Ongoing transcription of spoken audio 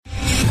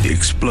The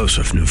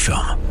explosive new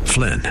film,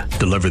 Flynn,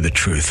 deliver the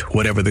truth,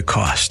 whatever the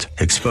cost,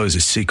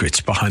 exposes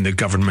secrets behind the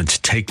government's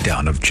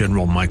takedown of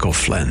General Michael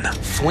Flynn.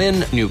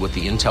 Flynn knew what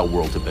the intel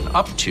world had been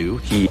up to.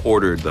 He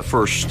ordered the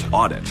first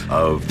audit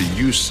of the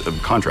use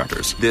of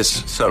contractors.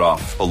 This set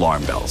off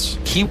alarm bells.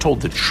 He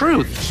told the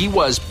truth. He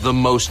was the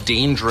most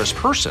dangerous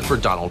person for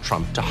Donald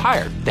Trump to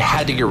hire. They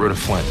had to get rid of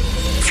Flynn.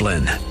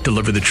 Flynn,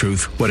 deliver the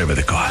truth, whatever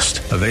the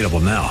cost. Available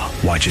now.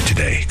 Watch it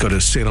today. Go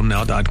to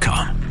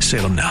salemnow.com.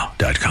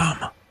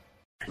 salemnow.com.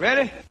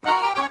 Ready?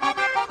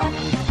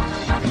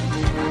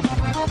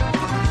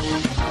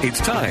 It's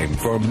time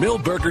for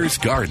Milberger's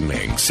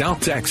Gardening, South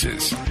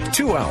Texas.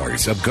 2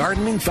 hours of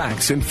gardening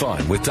facts and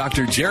fun with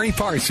Dr. Jerry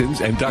Parsons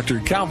and Dr.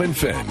 Calvin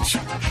Finch.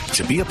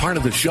 To be a part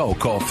of the show,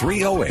 call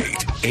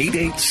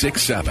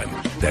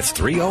 308-8867. That's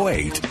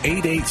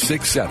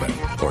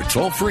 308-8867. Or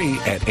toll free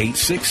at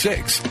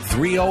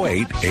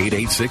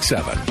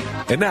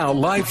 866-308-8867. And now,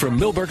 live from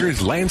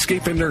Milberger's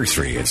Landscape and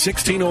Nursery at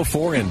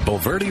 1604 and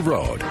Bulverde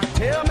Road.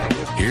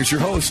 Here's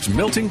your host,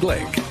 Milton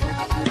Glick.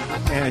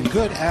 And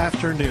good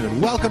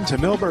afternoon. Welcome to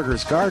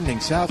Milberger's Gardening,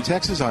 South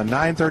Texas on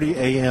 9:30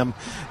 a.m.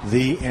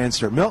 The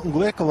Answer. Milton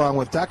Glick along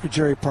with Dr.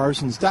 Jerry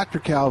Parsons, Dr.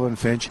 Calvin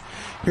Finch,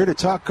 here to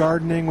talk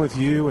gardening with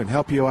you and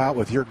help you out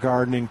with your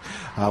gardening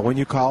when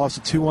you call us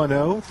at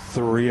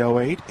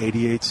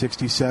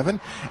 210-308-8867.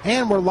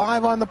 And we're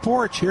live on the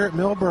porch here at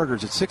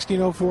Milberger's at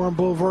 1604 on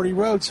Bulverde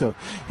Road, so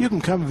you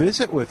can come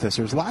visit with us.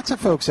 There's lots of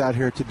folks out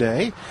here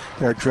today.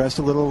 They're dressed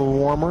a little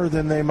warmer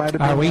than they might have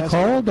been. Are we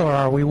cold or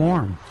are we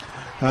warm?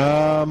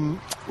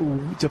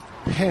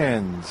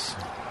 Depends.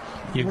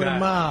 You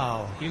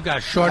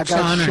got shorts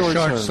on and a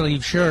short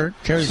sleeve shirt.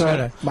 Jerry's got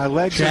a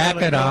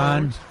jacket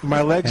on.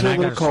 My legs are a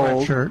little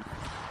cold, sweatshirt.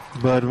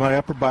 but my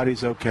upper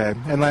body's okay.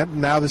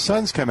 And now the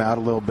sun's come out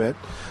a little bit,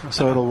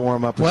 so it'll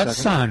warm up a second. What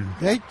sun?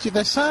 Hey,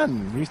 the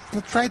sun.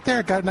 It's right there.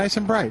 It got nice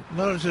and bright.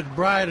 Notice it's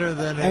brighter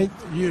than it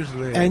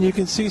usually is. And you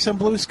can see some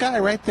blue sky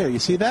right there. You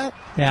see that?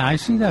 Yeah, I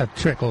see that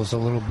trickles a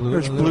little blue.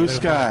 There's blue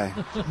sky.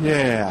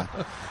 Yeah.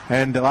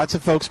 And lots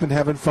of folks been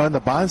having fun.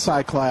 The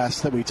bonsai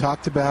class that we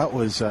talked about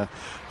was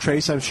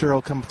Trace, I'm sure,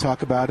 will come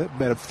talk about it.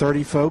 About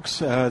 30 folks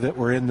that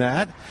were in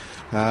that.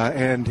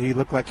 And he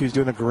looked like he was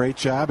doing a great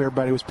job.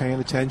 Everybody was paying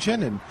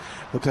attention and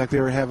looked like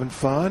they were having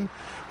fun.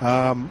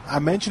 I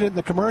mentioned it in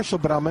the commercial,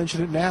 but I'll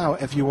mention it now.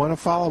 If you want to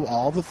follow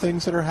all the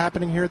things that are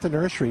happening here at the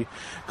nursery,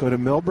 go to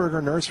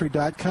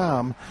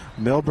milbergernursery.com,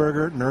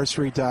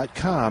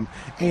 milbergernursery.com,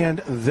 and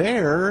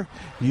there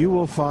you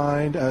will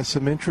find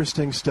some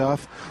interesting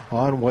stuff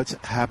on what's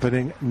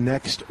happening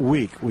next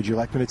week. Would you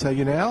like me to tell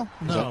you now?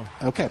 No.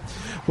 Okay.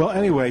 Well,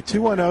 anyway,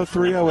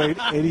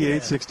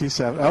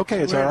 210-308-8867.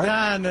 Okay, it's all right. We're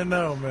dying to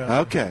know,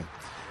 Mel. Okay.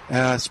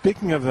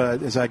 Speaking of,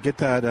 as I get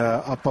that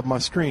up on my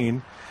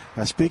screen,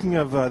 speaking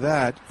of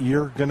that,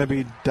 you're going to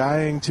be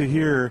dying to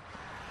hear,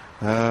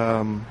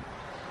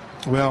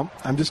 well,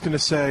 I'm just going to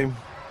say.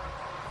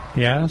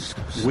 Yes?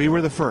 We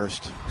were the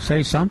first.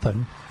 Say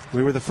something.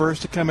 We were the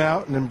first to come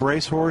out and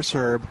embrace horse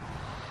herb.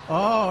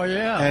 Oh,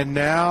 yeah. And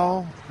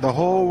now the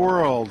whole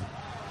world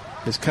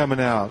is coming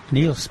out.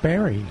 Neil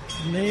Sperry.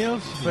 Neil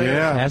Sperry.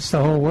 Yeah. That's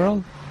the whole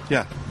world?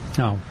 Yeah.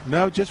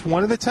 No, just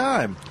one at a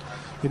time.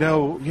 You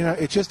know,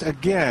 it's just,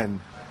 again,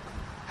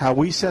 how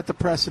we set the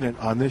precedent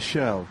on this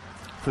show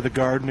for the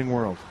gardening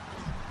world.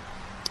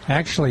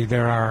 Actually,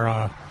 there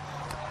are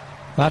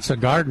lots of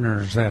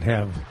gardeners that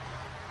have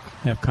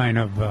kind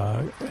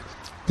of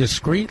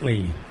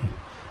discreetly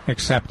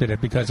accepted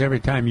it, because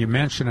every time you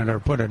mention it or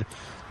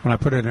when I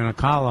put it in a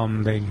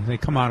column, they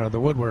come out of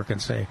the woodwork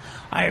and say,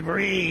 I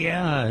agree,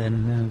 yeah,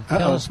 and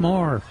tell us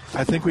more.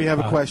 I think we have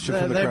a question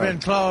from the crowd. They've been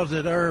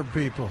closet herb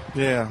people.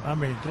 Yeah. I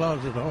mean,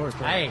 closet horse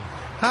herb. Hey.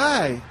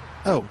 Hi.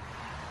 Oh.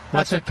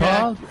 What's it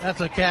called?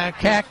 That's a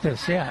cactus.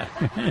 Cactus, yeah.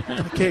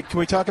 Okay, can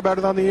we talk about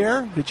it on the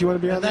air? Did you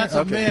want to be on That's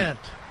there? a mint.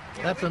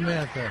 That's a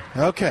mint there.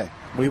 Okay.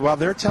 While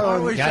they're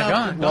telling,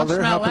 while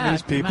they're helping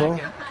these people.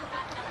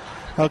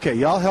 Okay,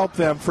 y'all help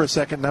them for a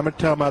second, and I'm going to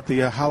tell them about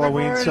the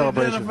Halloween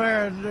celebration.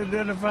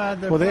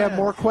 Well, they have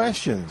more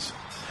questions.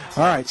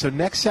 All right, so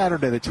next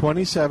Saturday, the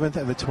 27th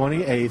and the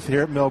 28th,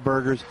 here at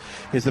Milberger's,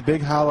 is the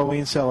big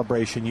Halloween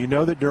celebration. You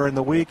know that during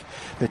the week,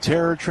 the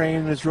terror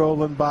train is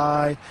rolling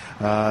by.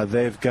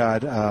 They've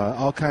got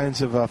all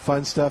kinds of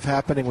fun stuff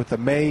happening with the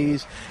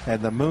maze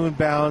and the moon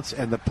bounce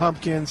and the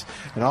pumpkins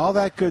and all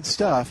that good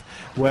stuff.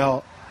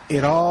 Well,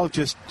 it all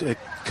just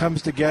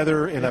comes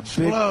together in a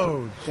big...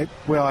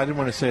 Well, I didn't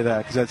want to say that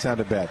because that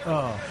sounded bad.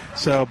 Oh.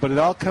 But it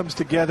all comes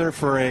together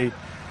for a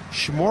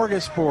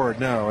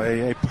smorgasbord,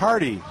 a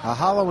party, a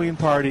Halloween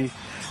party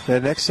the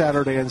next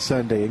Saturday and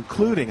Sunday,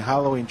 including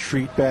Halloween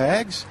treat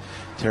bags.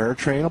 Terror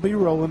train will be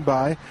rolling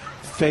by.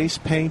 Face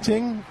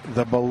painting,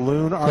 the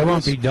balloon artist. There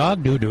won't be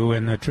dog doo-doo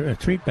in the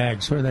treat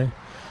bags, will they?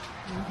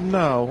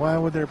 No, why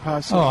would there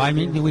possibly Oh, I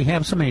mean, we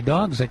have so many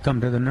dogs that come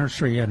to the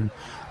nursery, and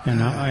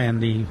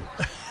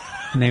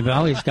they've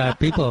always got,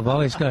 people have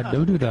always got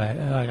doo-doo.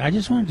 I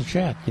just wanted to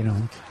check,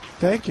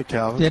 Thank you,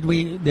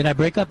 Calvin. Did I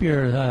break up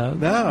your?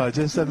 No,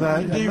 just I'm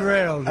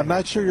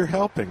not sure you're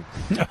helping.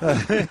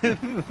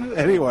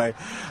 Anyway,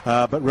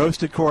 but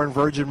roasted corn,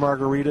 virgin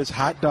margaritas,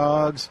 hot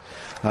dogs,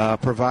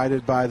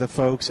 provided by the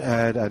folks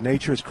at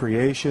Nature's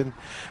Creation,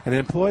 an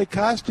employee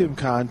costume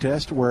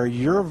contest where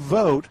your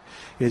vote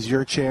is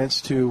your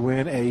chance to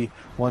win a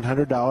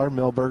 $100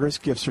 Milberger's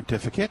gift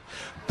certificate.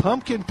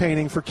 Pumpkin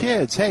painting for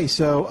kids. Hey,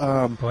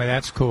 so boy,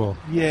 that's cool.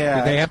 Yeah.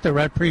 Do they have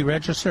to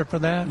pre-register for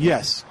that?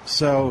 Yes.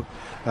 So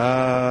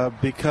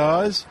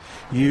because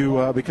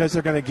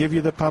they're going to give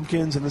you the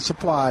pumpkins and the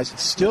supplies,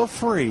 it's still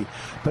free.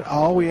 But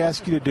all we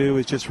ask you to do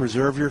is just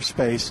reserve your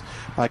space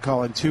by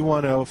calling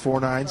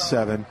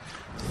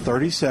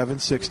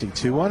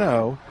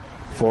 210-497-3760.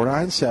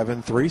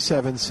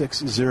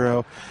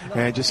 210-497-3760,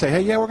 and just say,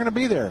 "Hey, yeah, we're going to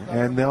be there,"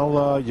 and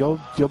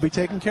you'll be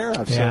taken care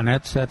of. Yeah, so. And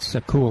that's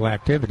a cool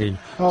activity.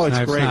 Oh, it's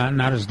great.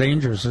 Not as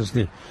dangerous as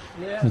the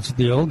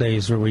old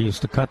days where we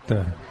used to cut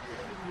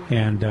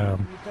and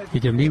you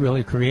can be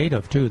really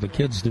creative too. The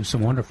kids do some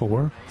wonderful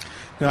work.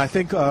 Now, I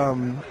think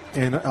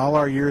in all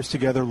our years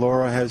together,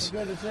 Laura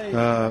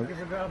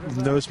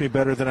knows me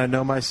better than I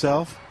know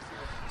myself.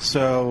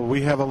 So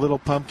we have a little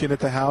pumpkin at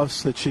the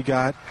house that she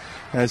got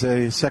as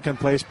a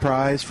second-place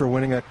prize for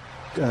winning a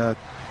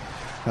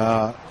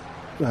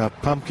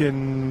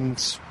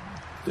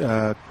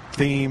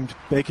pumpkin-themed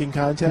baking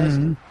contest.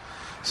 Mm-hmm.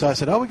 So I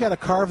said, we got to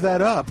carve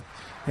that up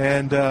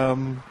and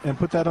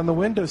put that on the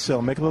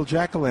windowsill, make a little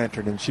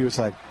jack-o'-lantern. And she was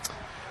like,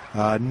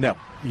 no,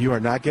 you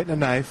are not getting a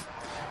knife.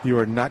 You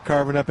are not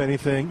carving up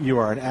anything. You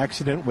are an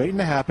accident waiting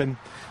to happen.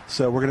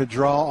 So we're going to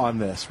draw on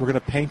this. We're going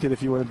to paint it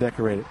if you want to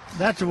decorate it.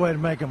 That's a way to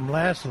make them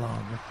last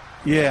longer.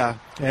 Yeah,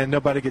 and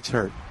nobody gets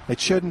hurt.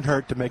 It shouldn't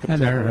hurt to make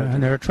them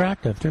and they're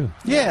attractive, too.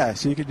 Yeah,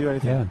 so you can do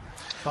anything. Yeah,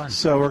 fun.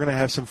 So we're going to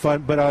have some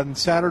fun. But on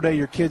Saturday,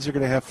 your kids are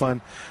going to have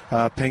fun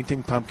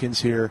painting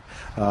pumpkins here.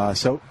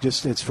 So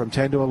it's from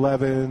 10 to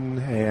 11,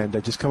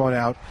 and just come on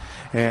out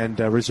and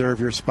reserve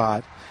your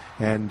spot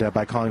and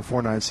by calling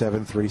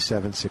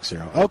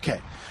 497-3760.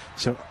 Okay,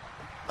 so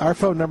our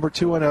phone number,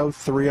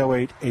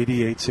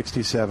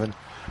 210-308-8867.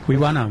 We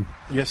want to...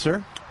 Yes,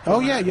 sir? Oh,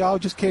 yeah, y'all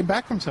just came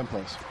back from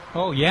someplace.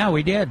 Oh, yeah,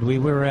 we did. We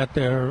were at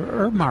the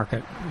herb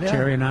market. Yeah.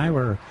 Jerry and I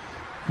were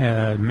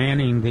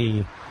manning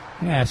the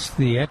Ask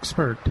the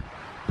Expert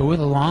booth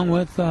along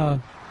with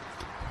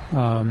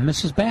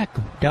Mrs. Beck,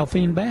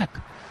 Delphine Beck.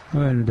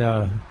 And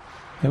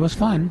it was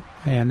fun.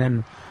 And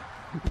then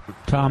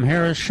Tom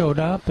Harris showed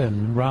up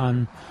and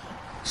Ron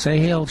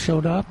Sahil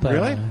showed up.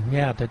 Really?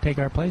 Yeah, to take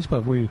our place.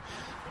 But we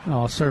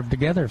all served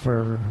together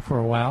for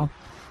a while.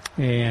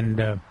 And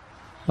a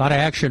lot of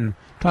action.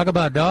 Talk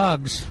about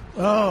dogs.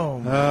 Oh,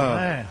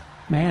 man.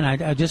 Man,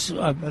 I just...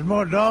 There's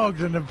more dogs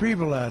than the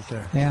people out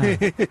there. Yeah.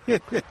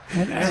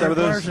 Every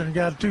person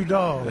got 2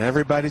 dogs.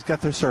 Everybody's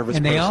got their service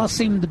and person. They all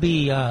seem to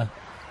be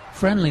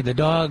friendly. The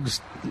dogs,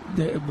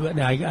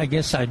 I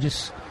guess I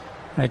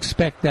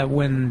expect that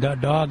when the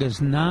dog does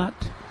not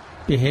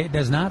behave,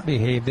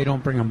 they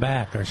don't bring them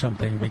back or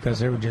something because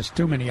there were just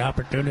too many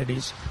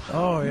opportunities.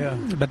 Oh, yeah.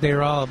 But they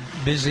were all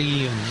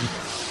busy and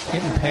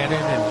getting petted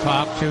and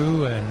talked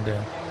to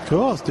and...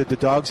 Cool. Did the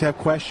dogs have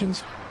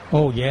questions?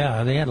 Oh,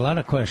 yeah. They had a lot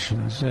of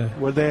questions.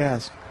 What did they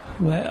ask?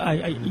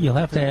 Well, you'll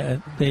have to...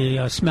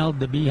 They smelled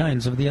the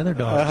behinds of the other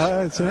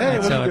dogs.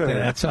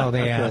 That's all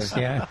they asked,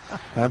 yeah.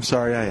 I'm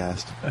sorry I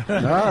asked.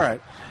 All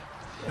right.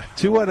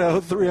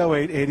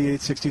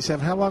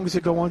 210-308-8867. How long does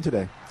it go on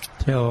today?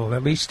 Till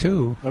at least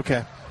 2.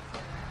 Okay.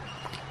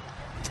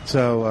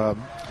 So,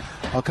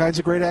 all kinds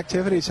of great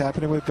activities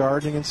happening with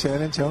gardening in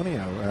San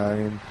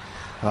Antonio.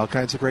 All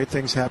kinds of great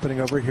things happening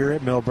over here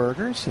at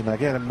Milberger's. And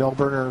again, at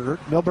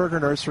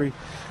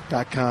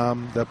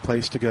MilbergerNursery.com, the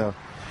place to go.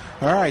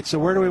 All right, so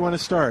where do we want to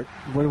start?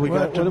 What do we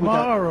got?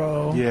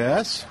 Tomorrow.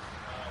 Yes?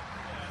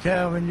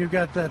 Calvin, you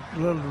got that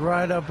little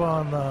write-up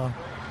on...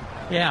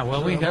 yeah,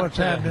 well, we got... What's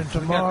happening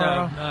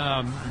tomorrow?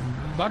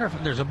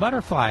 There's a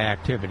butterfly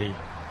activity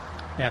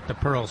at the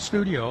Pearl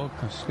Studio.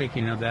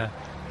 Speaking of the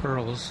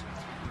Pearl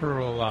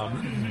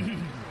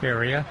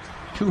area.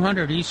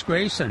 200 East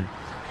Grayson.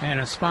 And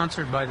it's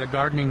sponsored by the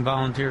Gardening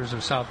Volunteers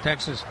of South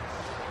Texas.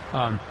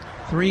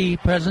 3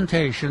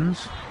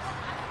 presentations.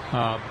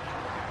 And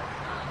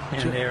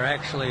they're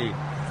actually,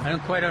 I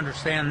don't quite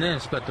understand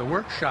this, but the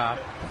workshop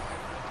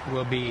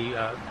will be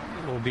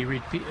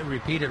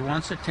repeated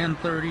once at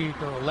 10:30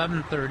 to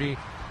 11:30,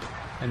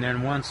 and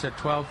then once at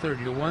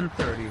 12:30 to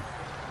 1:30.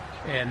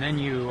 And then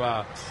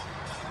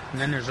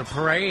and then there's a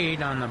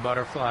parade on the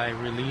butterfly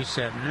release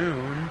at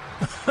noon.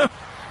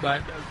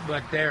 but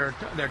they're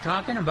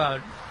talking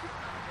about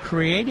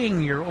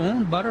creating your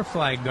own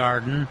butterfly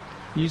garden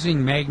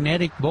using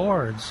magnetic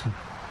boards.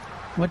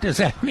 What does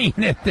that mean?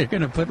 That they're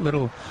going to put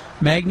little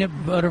magnet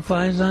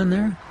butterflies on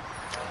there?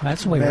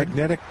 That's weird.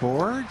 Magnetic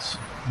boards?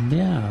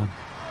 Yeah.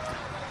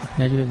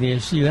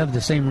 You have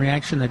the same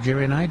reaction that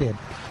Jerry and I did.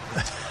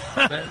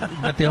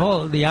 but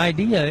the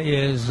idea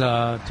is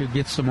to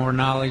get some more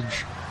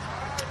knowledge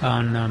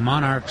on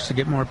monarchs, to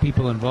get more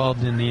people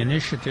involved in the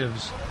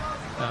initiatives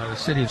The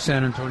city of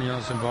San Antonio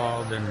is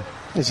involved, and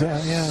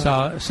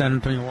San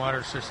Antonio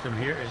Water System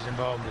here is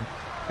involved in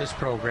this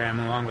program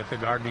along with the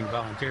gardening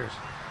volunteers.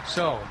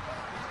 So,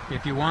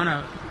 if you want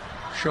to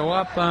show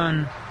up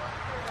on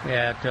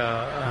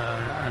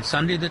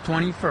Sunday the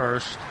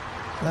 21st.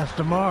 That's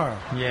tomorrow.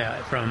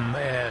 Yeah, from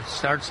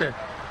starts at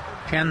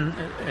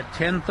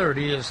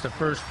 10:30 is the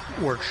first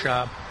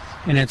workshop,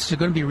 and it's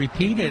going to be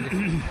repeated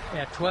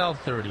at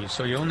 12:30.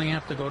 So you only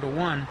have to go to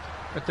one,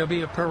 but there'll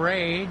be a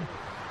parade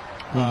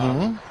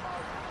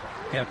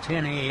at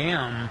 10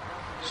 a.m.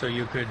 So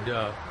you could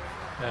go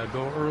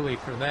early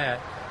for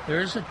that. There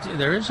is a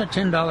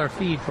 $10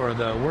 fee for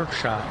the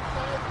workshop,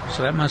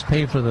 so that must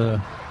pay for the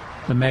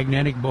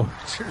magnetic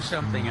boards or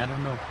something. I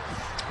don't know.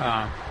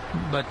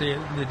 But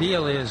the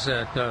deal is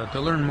that to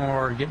learn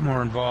more, get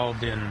more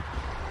involved in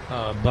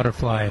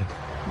butterfly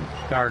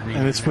gardening.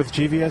 And it's with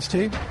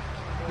GVST?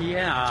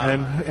 Yeah.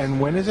 And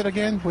when is it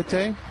again? What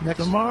day?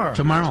 Tomorrow.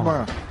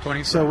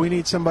 21st. So we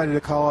need somebody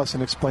to call us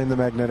and explain the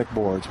magnetic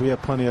boards. We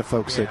have plenty of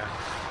folks that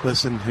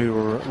listen who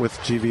are with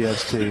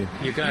GVST.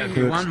 If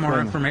you want more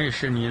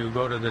information, you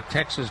go to the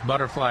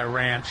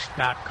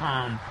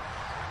TexasButterflyRanch.com.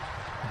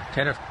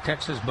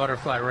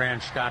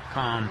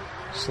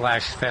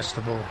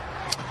 TexasButterflyRanch.com/festival.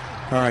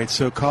 All right,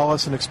 so call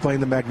us and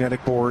explain the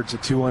magnetic boards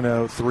at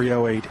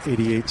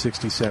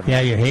 210-308-8867. Yeah,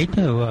 you hate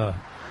to.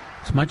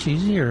 It's much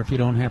easier if you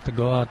don't have to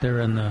go out there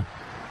in the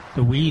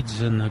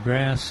weeds and the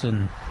grass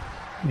and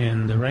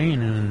the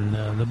rain and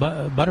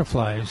the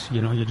butterflies.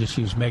 You know, you just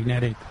use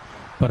magnetic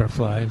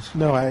butterflies.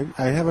 No, I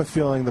have a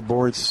feeling the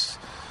boards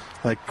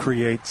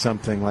create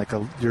something like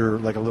a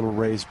little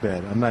raised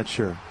bed. I'm not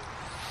sure.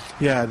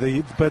 Yeah,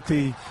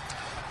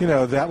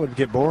 that would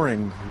get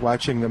boring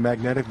watching the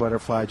magnetic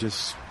butterfly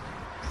just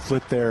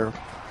flit there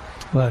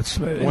one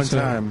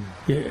time.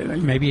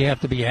 Maybe you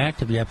have to be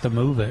active. You have to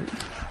move it.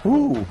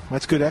 Ooh,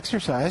 that's good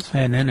exercise.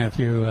 And then if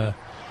you,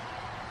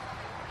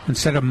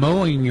 instead of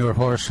mowing your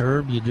horse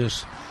herb, you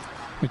just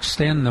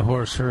extend the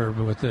horse herb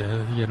with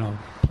the,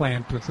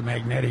 plant with the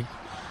magnetic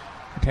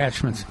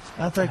attachments.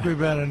 I think we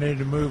better need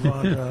to move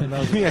on to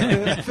another.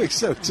 Yeah, I think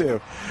so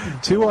too.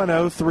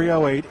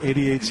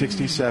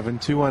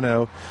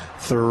 210-308-8867.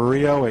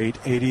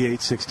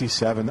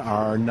 210-308-8867,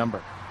 our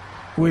number.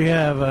 We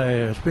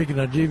have speaking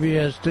of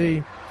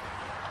GVST,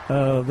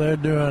 they're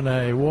doing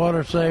a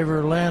Water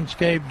Saver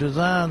Landscape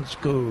Design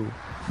School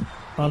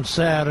on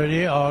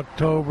Saturday,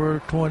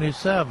 October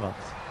 27th.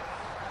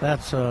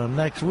 That's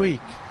next week,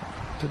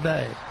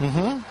 today.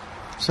 Mm-hmm.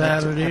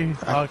 Saturday,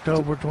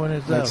 October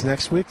 27th. That's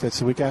next week. That's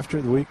the week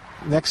after.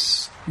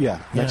 Next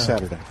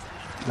Saturday.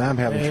 Now I'm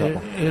having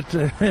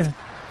trouble.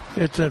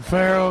 It's at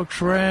Fair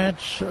Oaks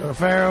Ranch,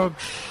 Fair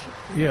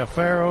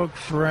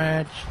Oaks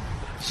Ranch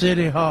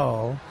City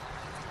Hall.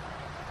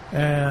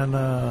 And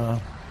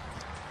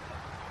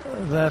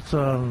that's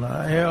on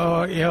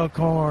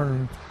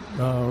Elkhorn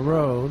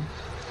Road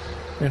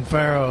in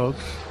Fair Oaks.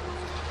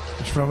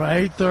 It's from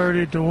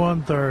 8:30 to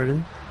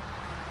 1:30.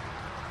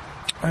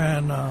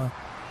 And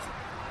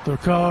the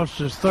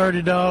cost is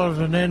 $30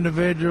 an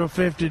individual,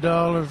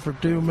 $50 for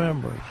 2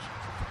 members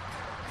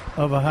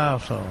of a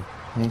household.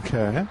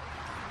 Okay.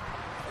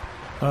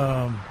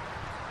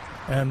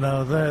 And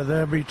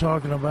they'll be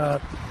talking about,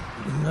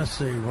 let's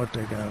see what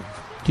they got.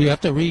 Do you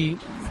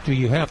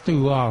have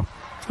to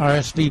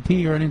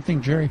RSVP or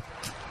anything, Jerry?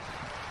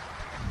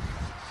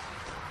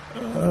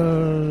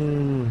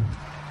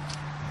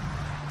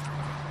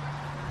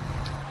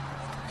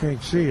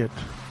 Can't see it.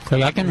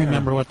 Because I can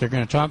remember what they're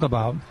going to talk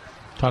about.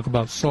 Talk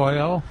about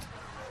soil.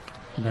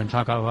 They're going to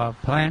talk about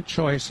plant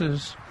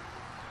choices,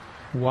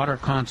 water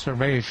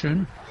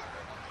conservation,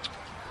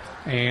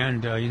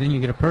 and then you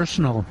get a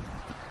personal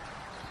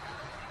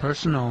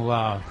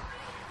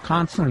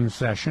counseling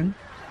session.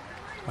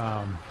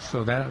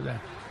 So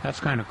that's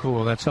kind of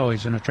cool. That's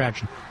always an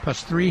attraction.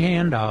 Plus 3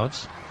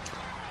 handouts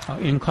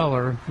in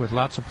color with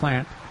lots of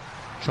plant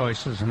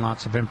choices and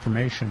lots of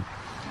information.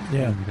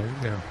 Yeah.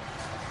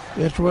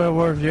 It's well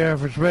worth the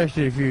effort,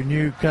 especially if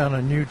you're kind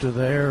of new to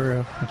the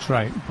area. That's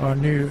right. Or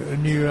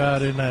new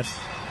out in that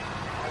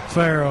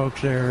Fair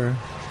Oaks area.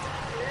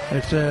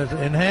 It says,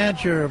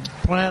 enhance your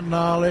plant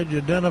knowledge,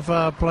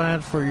 identify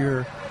plants for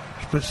your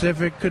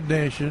specific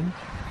condition,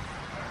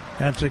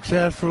 and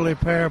successfully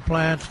pair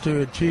plants to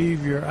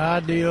achieve your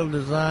ideal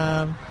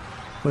design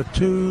with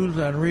tools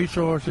and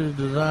resources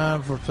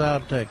designed for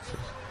South Texas.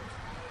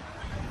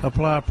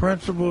 Apply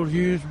principles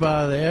used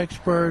by the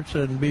experts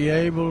and be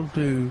able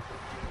to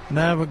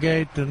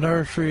navigate the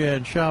nursery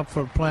and shop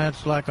for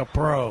plants like a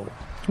pro.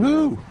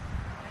 Woo!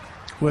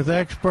 With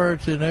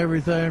experts in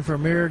everything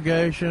from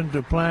irrigation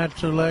to plant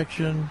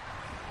selection,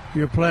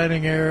 your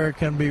planting area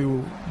can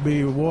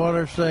be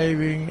water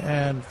saving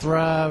and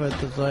thrive at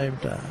the same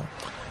time.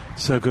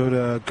 So go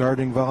to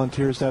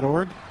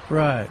gardeningvolunteers.org?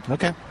 Right.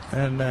 Okay.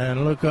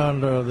 And look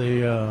under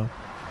the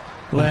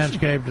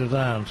Landscape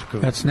Design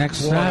School. That's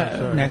next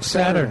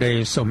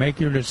Saturday, so make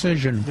your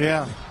decision.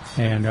 Yeah.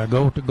 And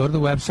go to the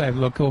website,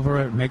 look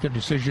over it, make a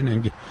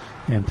decision,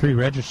 and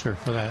pre-register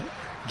for that.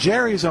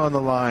 Jerry's on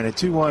the line at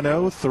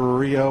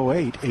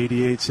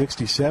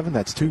 210-308-8867.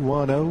 That's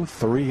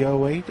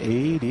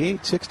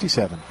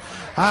 210-308-8867.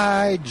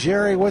 Hi,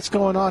 Jerry. What's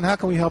going on? How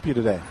can we help you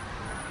today?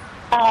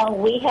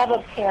 We have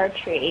a pear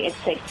tree. It's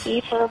a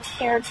Kiefer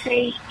pear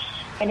tree,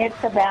 and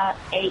it's about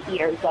 8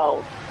 years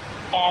old.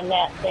 And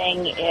that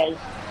thing is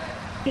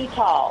too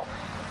tall,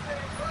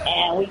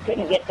 and we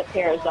couldn't get the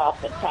pears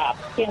off the top.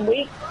 Can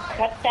we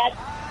cut that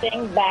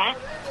thing back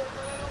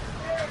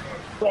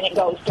when it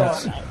goes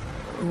dormant?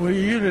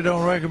 We usually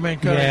don't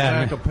recommend cutting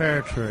back a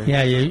pear tree.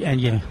 Yeah,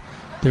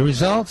 the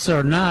results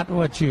are not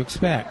what you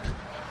expect.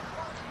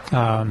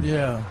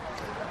 You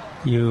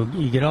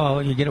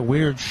get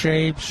weird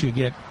shapes. You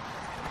get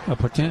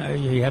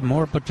you have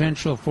more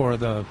potential for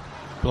the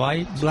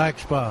blight, black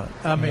spot.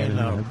 Fire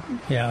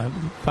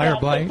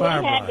blight.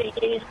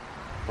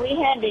 We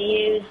had to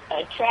use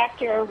a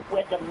tractor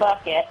with a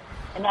bucket,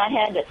 and I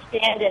had to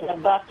stand in the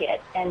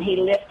bucket, and he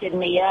lifted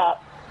me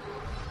up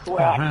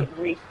where I could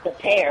reach the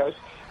pears.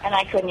 And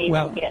I couldn't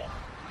even get it.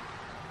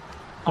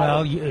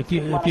 Well, if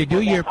you do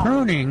your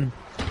pruning,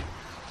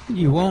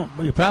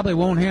 you probably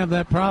won't have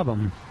that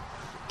problem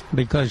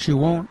because you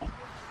won't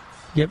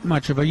get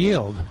much of a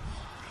yield.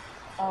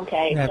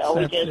 Okay,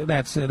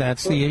 that's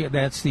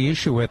the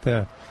issue with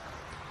the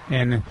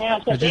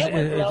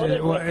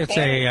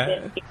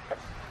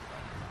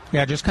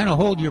just kind of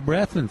hold your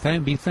breath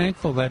and be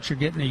thankful that you're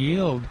getting a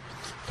yield,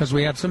 because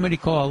we had somebody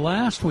call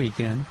last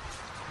weekend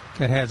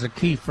that has a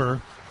Kiefer.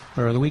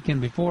 Or the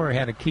weekend before, I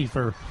had a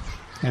Kiefer,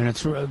 and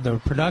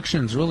the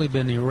production's really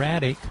been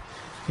erratic,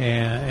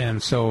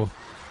 and so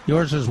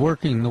yours is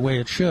working the way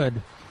it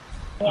should.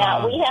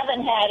 Yeah, we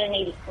haven't had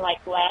any,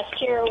 like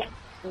last year,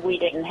 we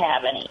didn't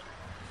have any.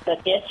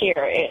 But this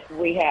year,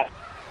 we have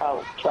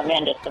a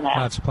tremendous amount.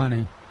 That's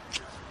plenty.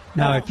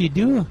 Now, if you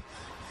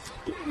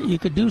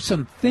could do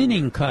some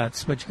thinning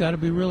cuts, but you got to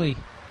be really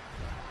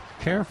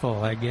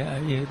careful, I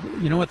guess. You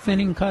know what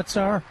thinning cuts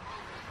are?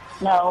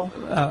 No.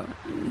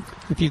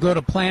 If you go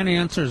to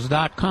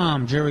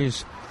plantanswers.com,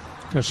 there's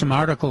some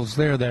articles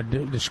there that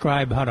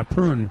describe how to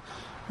prune.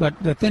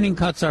 But the thinning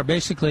cuts are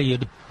basically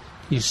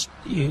you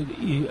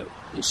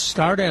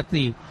start at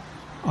the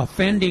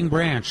offending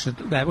branch.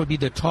 That would be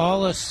the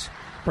tallest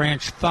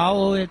branch.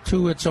 Follow it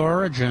to its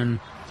origin,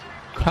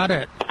 cut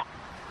it,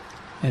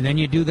 and then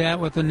you do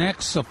that with the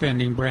next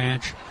offending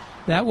branch.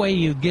 That way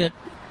you get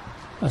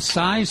a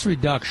size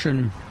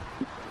reduction,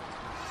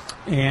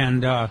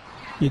 and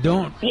you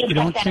don't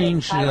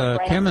change the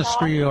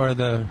chemistry or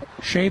the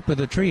shape of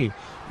the tree.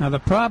 Now the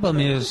problem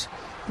is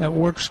that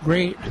works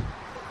great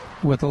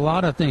with a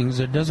lot of things.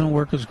 It doesn't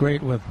work as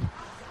great with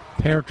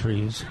pear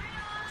trees.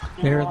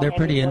 They're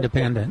pretty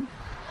independent.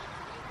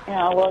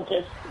 We'll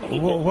just.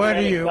 Where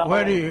do you?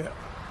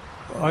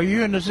 Are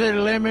you in the city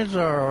limits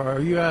or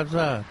are you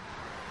outside?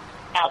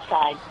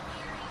 Outside.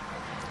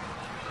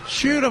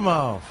 Shoot them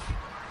off.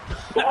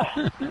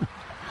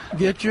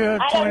 Get your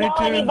 22. I don't know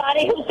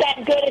anybody who's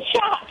that good a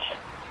shot.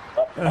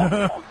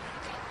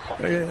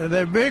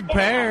 They're big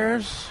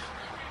pears,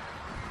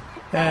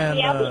 and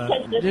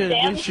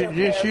just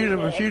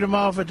shoot them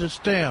off at the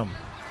stem.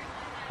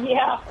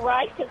 Yeah,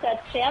 right, because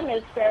that stem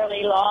is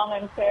fairly long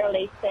and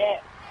fairly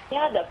thick.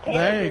 Yeah, the pears.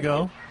 There you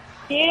go.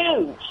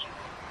 Huge.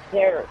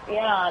 They're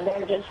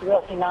just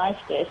really nice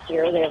this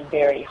year. They're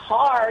very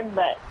hard,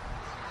 but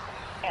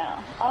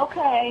yeah.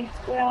 Okay.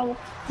 Well.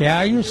 Yeah,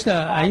 I used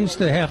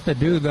to have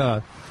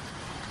to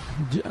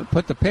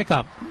put the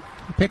pickup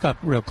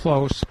real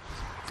close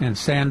and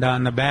sand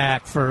on the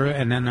back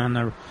and then on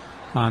the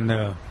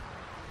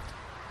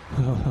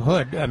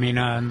hood.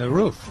 On the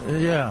roof.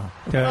 Yeah.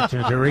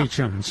 To reach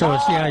them. So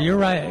you're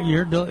right.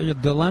 Your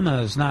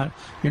dilemma is not.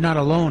 You're not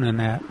alone in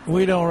that.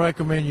 We don't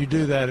recommend you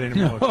do that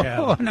anymore,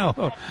 Cal.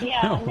 No.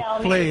 Yeah, no,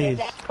 please.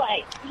 That's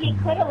right. He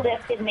could have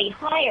lifted me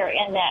higher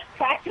in that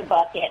tractor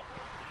bucket,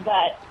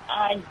 but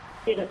I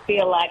didn't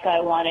feel like I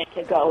wanted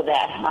to go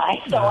that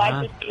high, so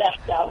I just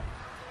left up.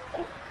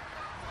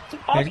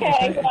 Okay.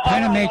 It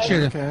kind of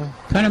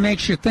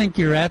makes you think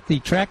you're at the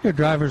tractor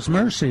driver's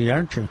mercy,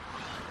 aren't you?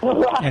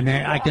 Right. And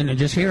I can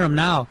just hear him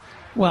now.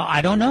 Well,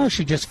 I don't know.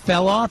 She just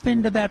fell off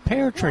into that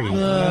pear tree.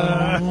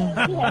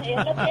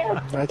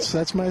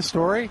 That's my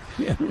story.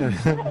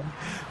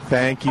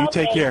 Thank you.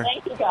 Okay, take care.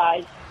 Thank you,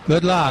 guys.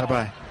 Good luck.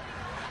 Bye-bye.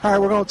 All right,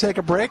 we're going to take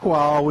a break.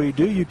 While we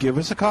do, you give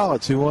us a call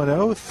at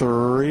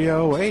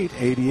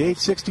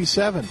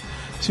 210-308-8867.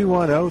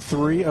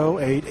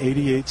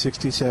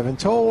 210-308-8867.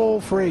 Toll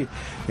free,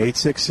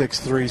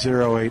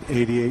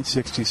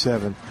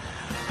 866-308-8867.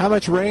 How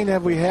much rain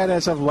have we had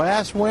as of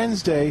last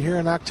Wednesday here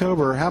in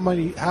October?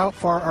 How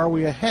far are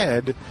we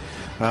ahead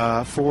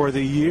for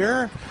the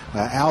year?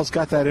 Al's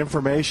got that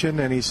information,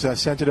 and he's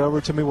sent it over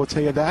to me. We'll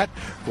tell you that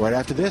right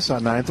after this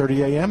on 9:30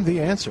 a.m. The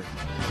Answer.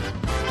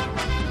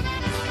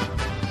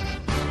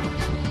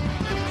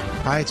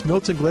 Hi, it's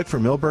Milton Glick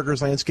from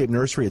Milberger's Landscape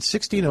Nursery at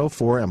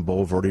 1604 on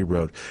Boulevardy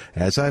Road.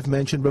 As I've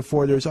mentioned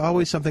before, there's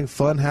always something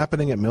fun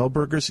happening at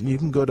Milberger's, and you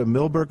can go to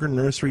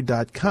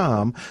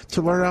milbergernursery.com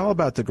to learn all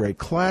about the great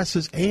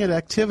classes and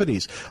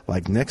activities,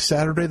 like next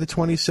Saturday the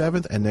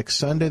 27th and next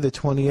Sunday the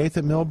 28th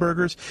at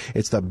Milberger's.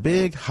 It's the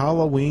big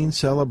Halloween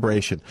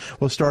celebration.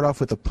 We'll start off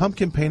with a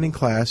pumpkin painting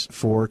class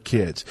for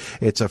kids.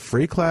 It's a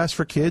free class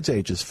for kids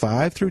ages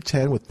 5 through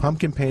 10 with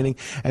pumpkin painting,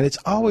 and it's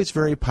always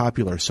very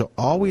popular. So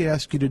all we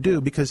ask you to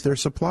do, because there's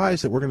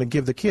supplies that we're going to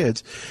give the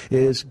kids,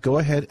 is go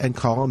ahead and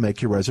call and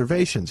make your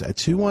reservations at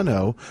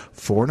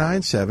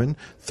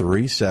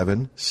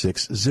 210-497-3760.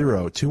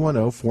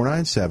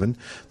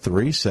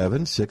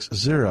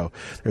 210-497-3760.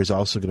 There's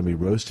also going to be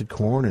roasted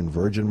corn and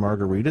virgin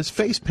margaritas,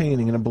 face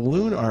painting and a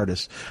balloon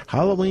artist,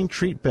 Halloween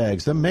treat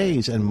bags, the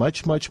maze, and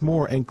much, much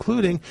more,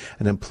 including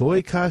an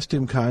employee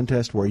costume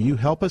contest where you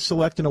help us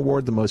select and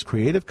award the most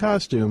creative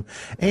costume,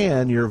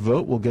 and your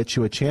vote will get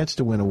you a chance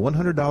to win a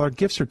 $100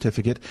 gift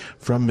certificate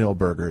from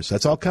Milberger's.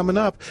 That's all coming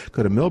up.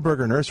 Go to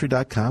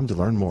milbergernursery.com to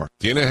learn more.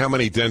 Do you know how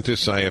many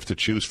dentists I have to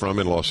choose from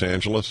in Los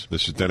Angeles?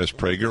 This is Dennis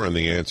Prager, and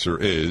the answer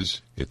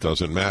is it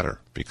doesn't matter,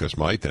 because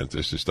my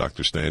dentist is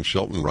Dr. Stan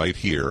Shelton right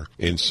here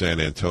in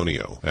San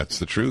Antonio. That's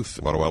the truth.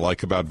 What do I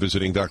like about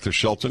visiting Dr.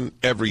 Shelton?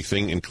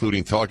 Everything,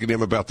 including talking to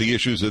him about the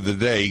issues of the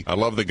day. I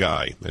love the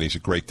guy, and he's a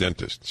great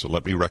dentist. So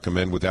let me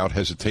recommend without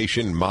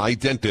hesitation my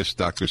dentist,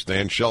 Dr.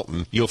 Stan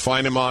Shelton. You'll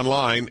find him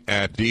online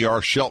at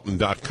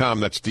drshelton.com.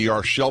 That's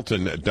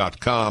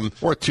drshelton.com,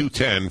 or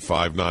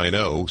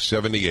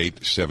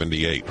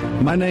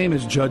 210-590-7878. My name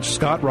is Judge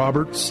Scott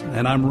Roberts,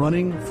 and I'm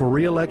running for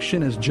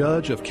re-election as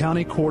judge of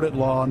County Court at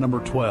Law number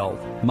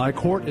 12. My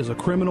court is a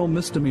criminal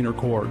misdemeanor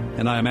court,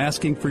 and I am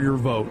asking for your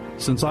vote.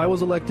 Since I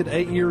was elected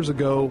 8 years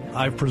ago,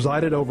 I've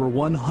presided over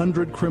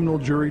 100 criminal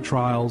jury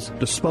trials,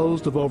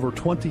 disposed of over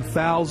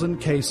 20,000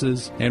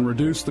 cases, and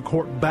reduced the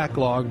court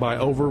backlog by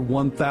over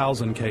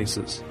 1,000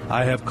 cases.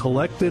 I have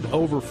collected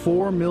over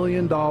 $4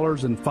 million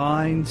in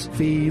fines,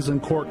 fees,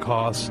 and court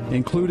costs,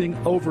 including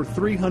over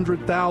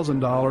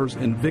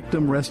 $300,000 in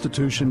victim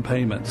restitution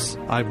payments.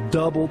 I've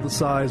doubled the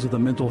size of the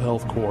mental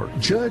health court.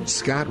 Judge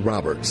Scott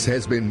Roberts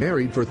has been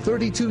married for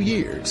 32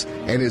 years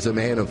and is a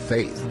man of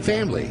faith,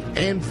 family,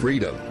 and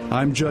freedom.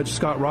 I'm Judge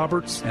Scott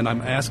Roberts, and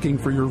I'm asking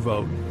for your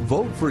vote.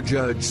 Vote for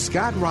Judge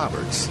Scott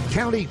Roberts,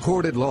 County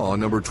Court at Law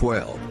number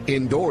 12.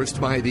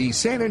 Endorsed by the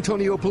San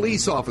Antonio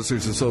Police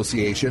Officers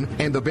Association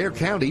and the Bexar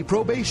County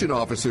Probation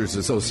Officers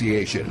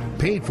Association.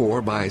 Paid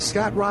for by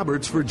Scott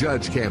Roberts for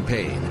Judge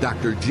campaign.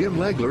 Dr. Jim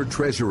Legler,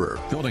 Treasurer.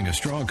 Building a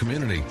strong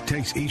community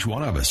takes each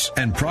one of us,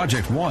 and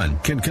Project One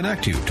can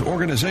connect you to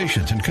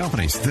organizations and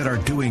companies that are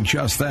doing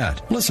just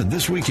that. Listen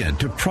this weekend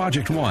to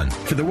Project One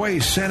for the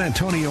ways San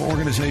Antonio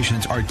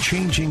organizations are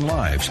changing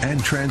lives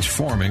and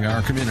transforming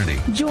our community.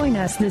 Join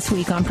us this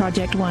week on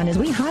Project One as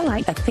we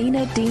highlight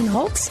Athena Dean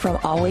Holtz from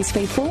Always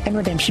Faithful and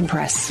Redemption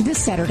Press this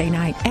Saturday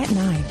night at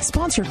 9.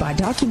 Sponsored by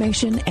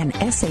Documation and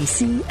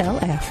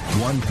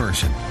SACLF. One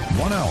person,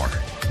 1 hour,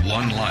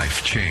 one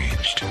life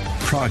changed.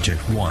 Project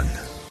One.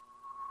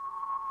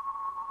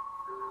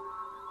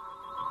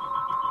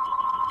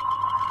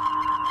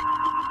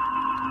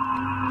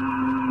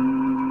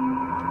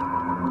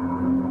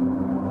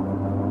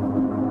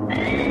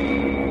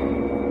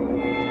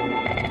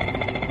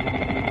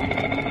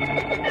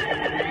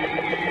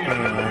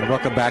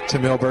 Welcome back to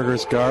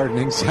Milberger's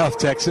Gardening, South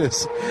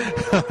Texas,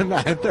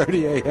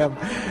 9:30 a.m.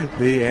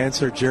 The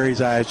answer,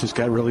 Jerry's eyes just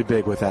got really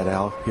big with that,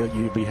 Al.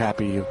 You'd be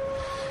happy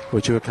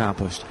what you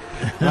accomplished.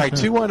 All right,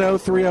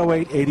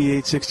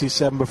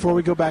 210-308-8867. Before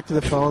we go back to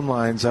the phone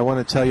lines, I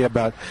want to tell you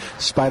about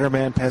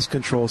Spider-Man Pest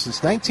Control.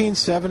 Since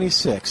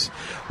 1976,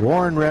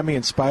 Warren Remy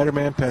and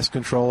Spider-Man Pest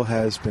Control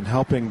has been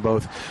helping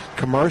both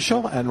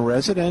commercial and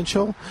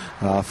residential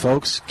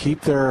folks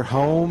keep their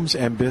homes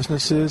and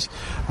businesses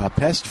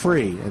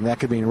pest-free. And that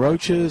could mean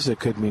roaches, it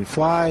could mean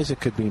flies, it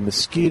could mean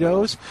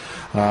mosquitoes,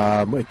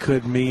 it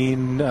could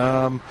mean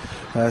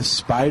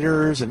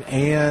spiders and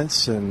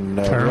ants and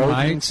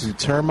rodents and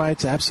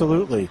termites.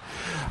 Absolutely.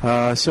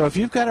 So if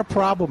you've got a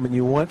problem and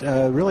you want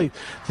really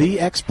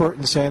the expert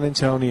in San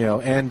Antonio,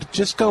 and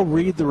just go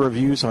read the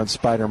reviews on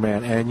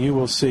Spider-Man, and you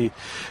will see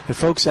that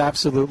folks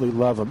absolutely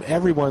love him.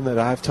 Everyone that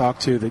I've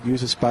talked to that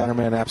uses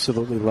Spider-Man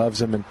absolutely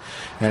loves him,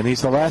 and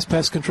he's the last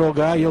pest control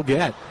guy you'll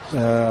get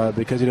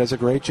because he does a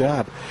great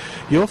job.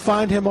 You'll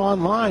find him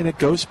online at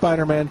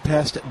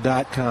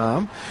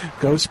GoSpidermanPest.com.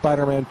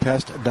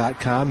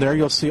 GoSpidermanPest.com. There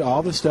you'll see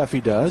all the stuff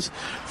he does,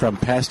 from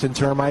pest and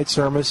termite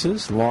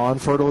services, lawn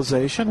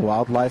fertilization,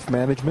 wildlife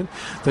management,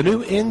 the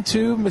new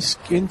Into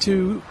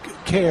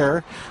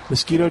Care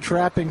mosquito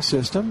trapping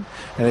system,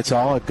 and it's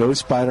all at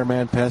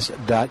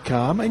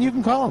GoSpidermanPest.com. And you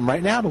can call him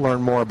right now to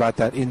learn more about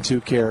that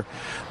Into Care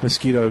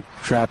mosquito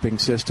trapping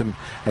system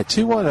at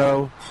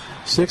 210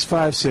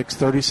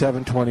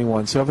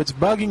 210-656-3721. So if it's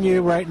bugging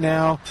you right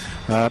now,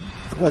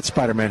 let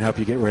Spider-Man help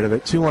you get rid of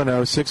it.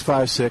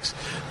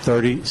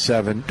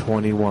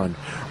 210-656-3721.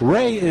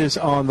 Ray is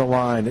on the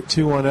line at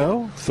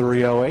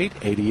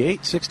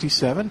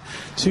 210-308-8867.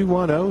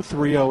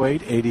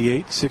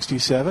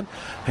 210-308-8867.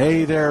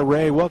 Hey there,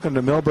 Ray. Welcome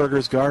to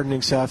Milberger's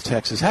Gardening, South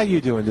Texas. How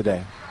you doing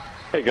today?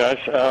 Hey, guys.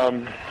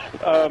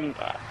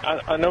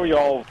 I know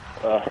y'all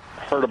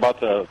heard about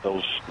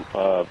those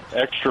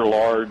extra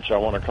large, I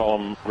want to call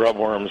them grub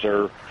worms.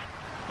 They're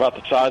about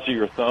the size of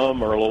your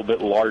thumb or a little bit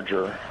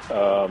larger.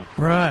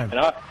 Right. And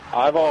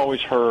I've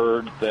always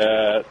heard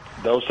that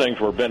those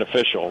things were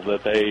beneficial,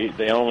 that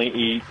they only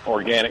eat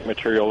organic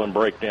material and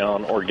break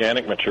down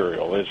organic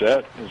material. Is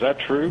that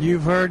true?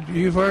 You've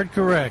heard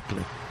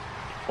correctly.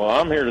 Well,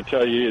 I'm here to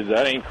tell you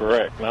that ain't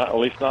correct. At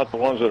least not the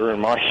ones that are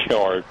in my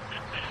yard.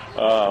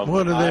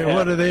 What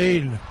are they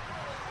eating?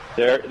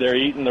 They're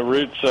eating the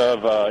roots of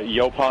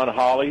Yaupon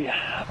holly,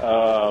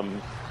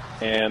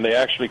 and they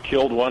actually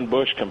killed one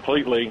bush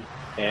completely.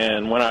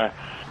 And when I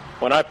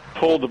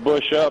pulled the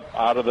bush up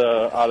out of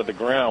the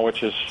ground,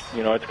 which is,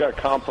 it's got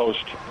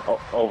compost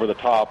over the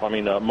top,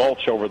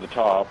 mulch over the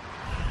top.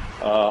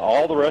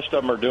 All the rest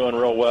of them are doing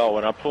real well.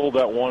 When I pulled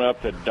that one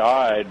up that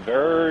died,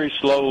 very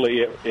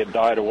slowly it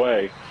died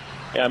away.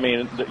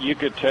 You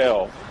could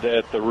tell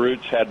that the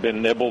roots had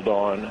been nibbled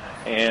on.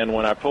 And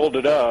when I pulled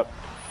it up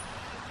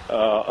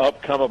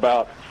come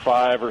about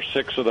 5 or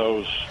 6 of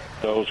those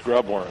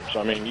grub worms.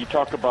 You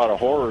talk about a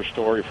horror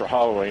story for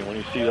Halloween when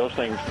you see those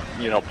things,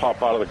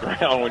 pop out of the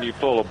ground when you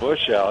pull a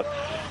bush out.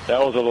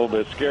 That was a little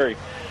bit scary.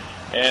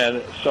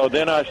 And so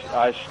then I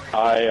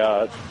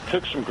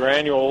took some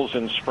granules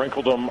and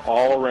sprinkled them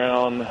all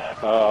around.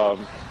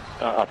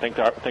 I think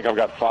I've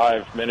got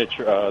 5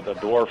 miniature the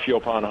dwarf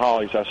Yaupon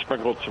hollies. I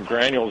sprinkled some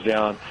granules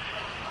down,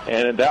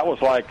 and that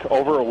was like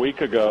over a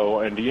week ago.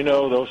 And do you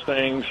know those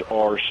things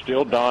are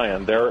still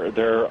dying?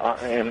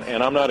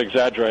 And I'm not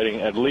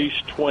exaggerating. At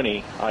least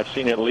 20. I've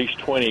seen at least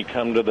 20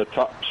 come to the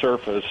top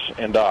surface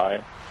and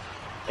die,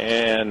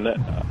 and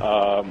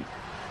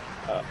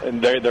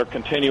they're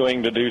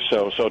continuing to do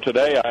so. So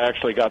today I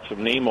actually got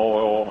some neem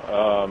oil.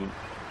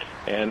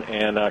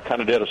 And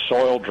kind of did a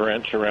soil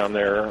drench around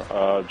there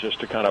just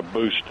to kind of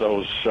boost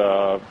those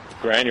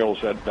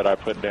granules that I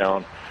put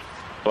down.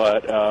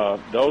 But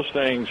those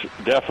things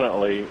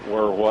definitely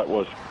were what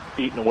was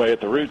eating away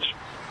at the roots.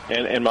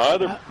 And my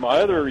other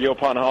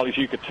Yaupon hollies,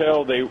 you could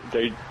tell they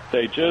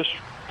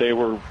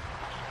were,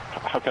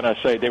 how can I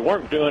say, they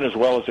weren't doing as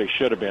well as they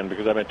should have been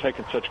because I've been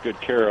taking such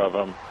good care of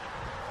them.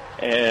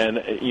 And,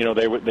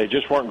 they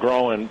just weren't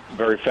growing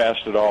very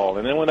fast at all.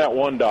 And then when that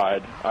one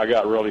died, I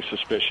got really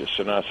suspicious.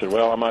 And I said,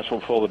 well, I might as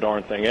well pull the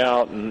darn thing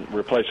out and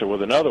replace it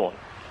with another one.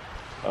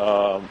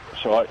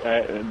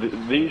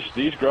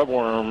 These grub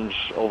worms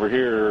over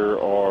here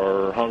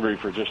are hungry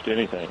for just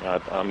anything,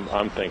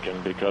 I'm thinking,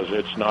 because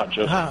it's not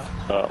just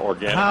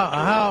organic.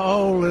 How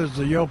old is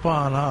the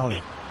Yaupon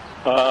holly?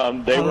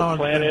 They were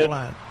planted.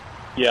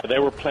 Yeah, they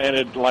were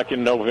planted like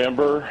in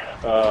November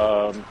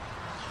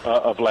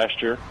of last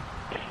year.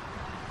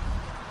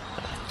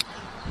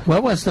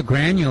 What was the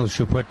granules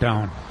you put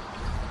down?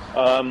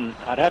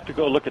 I'd have to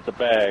go look at the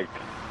bag,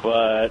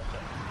 but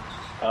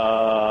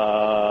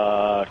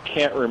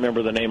can't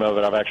remember the name of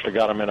it. I've actually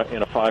got them in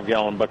a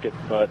 5-gallon bucket,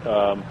 but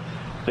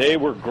they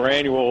were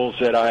granules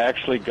that I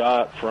actually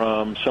got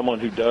from someone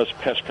who does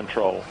pest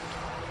control,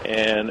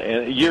 and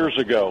years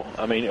ago.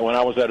 When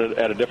I was at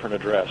a different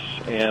address,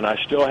 and I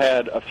still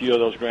had a few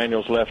of those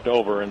granules left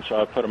over, and so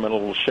I put them in a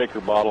little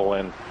shaker bottle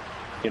and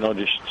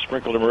just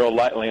sprinkled them real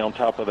lightly on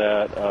top of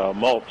that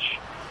mulch.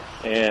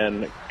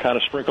 And kind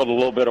of sprinkled a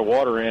little bit of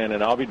water in,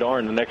 and I'll be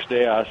darned, the next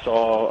day I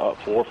saw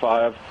 4 or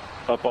 5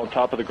 up on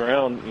top of the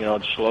ground,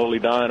 slowly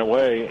dying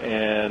away,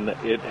 and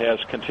it has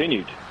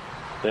continued.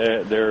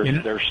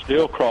 They're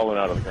still crawling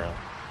out of the ground.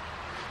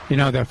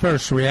 The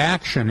first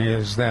reaction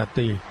is that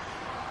the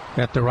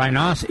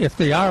rhinoceros, if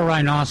they are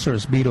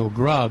rhinoceros beetle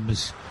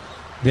grubs,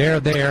 they're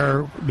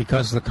there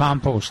because the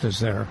compost is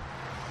there,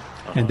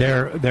 and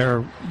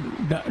they're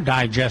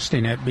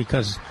digesting it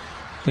because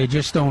they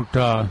just don't.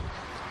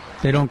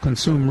 They don't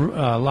consume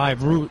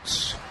live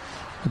roots.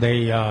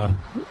 They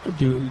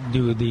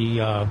do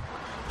the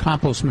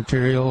compost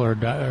material or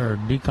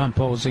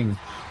decomposing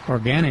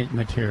organic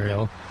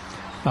material.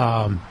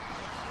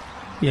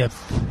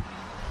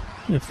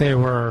 If they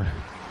were,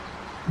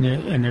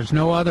 and there's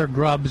no other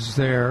grubs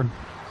there.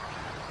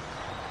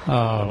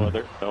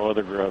 No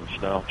other grubs.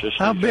 No. Just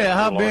how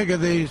big are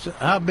these?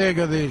 How big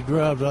are these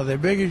grubs? Are they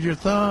big as your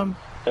thumb?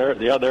 They're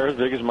as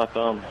big as my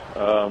thumb.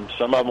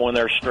 Some of them, when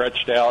they're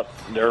stretched out,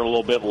 they're a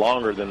little bit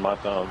longer than my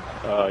thumb.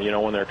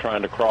 When they're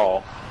trying to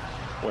crawl,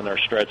 when they're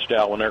stretched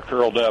out, when they're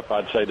curled up,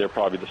 I'd say they're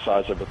probably the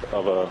size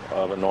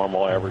of a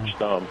normal average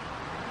thumb.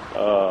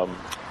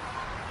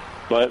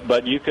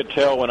 But you could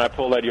tell when I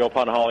pulled that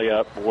Yaupon holly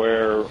up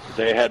where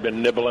they had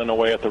been nibbling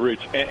away at the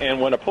roots.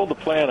 And when I pulled the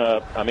plant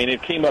up,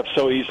 it came up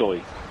so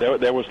easily.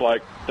 There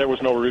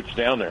was no roots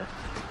down there.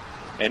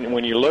 And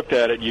when you looked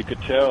at it, you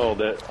could tell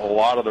that a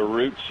lot of the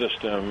root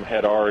system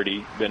had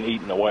already been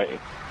eaten away.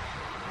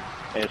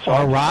 And so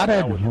or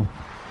rotted?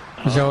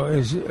 So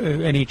is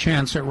any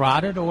chance it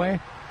rotted away?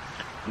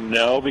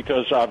 No,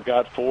 because I've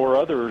got 4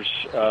 others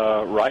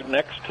right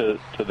next to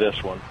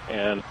this one.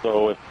 And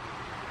so, if,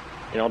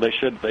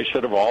 they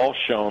should have all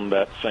shown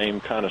that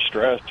same kind of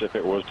stress if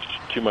it was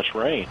too much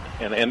rain.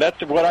 And that's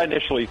what I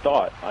initially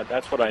thought.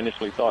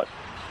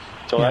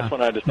 So that's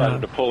when I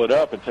decided to pull it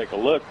up and take a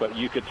look. But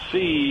you could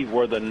see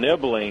where the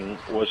nibbling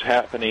was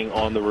happening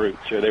on the roots.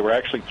 So they were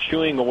actually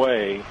chewing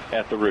away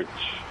at the roots.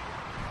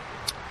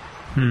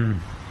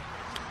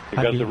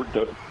 Because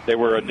they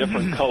were a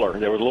different color.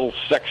 There were little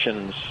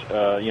sections,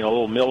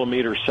 little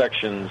millimeter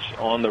sections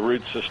on the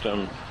root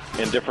system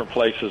in different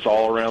places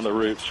all around the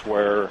roots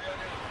where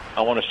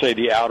I want to say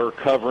the outer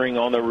covering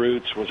on the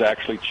roots was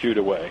actually chewed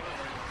away.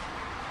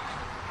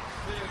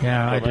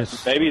 Yeah,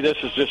 maybe this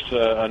is just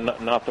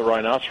not the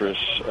rhinoceros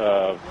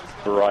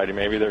variety.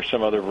 Maybe there's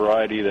some other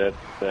variety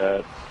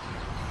that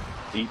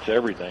eats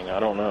everything. I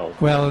don't know.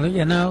 Well,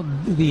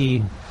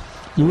 you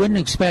wouldn't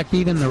expect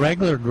even the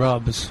regular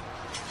grubs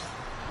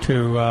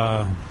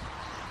to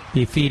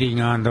be feeding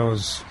on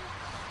those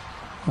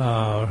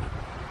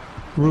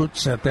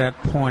roots at that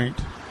point.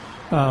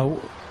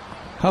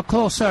 How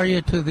close are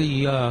you to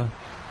the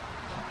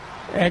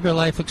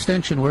AgriLife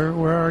Extension?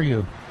 Where are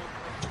you?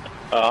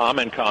 I'm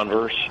in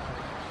Converse.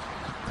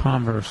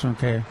 Converse,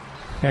 okay.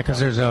 Yeah, because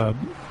there's a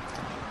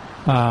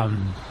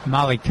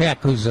Molly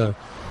Keck, who's a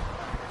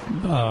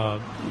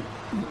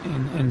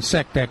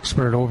insect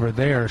expert over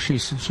there.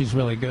 She's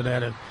really good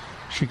at it.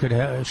 She could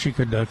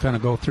kind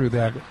of go through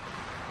that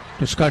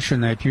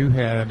discussion that you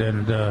had,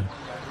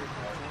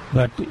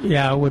 but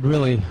yeah, it would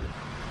really.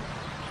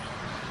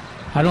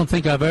 I don't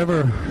think I've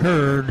ever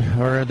heard,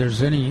 or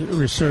there's any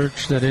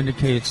research that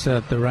indicates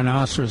that the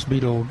rhinoceros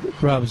beetle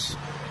grubs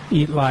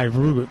eat live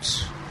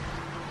roots.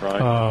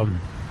 Right.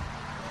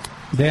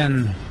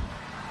 Then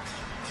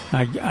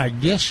I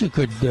guess you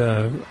could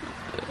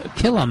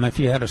kill them if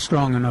you had a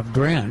strong enough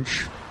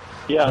drench.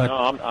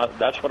 Yeah,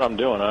 that's what I'm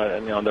doing.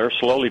 They're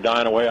slowly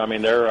dying away. I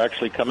mean, they're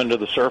actually coming to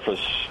the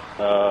surface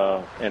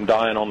and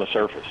dying on the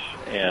surface.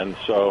 And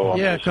so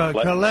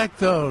collect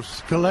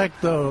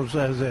those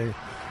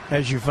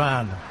as you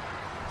find them.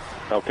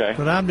 Okay.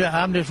 But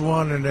I'm just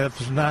wondering if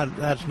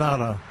that's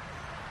not a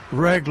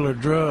regular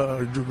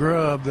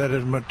grub that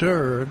is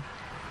matured.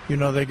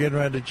 They're getting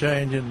ready to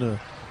change into.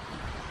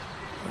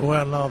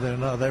 Well, no, they're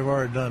not. They've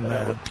already done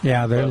that.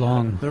 Yeah, they're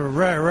long. They're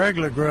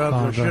regular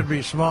grubs that should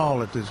be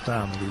small at this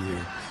time of the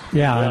year.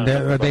 Yeah, and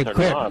they've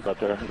quit. But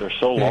they're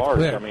so large.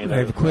 Quit. I mean,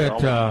 they've quit.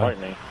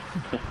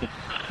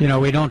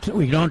 We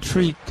don't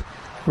treat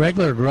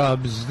regular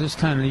grubs this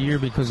time of the year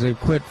because they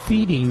quit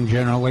feeding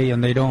generally,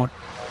 and they don't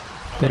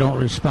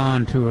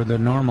respond to the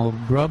normal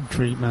grub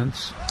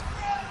treatments.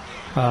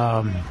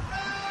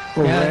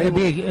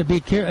 It'd be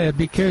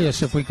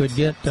curious if we could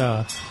get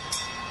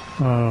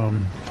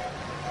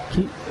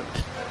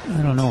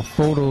I don't know,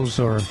 photos,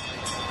 or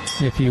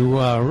if you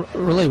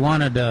really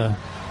wanted to,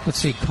 let's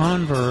see,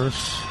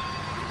 Converse.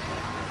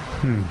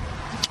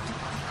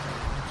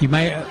 You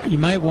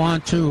might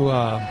want to.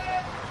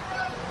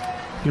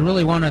 If you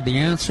really wanted the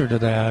answer to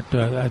that,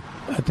 I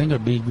think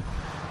it'd be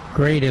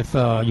great if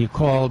you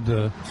called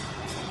the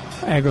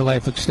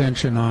AgriLife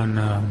Extension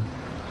on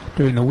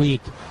during the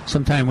week,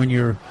 sometime when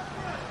you're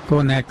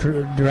going that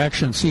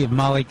direction. See if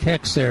Molly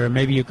Keck's there.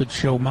 Maybe you could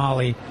show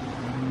Molly.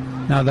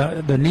 Now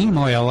the neem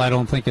oil, I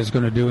don't think is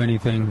going to do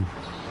anything.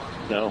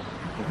 No.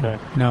 Okay.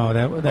 No,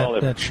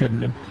 that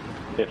shouldn't.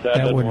 If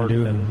that wouldn't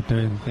do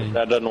anything. If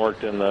that doesn't work,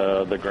 then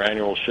the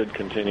granules should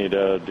continue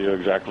to do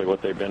exactly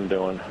what they've been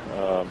doing.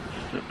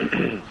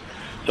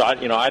 So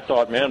I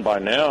thought, man, by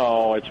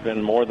now it's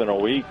been more than a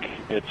week.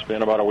 It's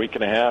been about a week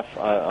and a half.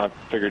 I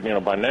figured,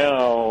 by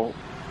now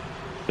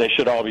they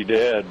should all be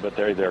dead, but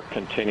they're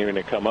continuing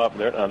to come up.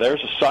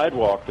 There's a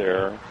sidewalk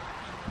there.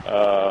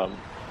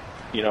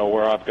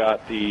 Where I've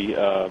got the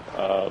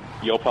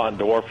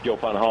dwarf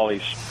Yopon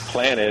hollies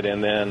planted,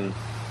 and then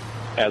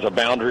as a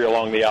boundary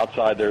along the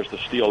outside, there's the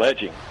steel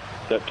edging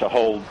to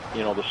hold,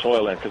 the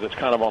soil in, because it's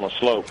kind of on a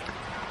slope.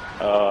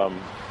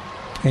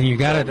 And you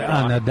got it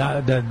on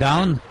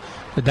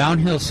the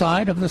downhill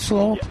side of the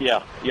slope?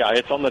 Yeah,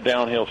 it's on the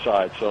downhill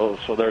side, so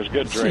there's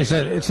good drainage.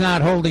 It's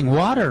not holding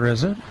water,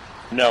 is it?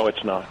 No,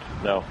 it's not.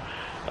 No.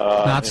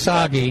 Not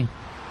soggy.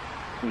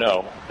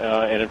 No,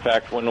 and in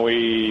fact, when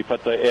we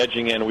put the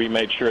edging in, we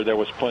made sure there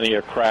was plenty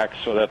of cracks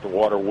so that the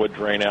water would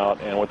drain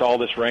out. And with all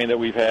this rain that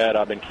we've had,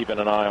 I've been keeping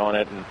an eye on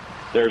it, and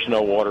there's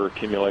no water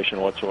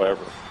accumulation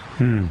whatsoever.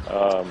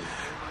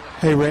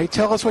 Hey, Ray,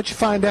 tell us what you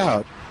find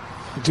out.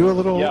 Do a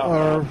little.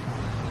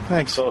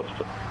 Thanks. So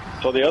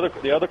the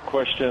other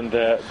question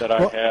that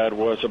I had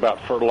was about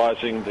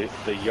fertilizing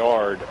the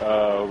yard.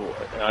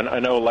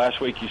 I know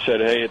last week you said,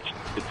 hey,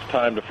 it's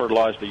time to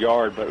fertilize the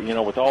yard, but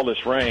with all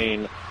this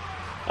rain.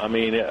 I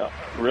mean,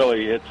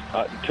 really,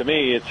 to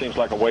me, it seems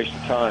like a waste of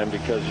time,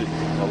 because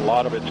a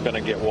lot of it's going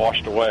to get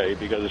washed away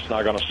because it's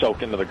not going to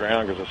soak into the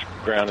ground because the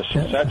ground is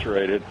so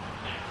saturated.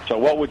 So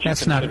what would you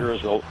consider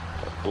as the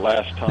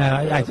last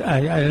time?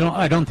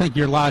 I don't think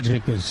your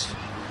logic is.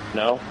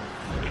 No?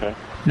 Okay.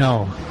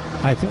 No.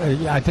 I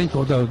think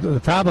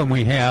the problem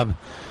we have,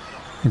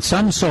 in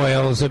some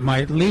soils it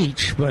might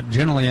leach, but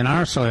generally in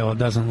our soil it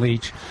doesn't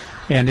leach.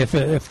 And if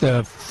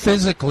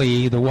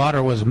physically the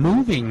water was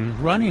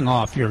running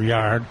off your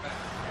yard,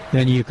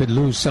 then you could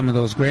lose some of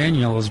those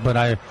granules. But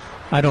I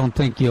don't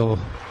think it'll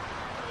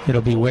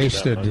be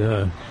wasted.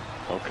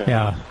 Okay.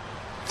 Yeah.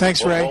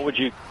 Thanks, Ray.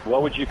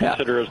 What would you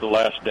consider as the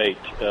last date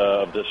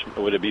of this?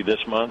 Would it be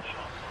this month?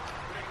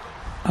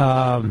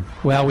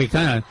 Well, we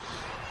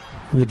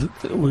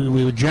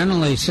would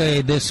generally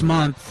say this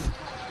month,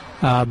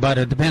 but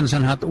it depends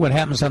on what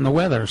happens on the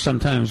weather.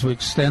 Sometimes we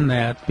extend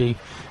that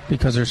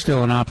because there's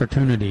still an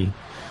opportunity.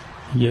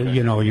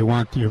 You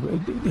want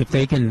if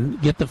they can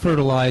get the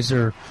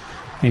fertilizer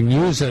and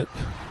use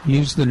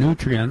the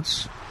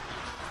nutrients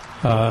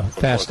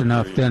fast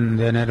enough, then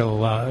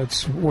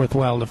it's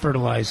worthwhile to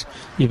fertilize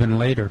even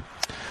later.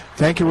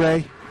 Thank you,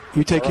 Ray.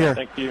 You take care.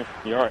 Thank you.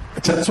 You're all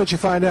right. So that's what you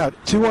find out.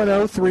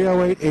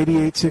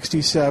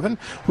 210-308-8867.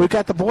 We've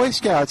got the Boy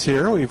Scouts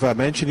here. We've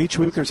mentioned each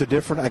week there's a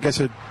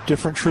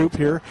different troop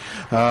here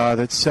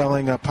that's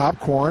selling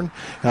popcorn.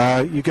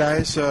 You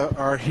guys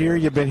are here.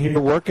 You've been here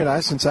working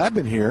since I've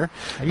been here.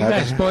 Are you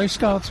guys Boy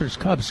Scouts or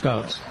Cub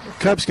Scouts?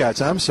 Cub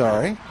Scouts, I'm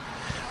sorry.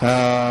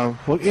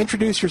 Well,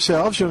 introduce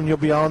yourselves and you'll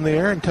be on the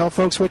air and tell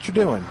folks what you're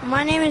doing.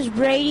 My name is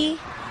Brady.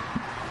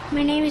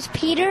 My name is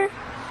Peter.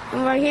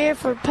 And we're here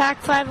for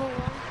Pack 501.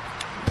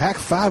 Pack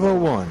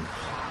 501.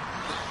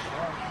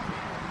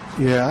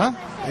 Yeah.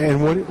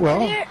 And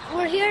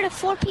we're here at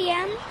 4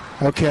 p.m.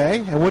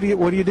 Okay. And what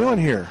are you doing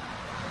here?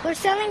 We're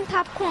selling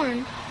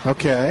popcorn.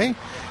 Okay.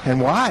 And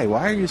why?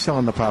 Why are you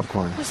selling the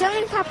popcorn? We're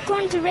selling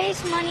popcorn to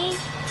raise money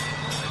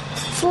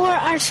for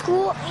our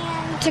school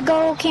and to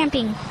go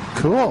camping.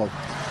 Cool.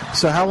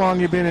 So how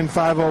long you been in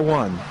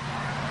 501?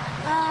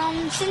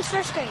 Since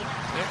first grade.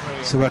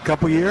 So a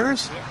couple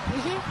years?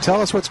 Mm-hmm.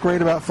 Tell us what's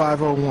great about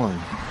 501.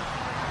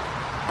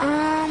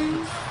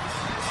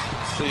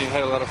 So you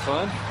had a lot of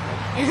fun?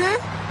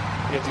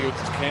 Uh-huh. You have to go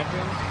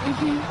camping?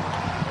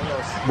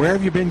 Mm-hmm. Where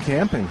have you been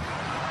camping?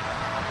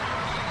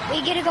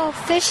 We get to go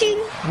fishing.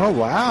 Oh,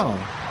 wow.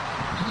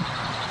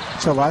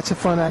 So lots of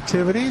fun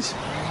activities?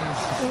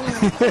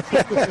 We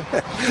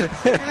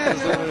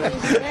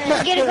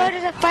get to go to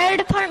the fire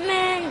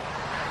department.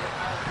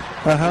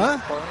 Uh-huh.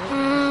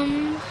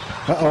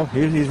 Uh-oh,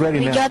 he's ready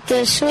now. We got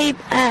to sleep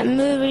at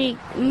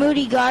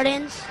Moody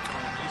Gardens.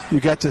 You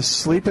got to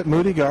sleep at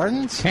Moody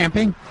Gardens?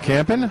 Camping?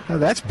 Oh,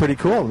 that's pretty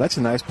cool. That's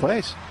a nice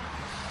place.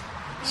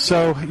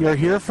 So you're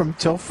here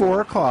till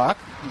 4 o'clock.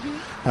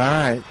 Mm-hmm. All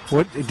right.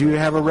 Do you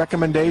have a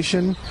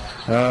recommendation?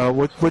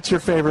 What's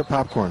your favorite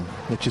popcorn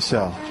that you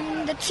sell?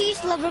 The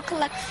Cheese Lover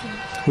Collection.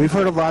 We've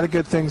heard a lot of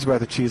good things about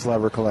the Cheese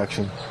Lover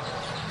Collection.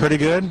 Pretty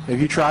good? Have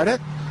you tried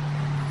it?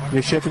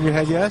 You're shaking your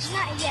head yes?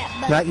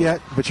 Not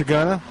yet, but you're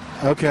gonna?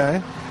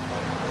 Okay.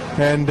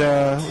 And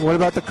what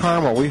about the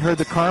caramel? We heard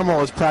the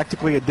caramel is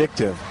practically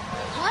addictive.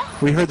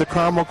 What? We heard the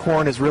caramel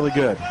corn is really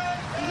good.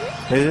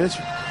 Mm-hmm. It is?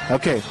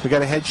 Okay, we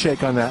got a head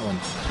shake on that one.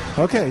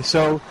 Okay,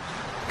 so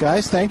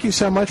guys, thank you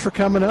so much for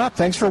coming up.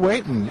 Thanks for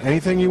waiting.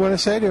 Anything you want to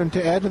say to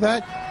add to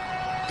that?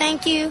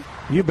 Thank you.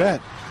 You bet.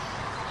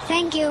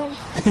 Thank you.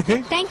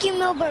 Thank you,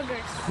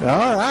 Millburgers.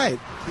 All right.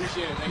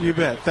 Appreciate it. You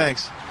bet.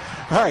 Thanks.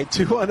 All right,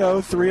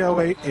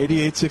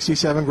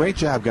 210-308-8867. Great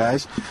job,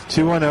 guys.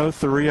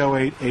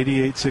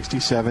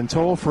 210-308-8867.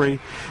 Toll free.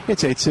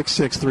 It's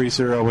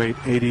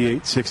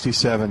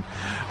 866-308-8867.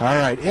 All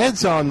right,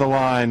 Ed's on the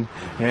line,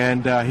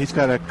 and he's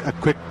got a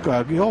quick.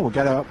 We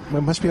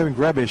must be having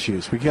grub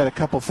issues. We got a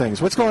couple things.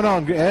 What's going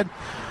on, Ed?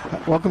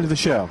 Welcome to the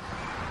show.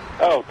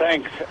 Oh,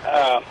 thanks.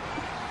 I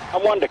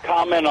wanted to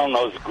comment on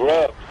those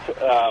grubs.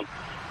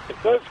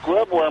 If those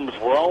grub worms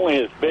were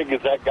only as big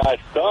as that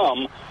guy's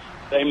thumb,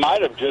 they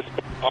might have just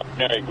been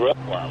ordinary grub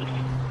worms.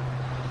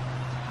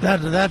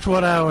 That's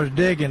what I was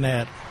digging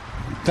at.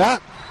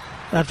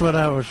 That's what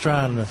I was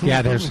trying to.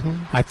 Yeah,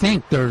 I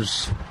think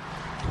there's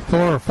 4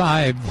 or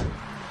 5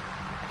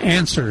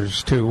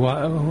 answers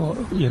to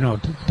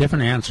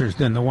different answers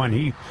than the one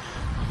he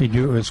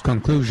drew his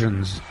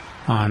conclusions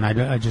on.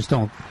 I just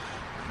don't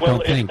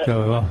think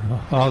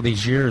all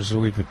these years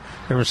we've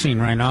ever seen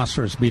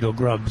rhinoceros beetle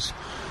grubs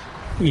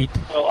eat.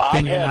 Well,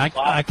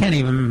 I can't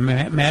even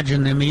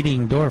imagine them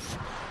eating dwarf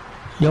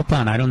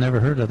Yopon. I don't never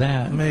heard of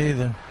that. Me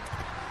either.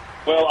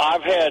 Well,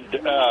 I've had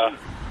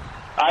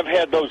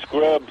those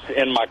grubs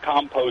in my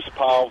compost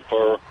pile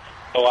for,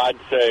 I'd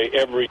say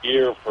every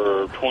year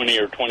for 20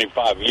 or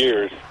 25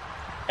 years.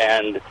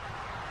 And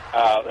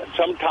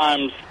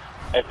sometimes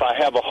if I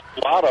have a whole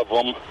lot of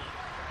them,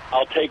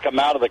 I'll take them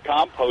out of the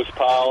compost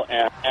pile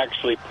and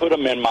actually put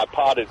them in my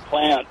potted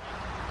plants.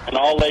 And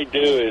all they do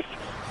is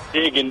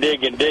dig and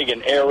dig and dig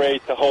and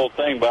aerate the whole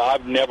thing, but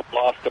I've never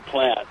lost a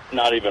plant,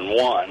 not even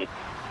one.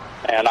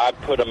 And I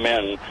put them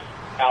in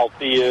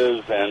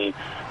altheas and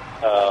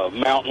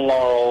mountain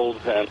laurels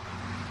and,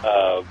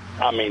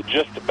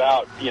 just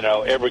about,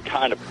 every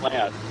kind of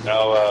plant.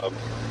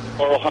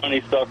 coral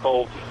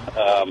honeysuckles,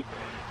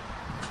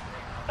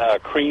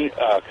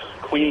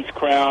 Queen's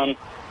crown,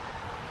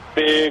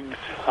 figs,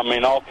 I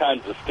mean, all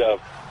kinds of stuff.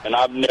 And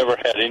I've never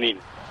had any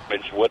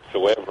damage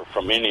whatsoever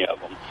from any of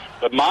them.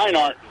 But mine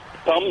aren't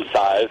thumb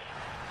size.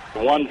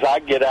 The ones I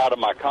get out of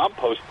my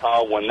compost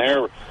pile when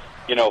they're,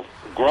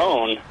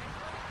 grown,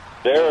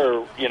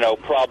 they're,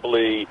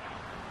 probably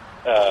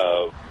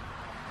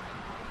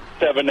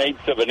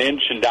 7/8 of an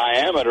inch in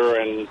diameter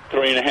and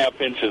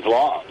 3.5 inches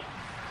long.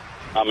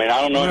 I mean,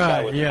 I don't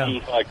know if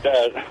things like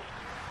that.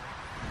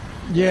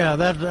 Yeah,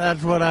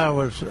 that's what I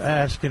was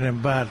asking him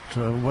about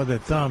with the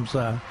thumb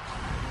size.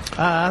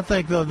 I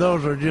think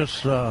those are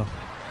just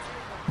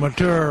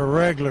mature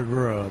regular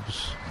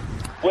grubs.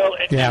 Well,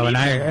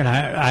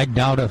 I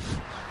doubt if,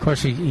 of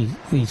course, he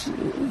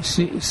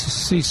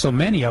sees so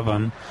many of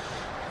them.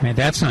 I mean,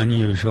 that's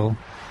unusual,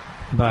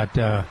 but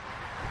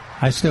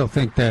I still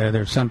think that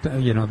there's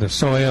something, the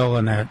soil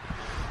and that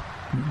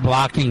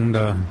blocking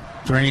the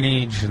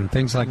drainage and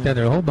things like that.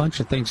 There are a whole bunch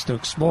of things to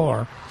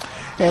explore.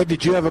 Ed,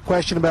 did you have a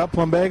question about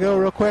plumbago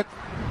real quick?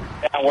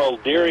 Yeah, well,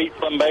 deer eat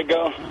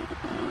plumbago?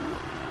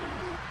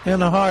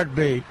 In a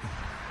heartbeat.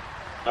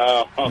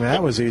 Oh, okay.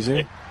 That was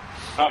easy.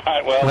 All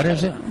right, well. What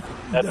is it?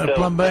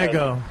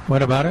 Plumbago.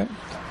 What about it?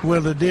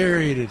 Will the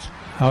deer eat it?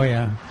 Oh,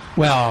 yeah.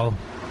 Well,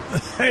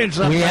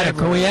 we had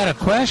a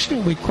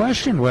question. We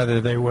questioned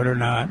whether they would or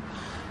not,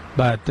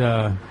 but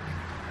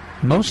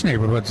most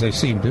neighborhoods they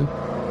seem to.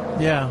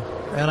 Yeah,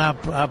 and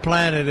I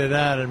planted it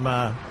out at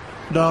my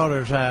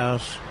daughter's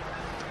house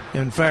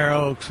in Fair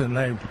Oaks, and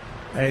they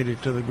ate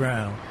it to the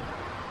ground.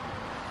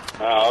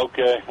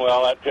 Okay.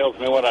 Well, that tells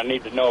me what I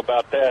need to know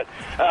about that.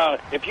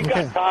 If you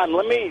got time,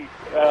 let me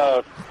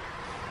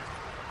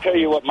tell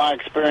you what my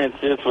experience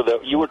is with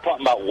it. You were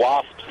talking about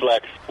wasps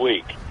last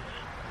week,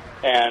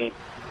 and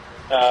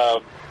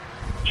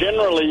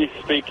generally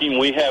speaking,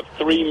 we have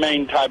three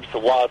main types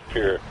of wasp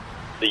here.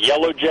 The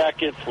yellow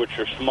jackets, which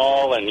are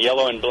small and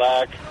yellow and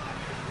black.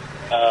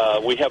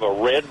 We have a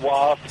red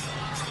wasp.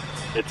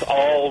 It's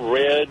all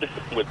red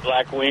with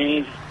black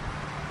wings.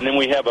 And then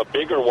we have a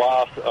bigger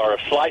wasp, or a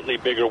slightly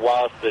bigger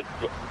wasp, that's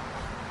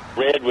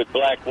red with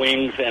black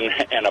wings and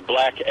a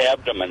black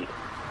abdomen.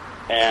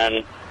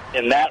 And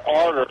in that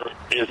order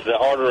is the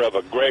order of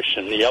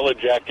aggression. The yellow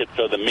jackets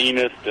are the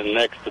meanest and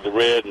next to the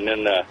red, and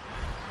then the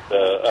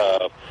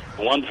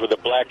ones with the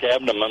black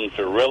abdomens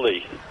are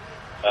really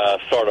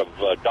sort of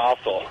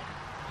docile.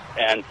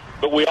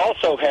 But we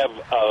also have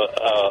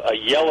a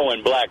yellow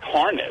and black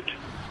hornet.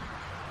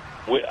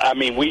 We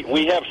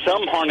have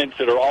some hornets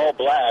that are all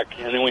black,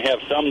 and then we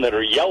have some that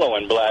are yellow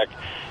and black.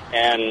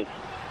 And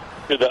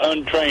to the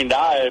untrained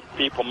eye,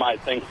 people might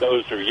think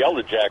those are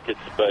yellow jackets,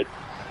 but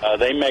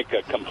they make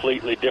a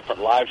completely different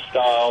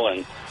lifestyle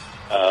and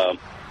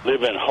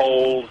live in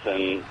holes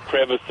and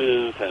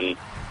crevices and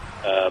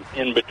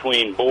in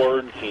between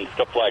boards and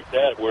stuff like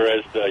that,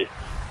 whereas the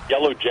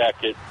yellow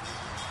jacket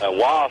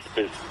wasp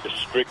is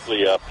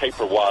strictly a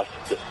paper wasp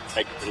that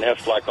makes the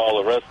nest like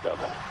all the rest of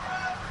them.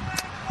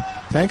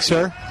 Thanks,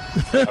 sir.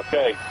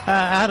 Okay.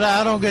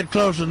 I don't get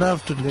close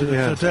enough to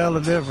tell the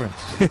difference.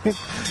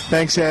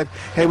 Thanks, Ed.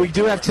 Hey, we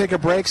do have to take a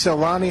break, so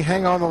Lonnie,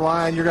 hang on the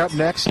line. You're up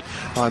next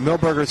on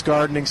Milberger's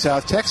Gardening,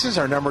 South Texas.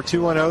 Our number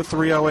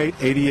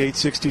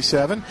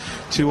 210-308-8867,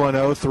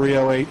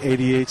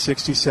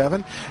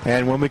 210-308-8867.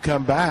 And when we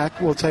come back,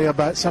 we'll tell you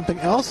about something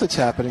else that's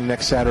happening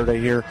next Saturday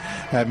here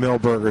at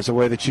Milberger's, a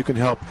way that you can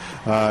help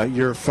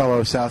your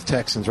fellow South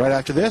Texans. Right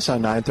after this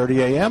on 9:30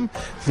 a.m.,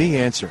 The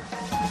Answer.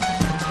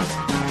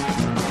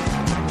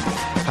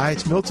 Hi,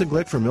 it's Milton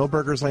Glick from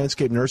Milberger's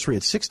Landscape Nursery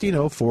at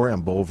 1604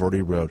 on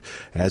Boulevardy Road.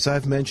 As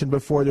I've mentioned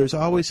before, there's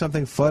always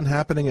something fun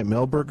happening at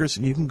Milberger's,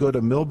 and you can go to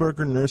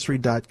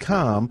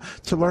milbergernursery.com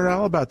to learn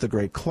all about the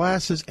great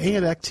classes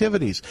and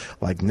activities,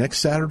 like next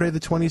Saturday the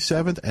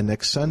 27th and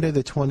next Sunday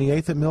the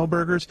 28th at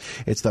Milberger's.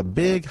 It's the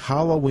big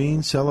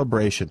Halloween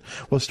celebration.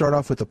 We'll start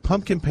off with the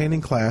pumpkin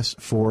painting class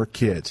for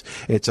kids.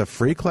 It's a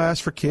free class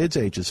for kids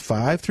ages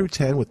 5 through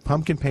 10 with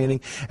pumpkin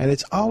painting, and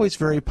it's always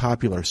very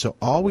popular. So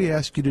all we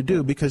ask you to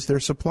do, because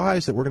there's supplies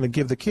that we're going to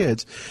give the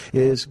kids,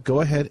 is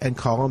go ahead and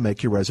call and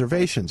make your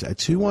reservations at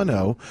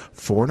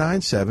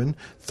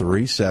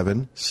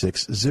 210-497-3760.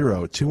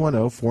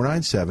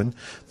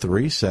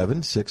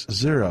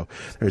 210-497-3760.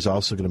 There's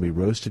also going to be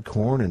roasted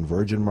corn and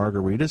virgin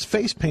margaritas,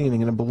 face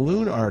painting and a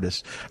balloon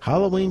artist,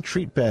 Halloween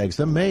treat bags,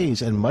 the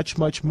maze, and much,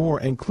 much more,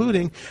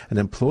 including an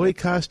employee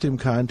costume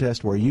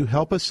contest where you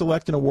help us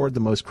select and award the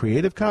most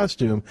creative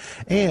costume,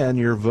 and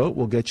your vote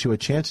will get you a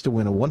chance to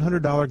win a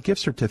 $100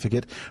 gift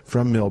certificate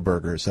from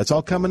Milberger's. That's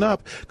all coming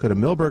up. Go to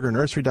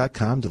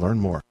milbergernursery.com to learn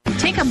more.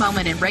 Take a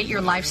moment and rate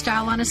your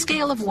lifestyle on a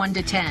scale of 1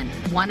 to 10.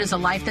 1 is a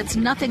life that's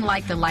nothing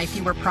like the life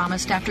you were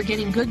promised after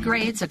getting good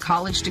grades, a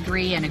college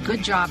degree, and a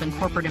good job in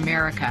corporate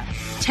America.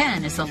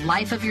 10 is the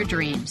life of your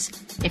dreams.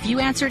 If you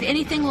answered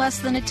anything less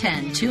than a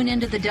 10, tune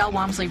into the Del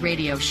Walmsley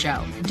Radio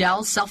Show.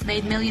 Del's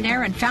self-made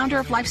millionaire and founder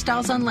of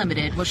Lifestyles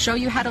Unlimited will show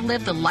you how to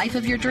live the life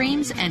of your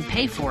dreams and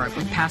pay for it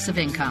with passive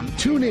income.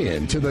 Tune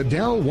in to the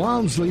Del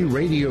Walmsley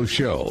Radio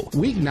Show,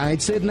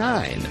 weeknights at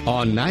 9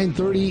 on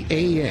 9:30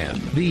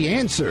 a.m. The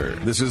Answer.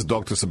 This is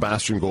Dr.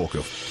 Sebastian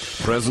Gorka.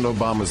 President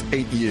Obama's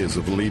 8 years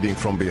of leading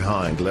from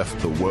behind left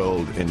the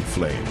world in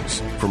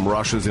flames. From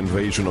Russia's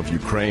invasion of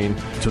Ukraine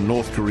to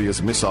North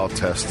Korea's missile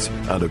tests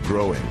and a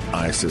growing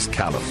ISIS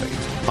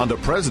caliphate. Under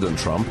President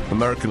Trump,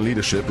 American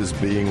leadership is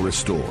being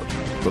restored.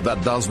 But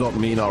that does not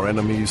mean our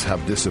enemies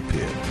have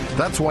disappeared.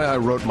 That's why I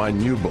wrote my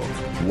new book,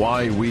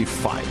 Why We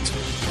Fight: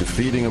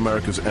 Defeating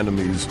America's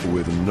Enemies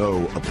with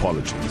No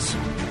Apologies.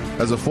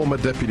 As a former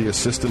deputy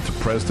assistant to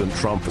President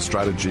Trump for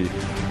strategy,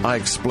 I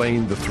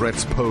explained the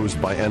threats posed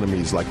by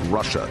enemies like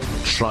Russia,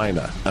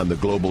 China, and the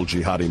global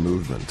jihadi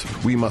movement.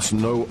 We must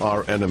know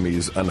our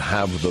enemies and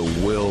have the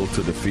will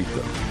to defeat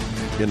them.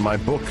 In my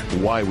book,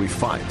 Why We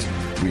Fight,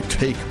 we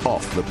take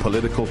off the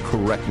political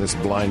correctness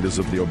blinders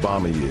of the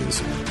Obama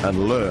years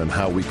and learn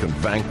how we can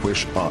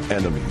vanquish our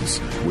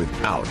enemies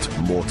without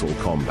mortal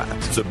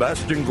combat.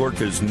 Sebastian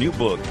Gorka's new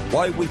book,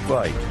 Why We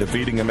Fight: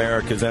 Defeating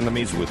America's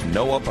Enemies with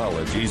No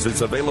Apologies,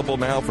 is available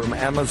now from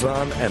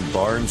Amazon and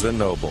Barnes &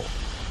 Noble.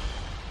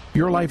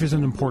 Your life is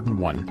an important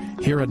one.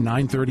 Here at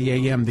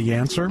 9:30 a.m. The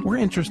Answer, we're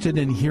interested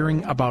in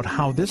hearing about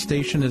how this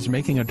station is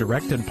making a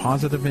direct and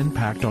positive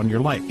impact on your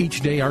life.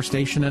 Each day, our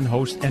station and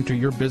host enter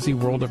your busy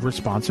world of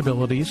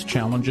responsibilities,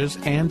 challenges,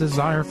 and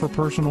desire for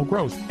personal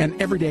growth. And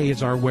every day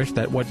is our wish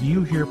that what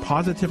you hear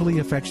positively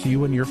affects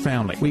you and your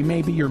family. We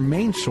may be your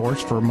main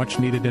source for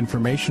much-needed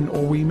information,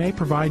 or we may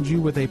provide you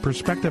with a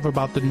perspective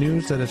about the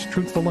news that is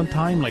truthful and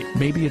timely.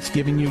 Maybe it's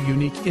giving you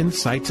unique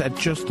insights at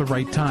just the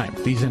right time.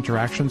 These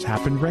interactions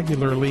happen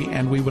regularly,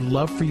 and we would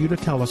love for you to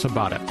tell us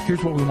about it.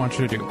 Here's what we want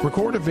you to do.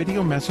 Record a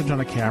video message on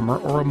a camera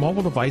or a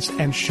mobile device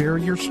and share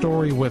your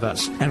story with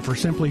us. And for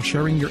simply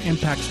sharing your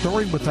impact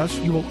story with us,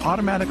 you will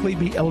automatically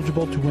be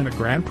eligible to win a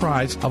grand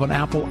prize of an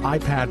Apple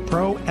iPad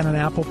Pro and an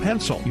Apple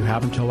Pencil. You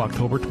have until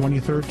October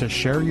 23rd to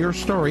share your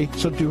story,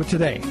 so do it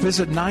today.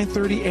 Visit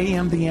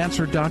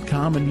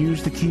 930amtheanswer.com and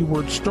use the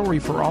keyword story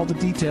for all the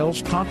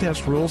details,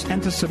 contest rules,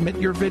 and to submit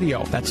your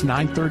video. That's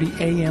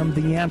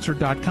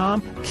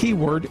 930amtheanswer.com,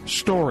 keyword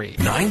story.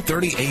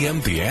 9:30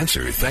 a.m. The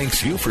Answer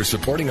thanks you for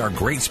supporting our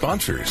great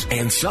sponsors,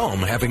 and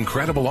some have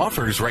incredible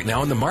offers right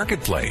now in the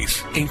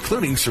marketplace,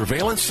 including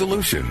Surveillance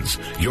Solutions.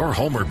 Your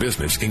home or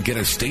business can get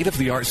a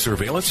state-of-the-art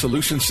Surveillance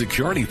Solutions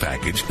security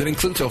package that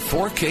includes a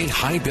 4K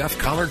high-def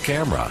color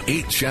camera,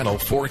 8-channel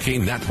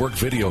 4K network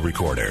video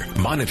recorder,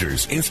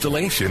 monitors,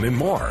 installation, and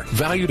more,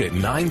 valued at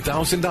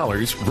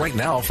 $9,000 right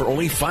now for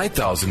only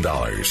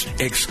 $5,000,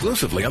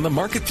 exclusively on the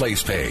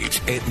marketplace page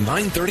at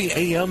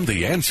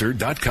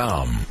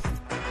 930amtheanswer.com.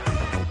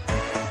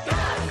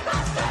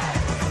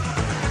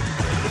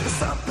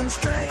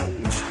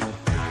 Strange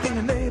in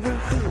the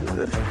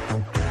neighborhood.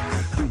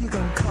 Who you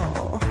gonna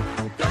call?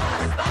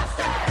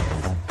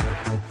 Ghostbusters!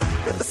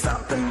 There's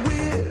something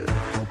weird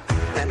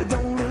and it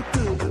don't look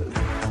good.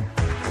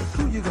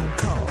 Who you gonna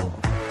call?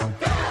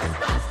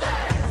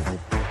 Ghostbusters!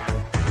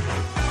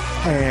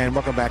 And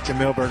welcome back to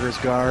Milberger's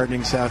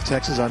Gardening, South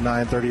Texas on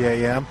 9:30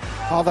 a.m.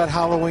 All that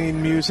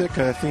Halloween music,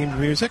 themed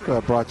music,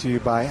 brought to you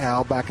by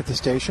Al back at the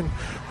station,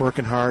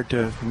 working hard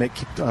to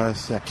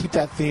keep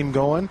that theme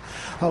going.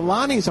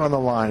 Lonnie's on the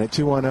line at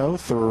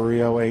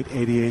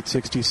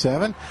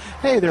 210-308-8867.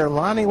 Hey there,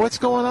 Lonnie. What's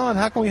going on?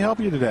 How can we help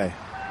you today?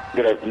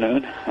 Good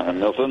afternoon,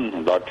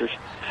 Milton, doctors.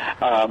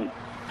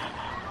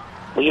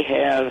 We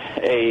have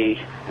a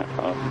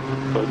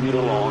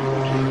Bermuda lawn.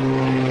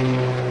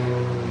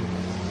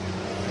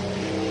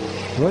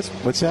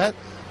 What's that?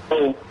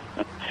 Oh.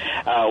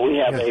 We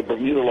have a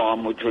Bermuda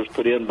lawn which was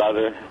put in by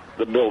the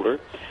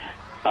builder,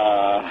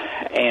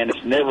 and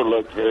it's never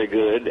looked very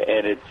good,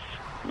 and it's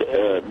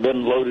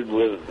been loaded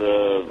with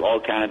all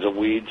kinds of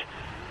weeds.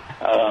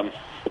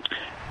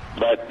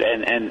 But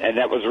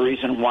that was the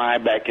reason why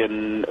back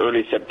in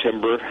early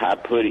September I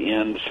put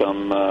in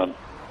some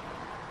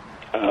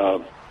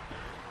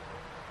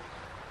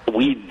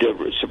weed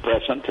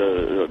suppressant,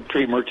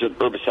 pre-emergent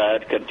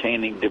herbicide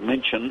containing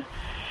Dimension.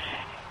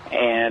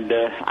 And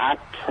I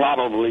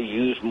probably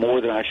used more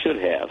than I should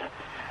have.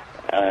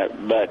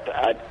 But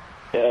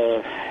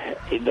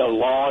the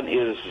lawn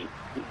is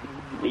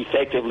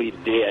effectively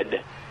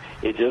dead.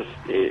 There's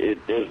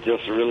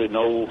just really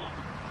no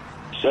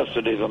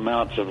substantive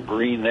amounts of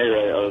green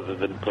there other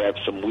than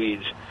perhaps some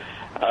weeds.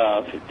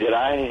 Did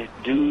I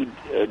do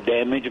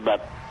damage by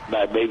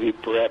maybe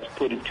perhaps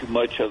putting too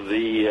much of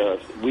the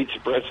weed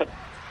suppressant?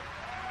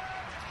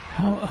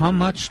 How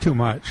much too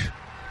much?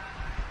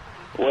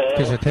 Well,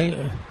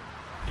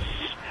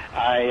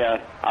 I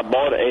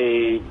bought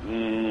a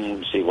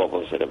what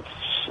was it?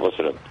 Was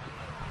it a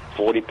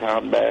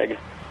 40-pound bag?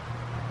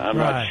 I'm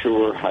not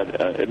sure.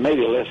 It may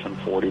be less than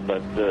 40,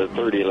 but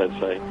 30, let's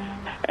say.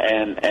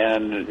 And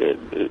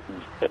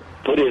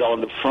put it on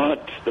the front,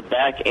 the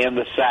back, and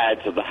the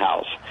sides of the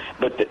house.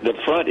 But the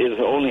front is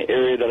the only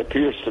area that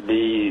appears to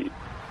be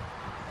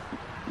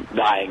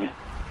dying.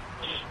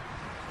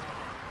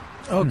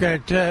 Okay,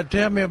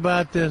 tell me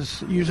about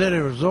this. You said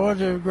it was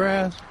Georgia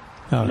grass?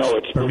 No,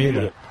 it's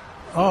Bermuda.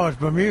 Oh, it's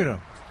Bermuda.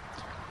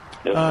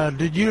 Yes.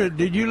 Did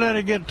you let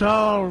it get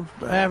tall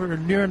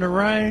during the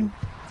rain?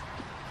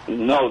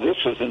 No, this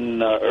was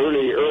in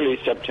early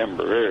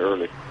September, very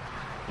early,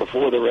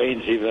 before the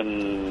rains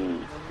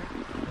even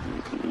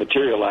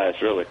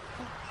materialized, really.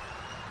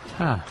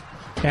 Huh.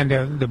 And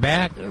the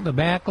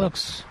back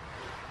looks,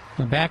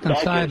 the back and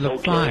side look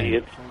okay. fine.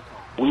 It's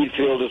weed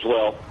field as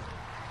well.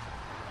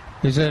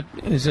 Is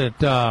it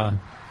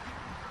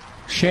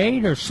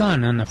shade or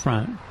sun in the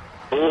front?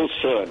 All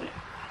sun.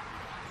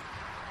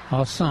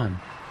 All sun.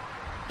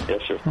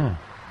 Yes, sir. Huh.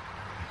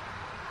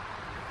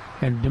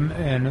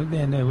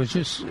 And it was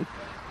just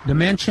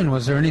dimension.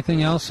 Was there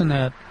anything else in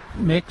that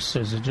mix?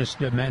 Or is it just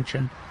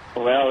dimension?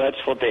 Well,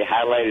 that's what they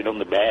highlighted on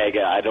the bag.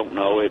 I don't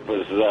know. It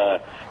was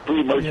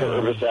pre-emergent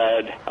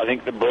herbicide. I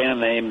think the brand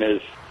name is,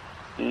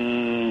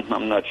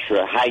 I'm not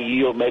sure, High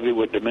Yield maybe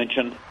with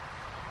dimension.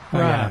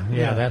 Right.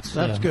 Yeah,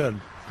 that's good.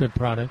 Good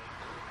product.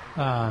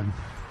 I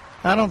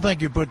don't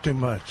think you put too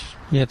much.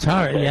 Yeah, it's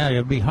hard. Yeah,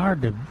 it'd be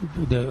hard to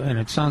and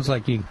it sounds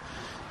like you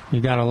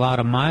got a lot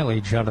of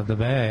mileage out of the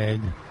bag.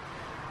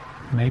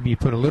 Maybe you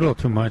put a little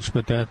too much,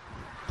 but that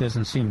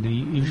doesn't seem to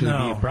usually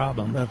be a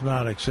problem. That's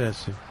not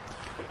excessive.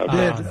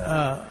 And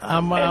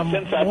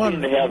since I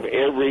seem to have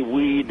every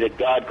weed that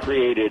God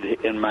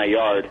created in my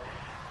yard,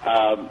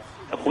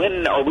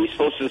 when are we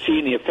supposed to see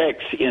any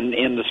effects in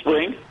the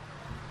spring?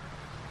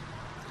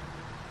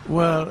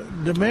 Well,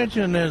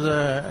 dimension is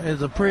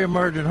a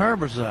pre-emergent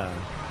herbicide.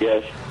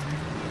 Yes.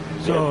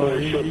 So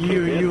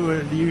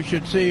you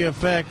should see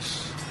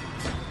effects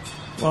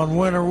on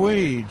winter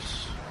weeds.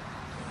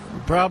 You're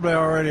probably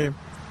already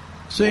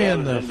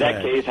seeing the effects. In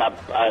that case,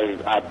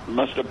 I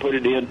must have put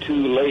it in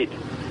too late.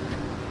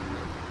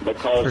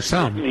 Because, for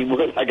some, I mean,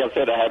 like I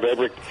said, I have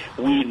every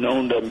weed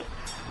known to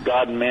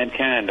God and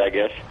mankind, I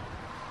guess.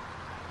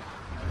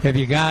 Have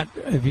you got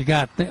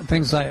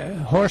things like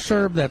horse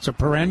herb? That's a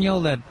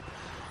perennial. That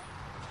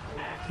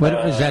what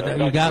is that?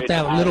 You got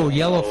that little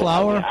yellow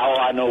flower? All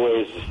I know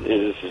is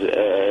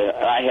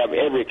I have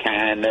every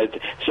kind.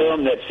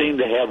 Some that seem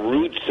to have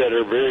roots that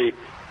are very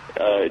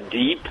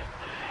deep,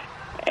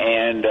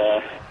 and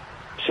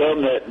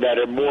some that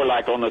are more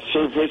like on the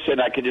surface,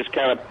 and I can just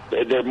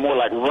they're more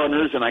like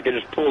runners, and I can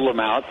just pull them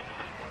out.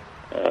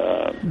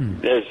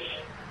 There's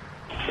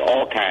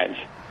all kinds.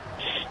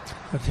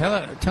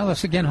 Tell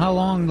us again how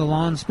long the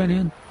lawn's been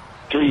in?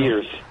 3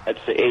 years.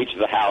 That's the age of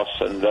the house,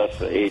 and thus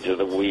the age of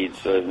the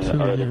weeds, or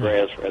the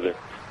grass, rather.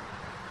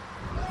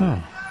 Huh.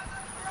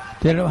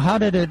 How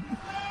did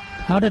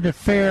it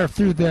fare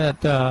through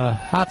that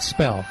hot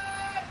spell?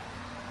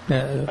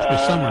 For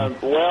summer.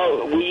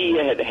 Well, we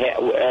had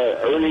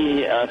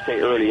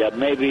early,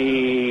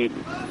 maybe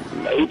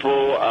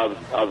April of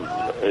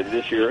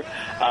this year,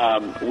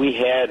 we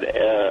had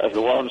a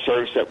lawn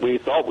service that we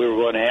thought we were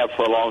going to have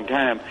for a long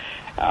time,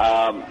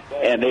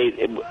 and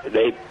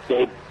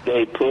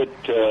they put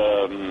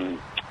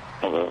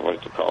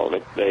what's it called?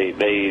 They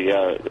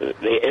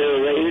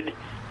aerated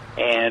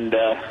and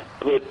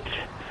put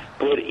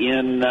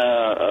in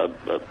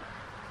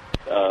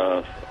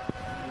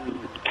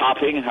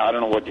topping. I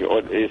don't know what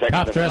is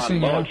top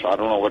dressing. I don't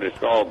know what it's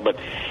called, but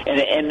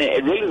and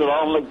it really the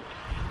lawn looked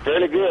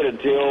fairly good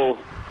until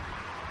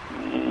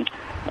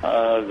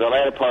the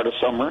latter part of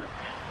summer,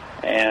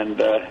 and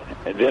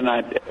then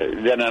I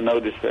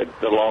noticed that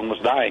the lawn was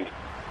dying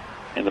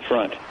in the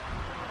front.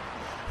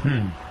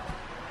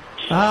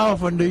 How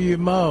often do you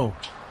mow?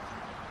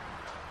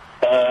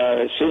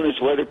 As soon as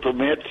weather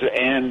permits,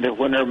 and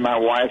whenever my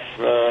wife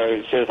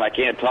says I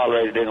can't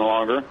tolerate it any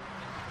longer.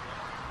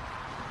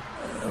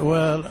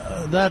 Well,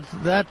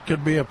 that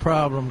could be a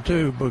problem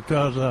too,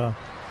 because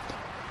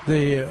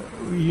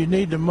you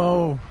need to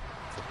mow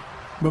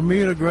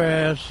Bermuda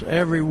grass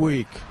every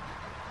week.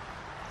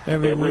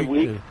 Every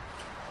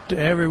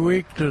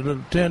week to the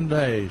 10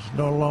 days,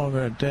 no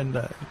longer than 10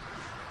 days.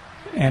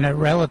 And at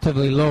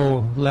relatively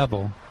low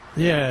level.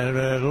 Yeah,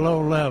 at a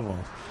low level.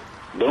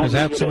 Don't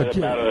leave it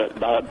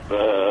about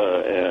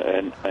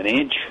an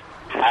inch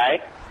high.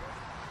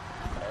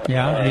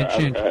 Yeah,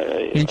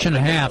 inch and a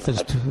half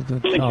is 2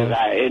 inches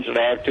high. Inch and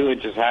a half, 2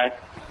 inches high.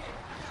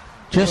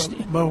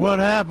 But what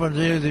happens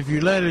is if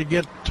you let it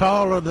get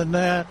taller than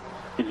that,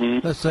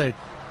 let's say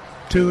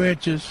 2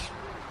 inches,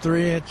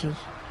 3 inches,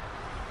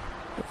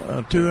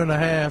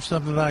 2.5,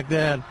 something like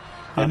that,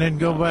 and then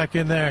go back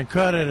in there and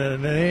cut it at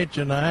 1.5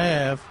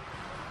 inches,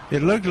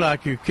 it looks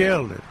like you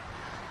killed it.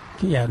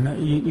 Yeah, no,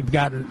 you've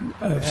got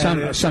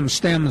some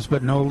stems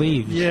but no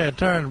leaves. Yeah, it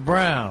turns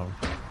brown.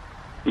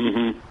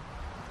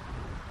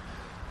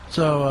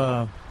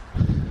 So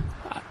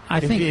I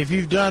think if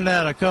you've done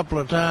that a couple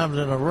of times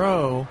in a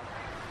row,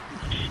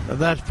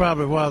 that's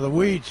probably why the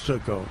weeds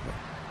took over.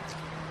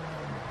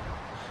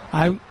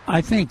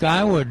 I think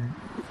I would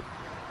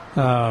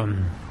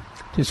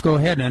just go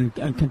ahead and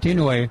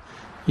continue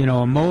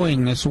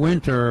mowing this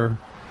winter.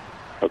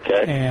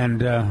 Okay.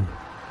 And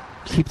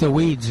keep the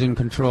weeds in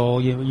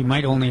control. You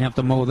might only have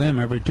to mow them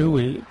every 2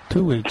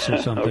 weeks or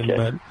something,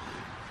 okay.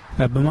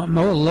 but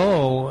mow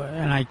low,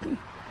 and I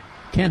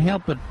can't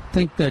help but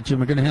think that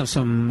you're going to have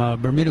some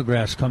Bermuda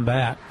grass come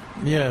back.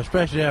 Yeah,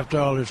 especially after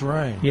all this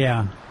rain.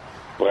 Yeah.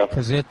 Well,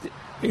 because if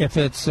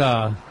it's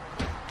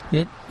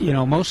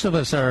most of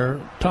us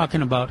are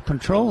talking about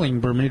controlling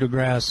Bermuda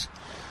grass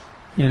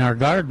in our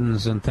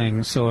gardens and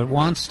things, so it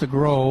wants to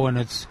grow, and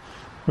it's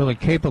really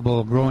capable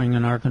of growing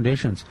in our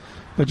conditions.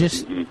 But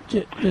just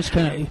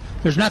kind of,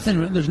 there's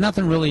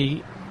nothing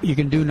really you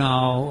can do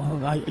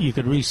now. You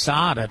could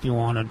resod if you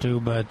wanted to,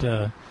 but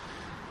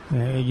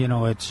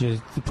it's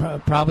just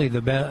probably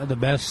the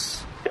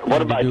best.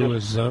 What about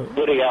just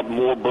putting out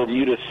more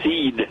Bermuda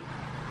seed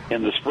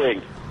in the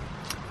spring?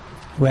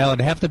 Well,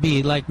 it'd have to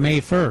be like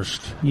May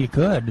 1st. You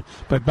could,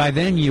 but by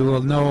then you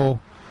will know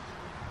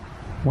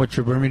what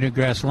your Bermuda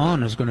grass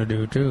lawn is going to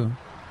do too.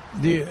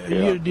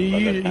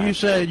 You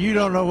said you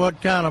don't know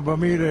what kind of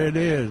Bermuda it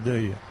is, do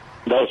you?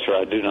 No,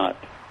 sir, I do not.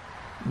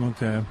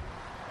 Okay.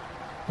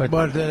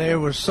 But it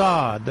was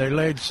sod. They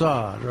laid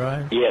sod,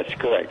 right? Yes,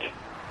 correct.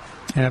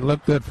 And it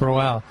looked good for a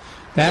while.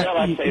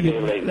 I say they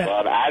laid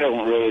sod. I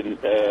don't really.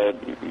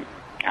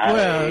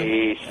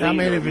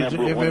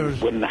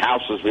 When the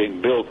house was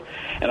being built,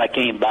 and I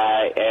came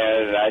by,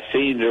 and I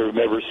seem to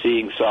remember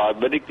seeing sod,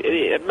 but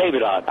it maybe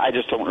not. I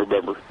just don't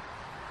remember.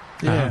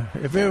 Yeah,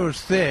 if it was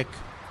thick.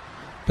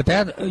 But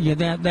that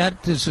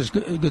is a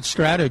good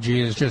strategy.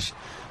 Is just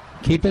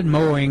keep it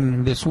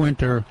mowing this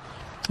winter,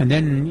 and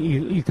then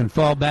you can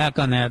fall back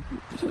on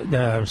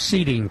the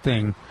seeding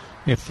thing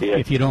if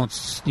you don't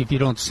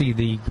see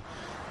the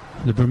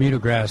Bermuda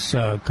grass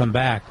come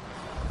back.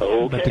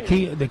 Okay. But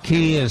the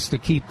key is to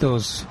keep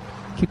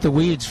the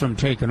weeds from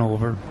taking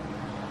over,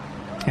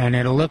 and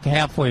it'll look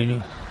halfway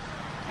neat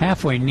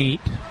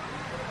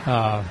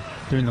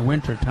during the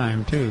winter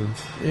time too.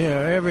 Yeah,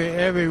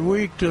 every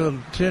week to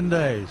 10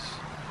 days.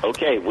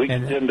 Okay, week to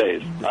 10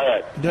 days. All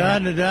right. Do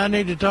I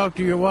need to talk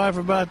to your wife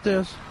about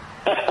this?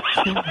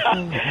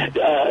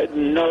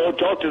 No,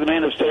 talk to the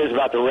man upstairs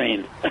about the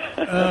rain.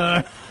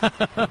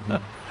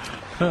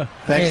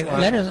 Thanks. Hey,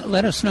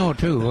 let us know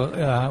too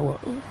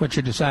what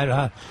you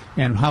decide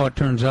and how it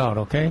turns out.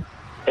 Okay.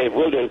 Hey,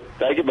 we'll do.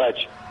 Thank you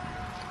much.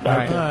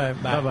 Bye.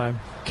 Bye.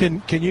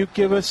 Can you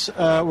give us?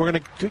 We're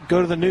going to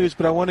go to the news,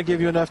 but I want to give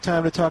you enough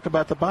time to talk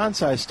about the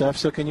bonsai stuff.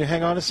 So can you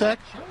hang on a sec?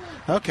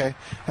 Okay.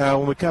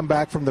 When we come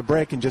back from the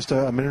break in just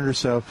a minute or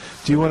so,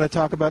 do you want to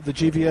talk about the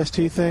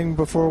GVST thing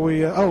before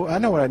we... I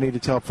know what I need to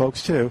tell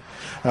folks, too.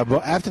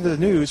 But after the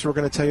news, we're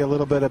going to tell you a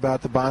little bit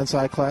about the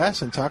bonsai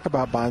class and talk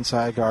about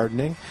bonsai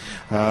gardening.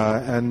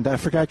 And I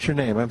forgot your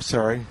name. I'm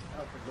sorry.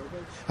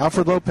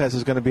 Alfred Lopez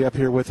is going to be up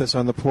here with us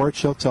on the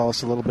porch. He'll tell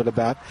us a little bit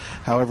about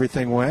how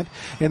everything went.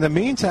 In the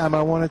meantime,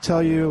 I want to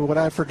tell you what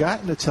I've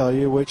forgotten to tell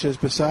you, which is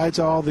besides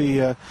all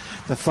the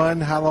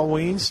fun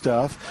Halloween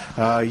stuff,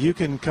 you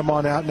can come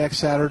on out next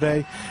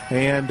Saturday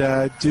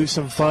and do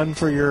some fun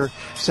for your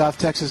South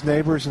Texas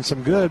neighbors and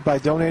some good by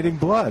donating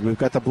blood. We've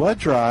got the blood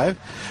drive.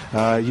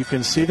 You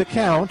can see the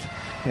count.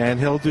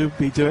 And he'll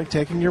be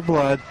taking your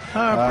blood.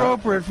 How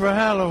appropriate for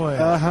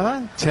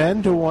Halloween.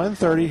 10 to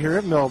 1:30 here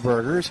at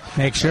Milberger's.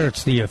 Make sure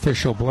it's the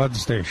official blood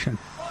station.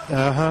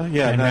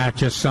 Yeah. And not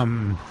just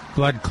some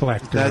blood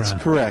collector. That's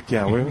correct,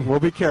 yeah. We'll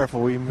be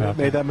careful. We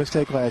made that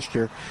mistake last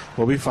year.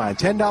 We'll be fine.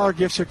 $10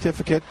 gift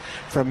certificate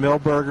from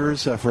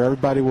Milberger's for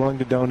everybody willing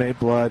to donate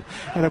blood.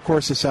 And, of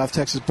course, the South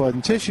Texas Blood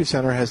and Tissue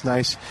Center has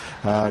nice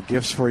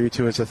gifts for you,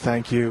 too, as a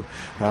thank you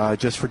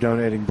just for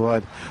donating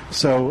blood.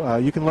 So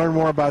you can learn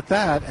more about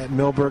that at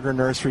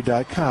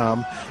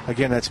milbergernursery.com.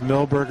 Again, that's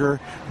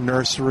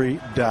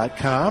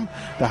milbergernursery.com.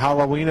 The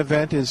Halloween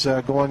event is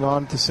going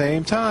on at the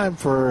same time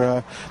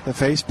for the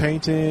face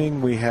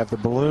painting. We have the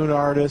balloon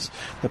artist,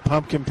 the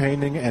pumpkin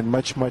painting, and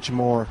much, much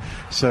more.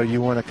 So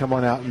you want to come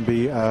on out and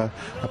be a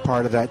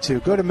part of that, too.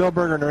 Go to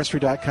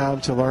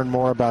milbergernursery.com to learn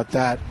more about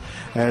that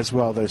as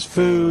well. There's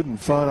food and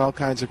fun, all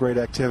kinds of great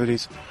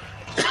activities.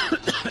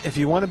 If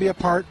you want to be a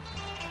part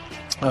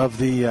of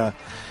the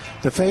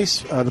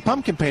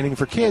pumpkin painting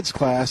for kids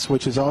class,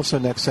 which is also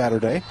next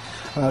Saturday,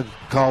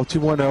 call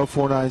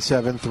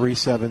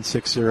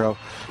 210-497-3760,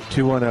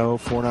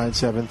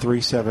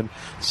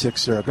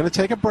 210-497-3760. Going to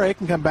take a break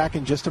and come back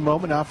in just a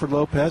moment. Alfred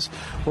Lopez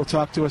will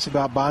talk to us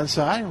about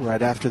bonsai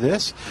right after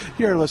this.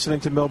 You're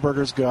listening to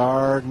Milberger's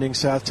Gardening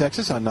South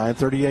Texas on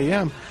 9:30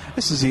 a.m.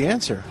 This is The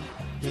Answer.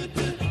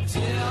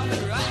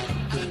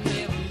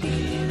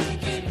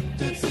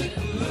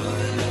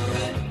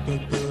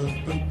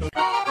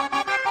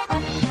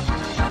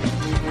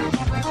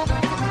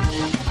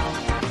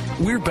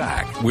 We're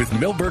back with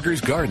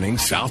Milberger's Gardening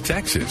South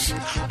Texas.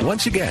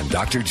 Once again,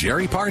 Dr.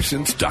 Jerry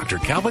Parsons, Dr.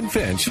 Calvin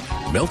Finch,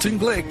 Milton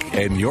Glick,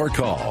 and your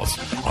calls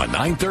on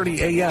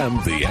 9:30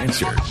 a.m. The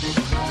Answer.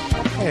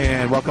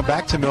 And welcome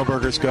back to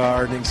Milberger's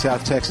Gardening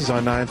South Texas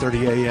on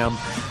 9:30 a.m.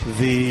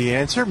 The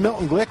Answer.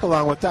 Milton Glick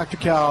along with Dr.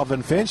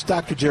 Calvin Finch,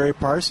 Dr. Jerry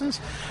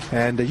Parsons.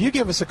 And you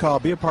give us a call.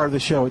 Be a part of the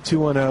show at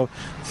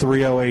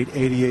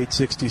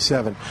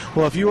 210-308-8867.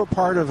 Well, if you were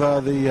part of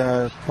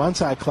the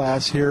bonsai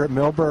class here at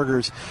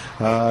Milberger's,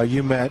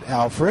 you met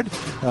Alfred.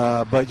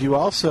 But you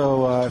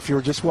also, if you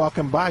were just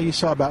walking by, you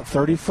saw about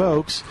 30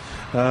 folks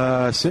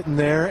sitting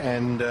there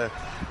and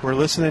were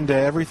listening to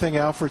everything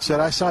Alfred said.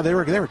 I saw they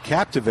were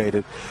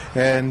captivated,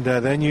 and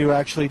then you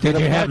actually did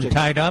you a have project.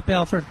 them tied up,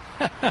 Alfred?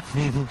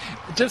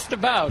 Just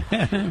about.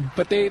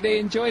 But they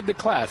enjoyed the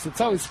class.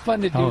 It's always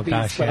fun to do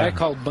these what I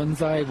call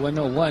Bonsai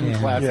 101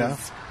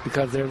 classes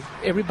because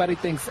everybody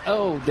thinks,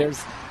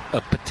 there's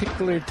a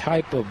particular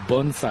type of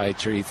bonsai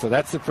tree. So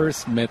that's the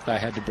first myth I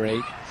had to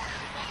break.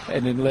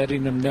 And then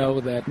letting them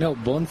know that, no,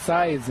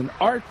 bonsai is an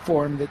art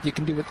form that you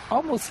can do with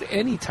almost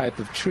any type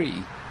of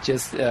tree,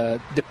 just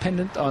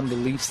dependent on the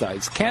leaf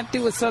size. Can't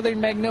do a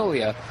southern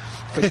magnolia,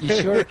 but you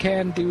sure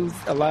can do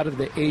a lot of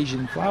the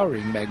Asian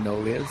flowering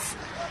magnolias.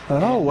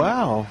 Oh,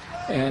 wow.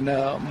 And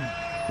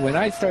when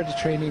I started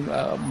training,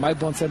 my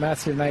bonsai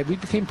master and I, we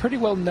became pretty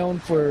well known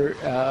for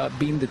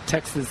being the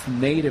Texas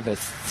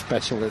nativist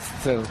specialists.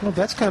 So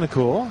that's kind of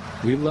cool.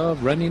 We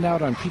love running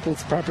out on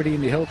people's property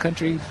in the hill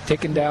country,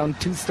 taking down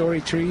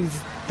 2-story trees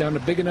down to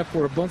big enough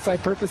for a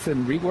bonsai purpose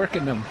and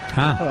reworking them.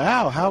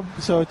 Wow.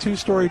 So a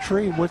 2-story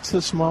tree, what's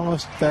the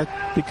smallest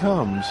that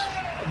becomes?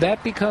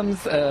 That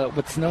becomes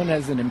what's known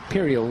as an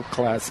imperial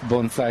class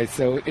bonsai.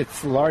 So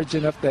it's large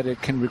enough that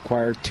it can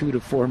require 2 to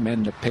 4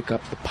 men to pick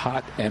up the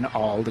pot and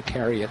all to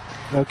carry it.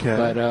 Okay.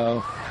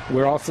 But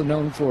we're also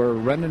known for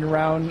running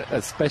around,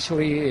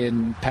 especially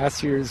in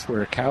pastures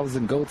where cows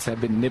and goats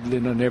have been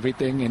nibbling on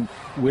everything and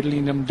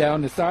whittling them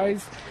down to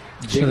size.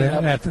 So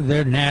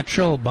they're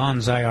natural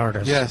bonsai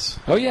artists. Yes.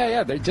 Oh,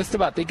 yeah. They're just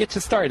about. They get you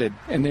started.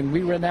 And then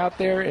we run out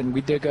there and we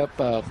dig up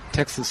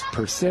Texas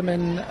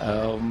persimmon,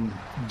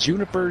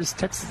 junipers.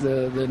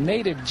 the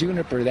native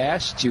juniper, the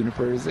ash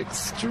juniper, is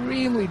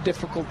extremely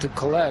difficult to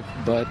collect.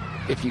 But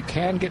if you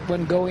can get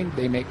one going,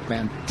 they make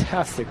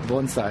fantastic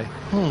bonsai.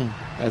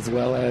 As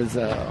well as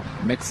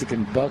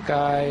Mexican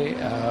buckeye,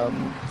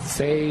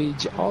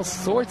 sage, all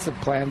sorts of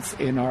plants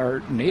in our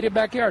native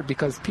backyard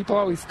because people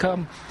always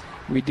come.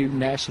 We do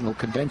national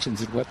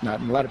conventions and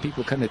whatnot, and a lot of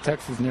people come to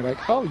Texas and they're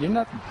like, oh, you're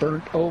not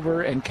burnt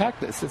over and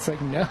cactus. It's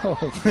like, no.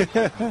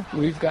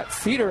 We've got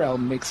cedar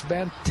elm makes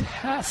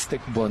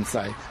fantastic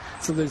bonsai.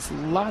 So there's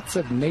lots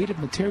of native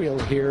material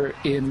here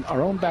in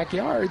our own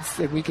backyards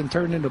that we can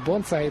turn into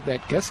bonsai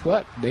that, guess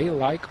what? They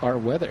like our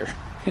weather,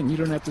 and you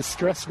don't have to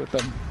stress with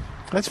them.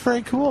 That's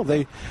very cool.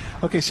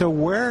 So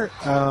where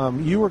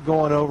you were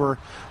going over,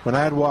 when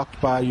I had walked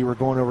by, you were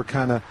going over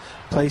kind of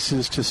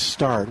places to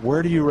start.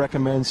 Where do you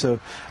recommend? So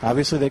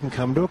obviously they can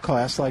come to a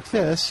class like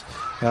this,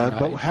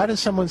 but how does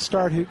someone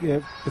start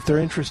if they're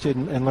interested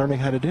in learning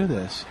how to do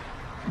this?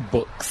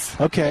 Books.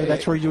 Okay,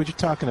 that's what you're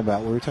talking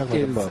about. We were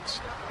talking about the books.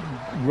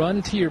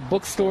 Run to your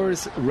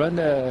bookstores,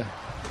 run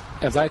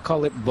as I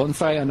call it,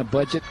 bonsai on a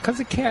budget, because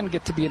it can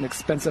get to be an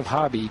expensive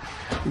hobby.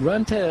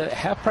 Run to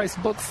half-price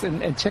books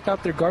and check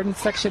out their garden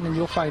section, and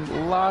you'll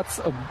find lots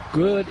of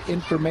good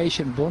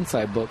information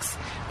bonsai books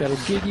that'll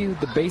give you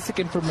the basic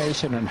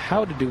information on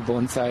how to do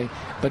bonsai,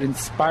 but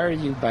inspire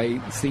you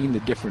by seeing the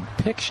different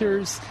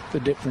pictures, the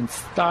different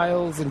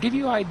styles, and give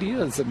you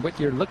ideas of what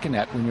you're looking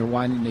at when you're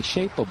wanting the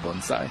shape of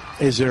bonsai.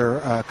 Is there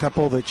a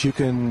couple that you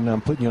can,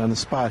 I'm putting you on the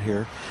spot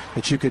here,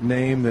 that you could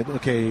name that,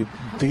 okay,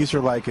 these are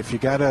like, if you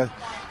got to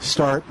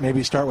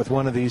maybe start with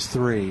one of these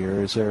 3,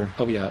 or is there?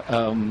 Oh, yeah.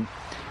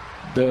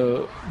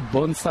 The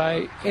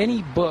bonsai,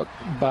 any book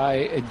by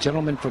a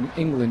gentleman from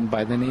England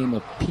by the name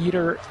of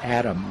Peter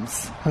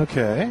Adams.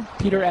 Okay.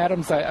 Peter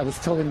Adams, I was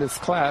telling this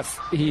class,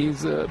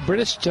 he's a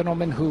British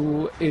gentleman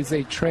who is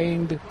a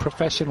trained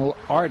professional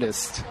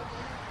artist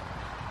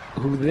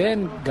who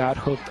then got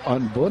hooked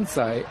on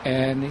bonsai,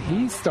 and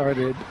he's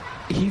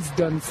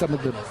done some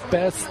of the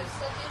best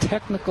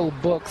technical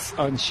books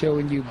on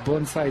showing you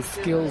bonsai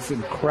skills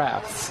and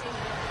crafts.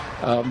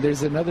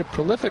 There's another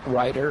prolific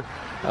writer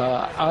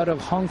out of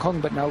Hong Kong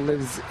but now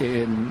lives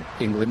in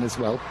England as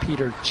well.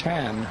 Peter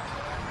Chan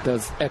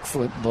does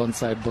excellent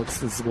bonsai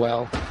books as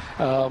well.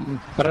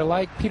 But I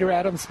like Peter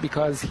Adams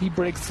because he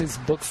breaks his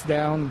books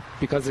down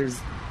because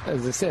there's,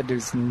 as I said,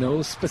 there's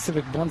no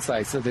specific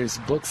bonsai. So there's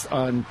books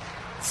on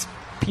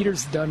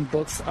Peter's done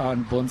books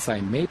on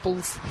bonsai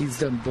maples. He's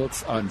done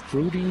books on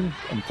fruiting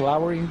and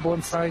flowering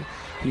bonsai.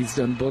 He's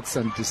done books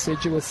on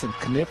deciduous and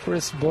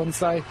coniferous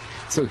bonsai.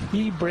 So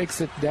he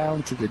breaks it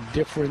down to the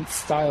different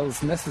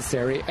styles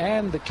necessary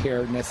and the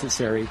care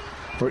necessary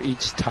for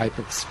each type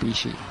of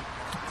species.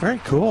 Very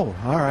cool.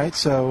 All right.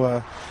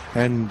 So,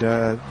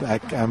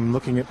 I'm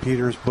looking at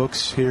Peter's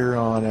books here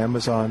on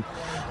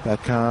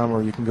Amazon.com,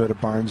 or you can go to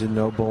Barnes &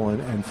 Noble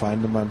and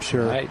find them, I'm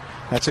sure. Right.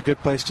 That's a good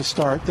place to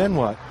start. Then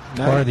what?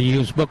 Or the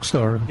used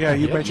bookstore. Yeah,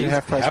 you mentioned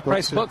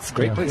half-price books.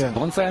 Great place. Yeah.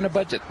 Bonsai on a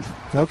budget.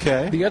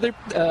 Okay. The other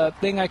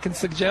thing I can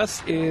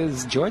suggest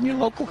is join your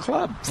local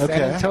club. San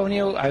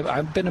Antonio,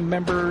 I've been a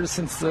member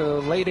since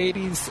the late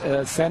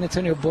 80s. San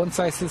Antonio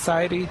Bonsai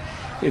Society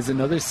is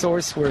another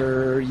source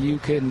where you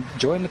can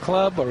join the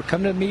club or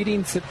come to a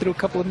meeting, sit through a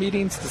couple of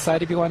meetings,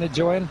 decide if you want to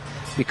join,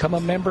 become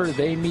a member.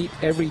 They meet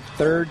every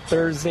third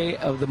Thursday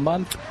of the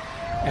month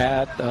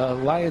at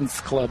Lions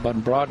Club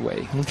on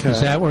Broadway. Okay.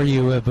 Is that where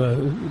you have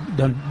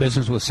done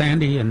business with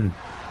Sandy and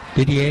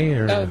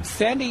Didier or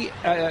Sandy,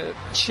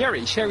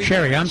 Sherry.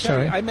 I'm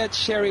sorry. I met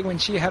Sherry when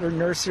she had her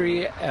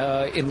nursery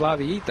in La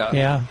Villita.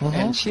 Yeah.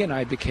 And she and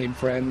I became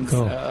friends.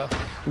 Cool.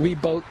 We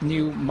both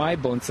knew my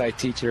bonsai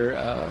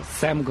teacher,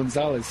 Sam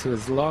Gonzalez, who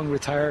is long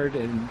retired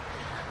and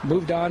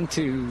moved on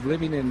to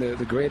living in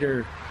the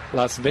greater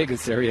Las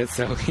Vegas area.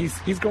 So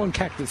he's growing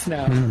cactus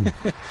now.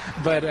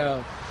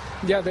 But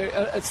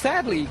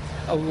sadly,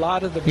 a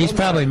lot of the he's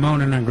probably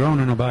moaning and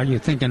groaning about you,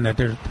 thinking that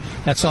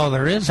that's all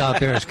there is out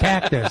there is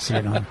cactus,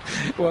 you know.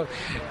 Well,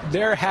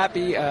 they're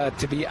happy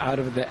to be out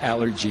of the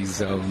allergy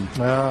zone.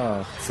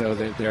 Oh. So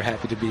they're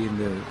happy to be in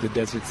the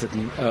deserts of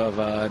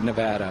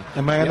Nevada.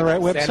 Am I on the right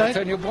website? San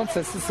Antonio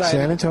Bonsai Society.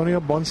 San Antonio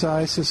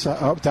Bonsai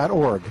Society,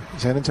 .org.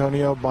 San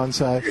Antonio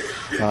Bonsai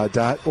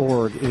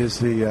 .org is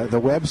the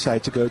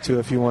website to go to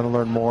if you want to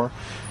learn more.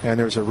 And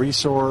there's a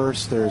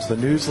resource, there's the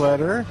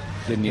newsletter.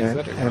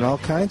 And all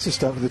kinds of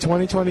stuff. The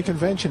 2020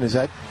 convention,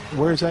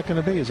 where is that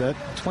going to be? Is that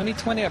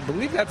 2020? I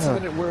believe that's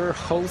what we're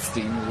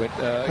hosting with.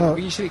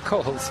 We usually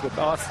co-host with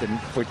Austin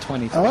for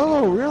 2020.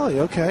 Oh, really?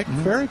 Okay,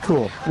 very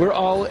cool. We're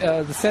all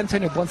the San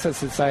Antonio Bonsai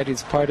Society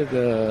is part of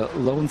the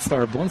Lone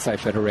Star Bonsai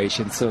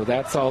Federation, so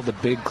that's all the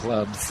big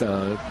clubs: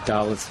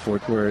 Dallas,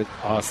 Fort Worth,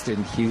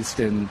 Austin,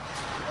 Houston,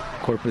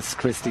 Corpus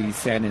Christi,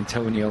 San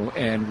Antonio,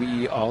 and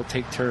we all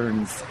take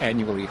turns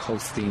annually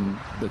hosting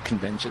the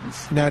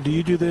conventions. Now, do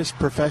you do this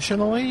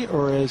professionally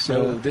or as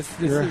you're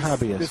a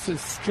hobbyist? This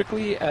is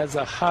strictly as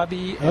a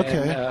hobby.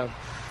 Okay.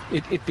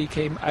 And it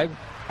became...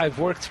 I've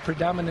worked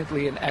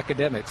predominantly in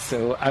academics,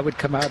 so I would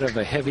come out of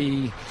a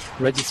heavy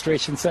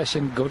registration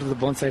session, go to the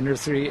bonsai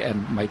nursery,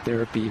 and my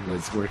therapy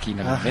was working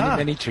on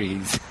many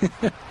trees.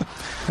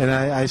 And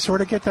I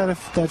sort of get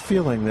that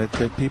feeling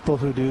that people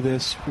who do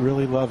this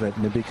really love it,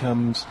 and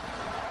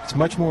it's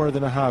much more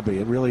than a hobby.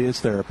 It really is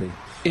therapy.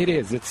 It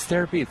is. It's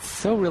therapy. It's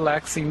so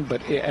relaxing,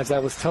 but as I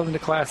was telling the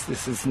class,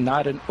 this is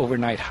not an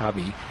overnight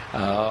hobby.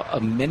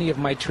 Many of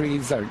my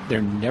trees,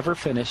 they're never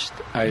finished.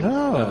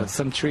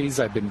 Some trees,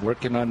 I've been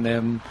working on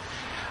them,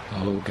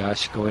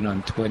 going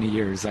on 20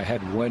 years. I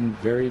had one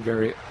very,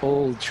 very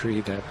old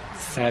tree that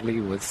sadly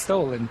was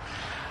stolen,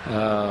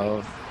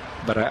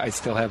 but I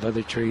still have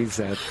other trees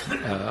that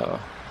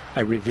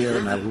I revere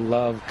and I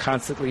love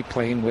constantly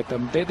playing with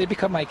them. They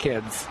become my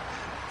kids,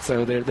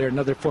 so they're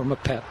another form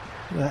of pet.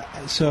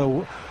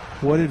 So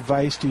what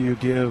advice do you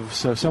give?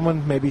 So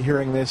someone maybe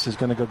hearing this is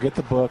going to go get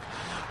the book.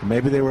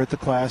 Maybe they were at the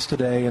class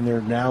today and they're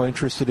now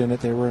interested in it.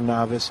 They were a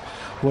novice.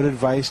 What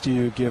advice do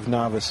you give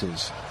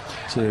novices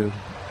to?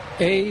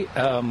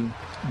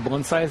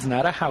 Bonsai is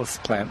not a house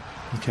plant.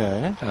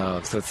 Okay.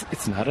 So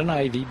it's not an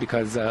ivy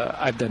because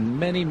I've done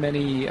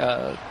many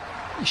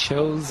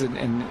shows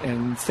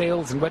and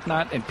sales and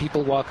whatnot, and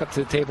people walk up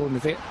to the table and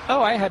they say,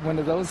 "Oh, I had one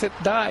of those that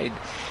died."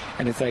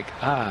 And it's like,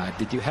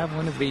 did you have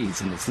one of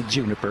these? And it's a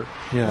juniper.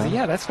 Yeah. I said,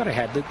 yeah, that's what I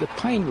had, the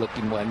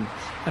pine-looking one.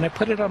 And I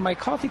put it on my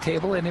coffee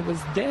table, and it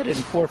was dead in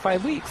 4 or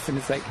 5 weeks. And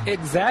it's like,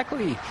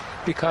 exactly,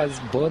 because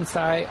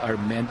bonsai are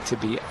meant to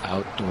be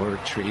outdoor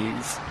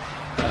trees.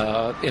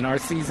 In our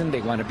season,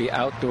 they want to be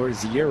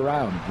outdoors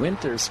year-round,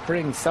 winter,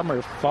 spring,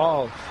 summer,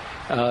 fall.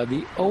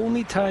 The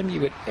only time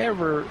you would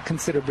ever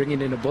consider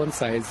bringing in a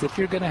bonsai is if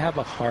you're going to have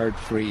a hard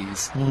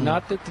freeze.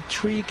 Not that the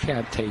tree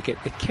can't take it.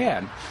 It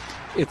can.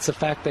 It's the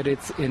fact that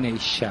it's in a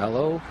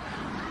shallow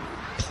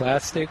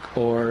plastic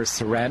or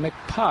ceramic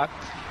pot,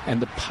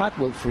 and the pot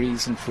will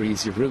freeze and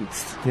freeze your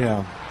roots.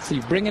 Yeah. So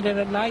you bring it in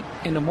at night.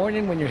 In the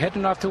morning when you're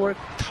heading off to work,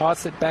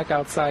 toss it back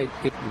outside.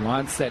 It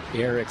wants that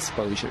air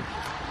exposure.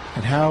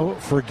 And how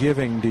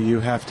forgiving do you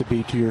have to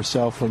be to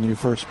yourself when you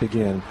first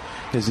begin?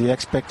 Is the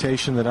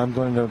expectation that I'm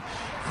going to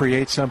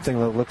create something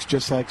that looks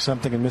just like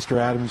something in Mr.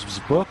 Adams'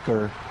 book,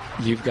 or?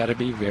 You've got to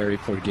be very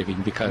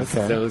forgiving because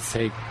those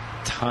take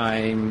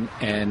time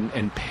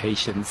and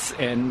patience.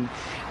 And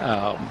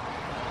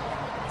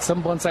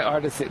some bonsai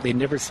artists, they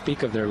never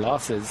speak of their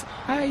losses.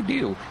 I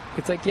do.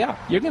 It's like, yeah,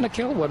 you're going to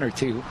kill one or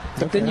two,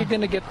 but then you're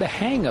going to get the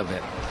hang of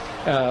it.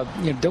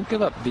 Don't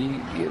give up.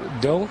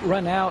 Don't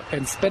run out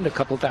and spend a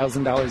couple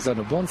 $1,000s on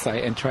a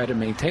bonsai and try to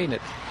maintain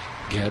it.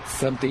 Get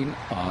something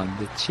on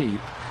the cheap.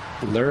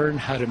 Learn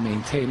how to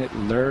maintain it.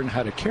 Learn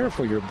how to care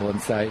for your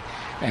bonsai.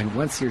 And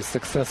once you're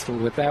successful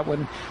with that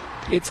one,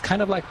 it's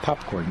kind of like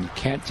popcorn. You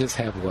can't just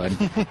have one.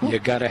 You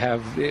got to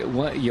have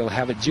one. You'll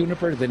have a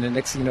juniper. Then the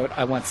next thing you know it,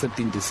 I want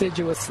something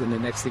deciduous. Then the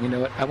next thing you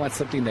know it, I want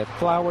something that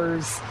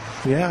flowers.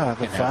 Yeah,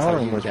 the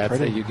flowering was pretty. That's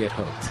how you get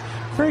hooked.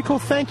 Very cool.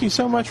 Thank you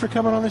so much for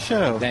coming on the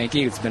show. Thank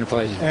you. It's been a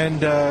pleasure.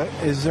 And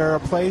is there a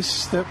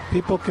place that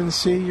people can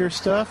see your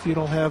stuff? You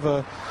don't have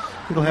it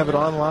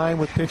online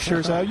with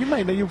pictures out. You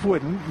might know you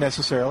wouldn't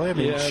necessarily. I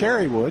mean,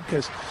 Sherry would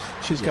because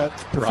she's got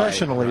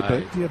professionally,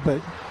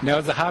 but no,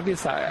 as a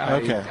hobbyist,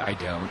 I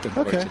don't.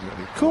 Unfortunately.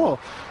 Okay, cool.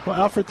 Well,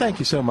 Alfred, thank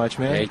you so much,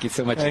 man. Thank you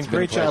so much. And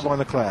great job on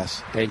the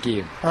class. Thank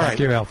you. All right. Thank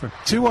you, Alfred.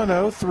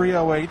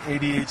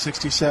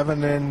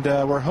 210-308-8867, and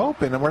we're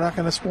hoping, and we're not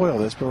going to spoil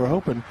this, but we're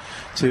hoping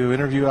to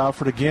interview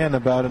Alfred again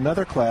about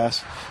another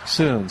class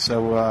soon.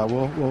 So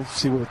we'll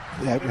see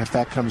if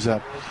that comes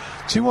up.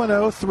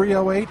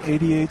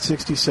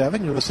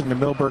 210-308-8867. You're listening to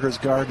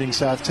Millburgers Gardening,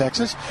 South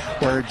Texas,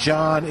 where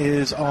John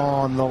is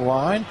on the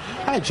line.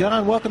 Hi,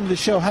 John. Welcome to the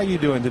show. How are you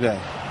doing today?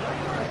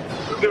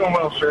 Doing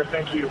well, sir.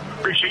 Thank you.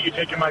 Appreciate you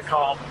taking my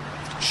call.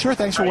 Sure.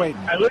 Thanks for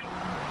waiting.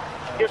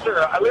 Yes,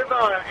 sir. I live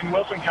in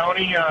Wilson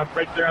County,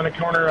 right there on the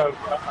corner of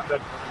the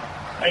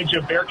edge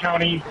of Bear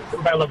County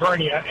by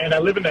Lavernia, and I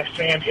live in the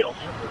Sand Hills.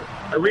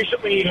 I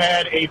recently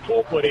had a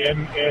pool put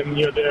in, and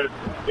the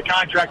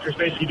contractors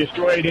basically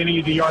destroyed any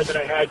of the yard that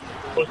I had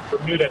close to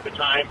Bermuda at the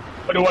time,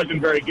 but it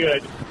wasn't very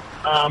good.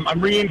 I'm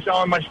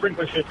reinstalling my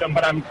sprinkler system,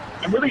 but I'm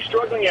really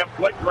struggling at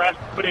what grass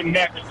to put in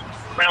next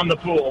around the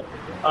pool.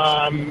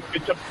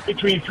 It's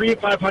between 300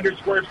 and 500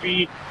 square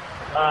feet.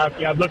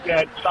 I've looked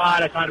at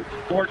sod. I thought it was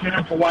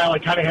Fortnum for a while. I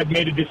kind of had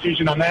made a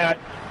decision on that,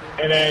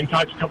 and then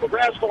talked to a couple of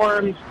grass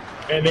farms,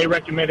 and they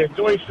recommended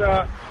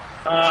Zoysia.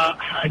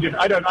 I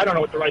don't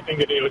know what the right thing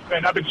to do.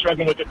 I've been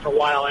struggling with it for a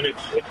while, and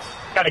it's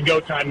kind of go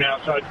time now.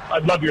 So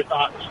I'd love your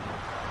thoughts.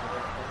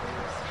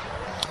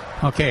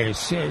 Okay,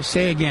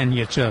 say again.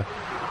 You're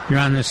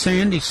on the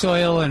sandy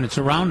soil, and it's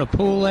around a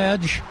pool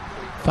edge,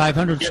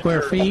 500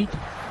 square feet.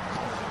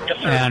 Yes,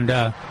 sir.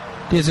 And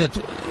is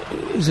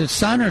it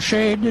sun or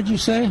shade? Did you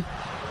say?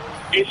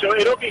 So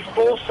it'll be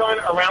full sun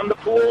around the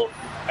pool,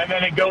 and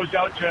then it goes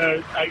out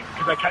to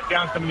because I cut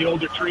down some of the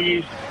older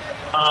trees.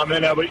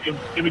 And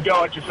it would go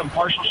out to some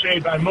partial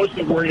shade, but I'm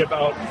mostly worried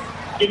about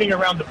getting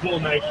around the pool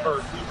nice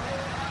first.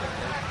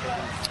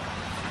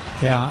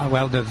 Yeah,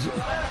 well, the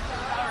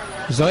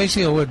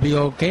Zoysia would be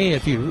okay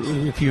if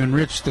you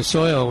enrich the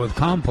soil with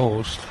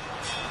compost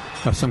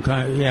of some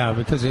kind. Yeah,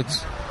 because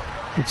it's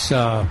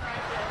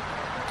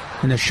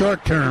in the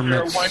short term.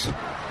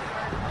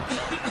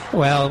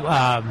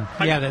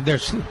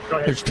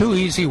 There's two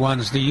easy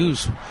ones to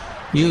use.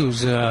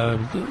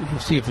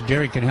 See if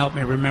Jerry can help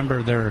me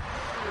remember their.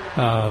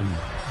 The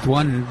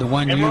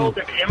one you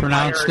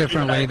pronounce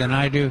differently than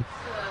I do.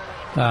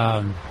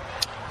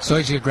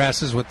 Zoysia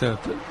grasses with the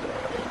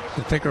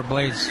thicker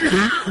blades.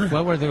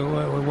 What were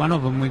one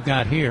of them we've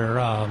got here?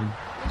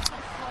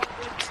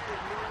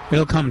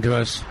 It'll come to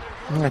us.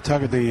 I'm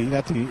talking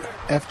not the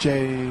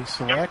FJ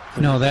Select.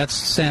 No, that's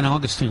San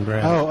Augustine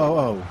grass.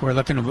 Oh. We're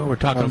talking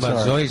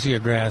about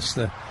Zoysia grass.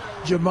 The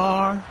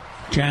Jamar.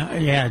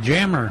 Jammer.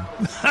 Jamur.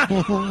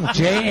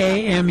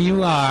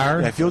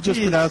 Yeah, if you'll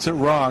just pronounce it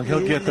wrong,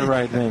 he'll get the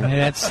right name.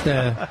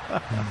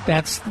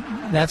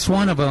 That's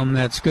one of them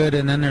that's good,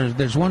 and then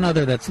there's one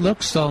other that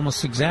looks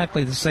almost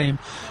exactly the same.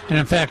 And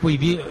in fact,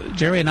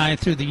 Jerry and I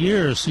through the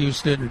years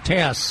used it in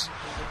tests,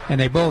 and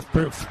they both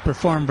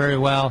perform very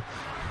well.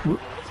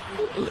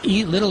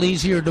 Little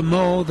easier to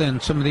mow than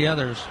some of the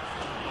others.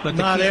 But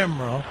not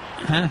emerald.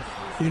 Huh?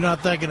 You're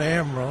not thinking of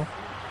emerald.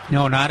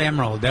 No, not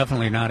emerald.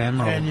 Definitely not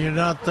emerald. And you're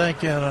not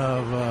thinking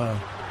of...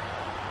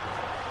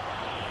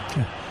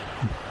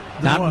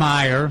 not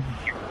Meyer.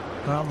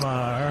 Not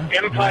Meyer.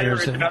 Empire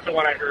is another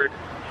one I heard.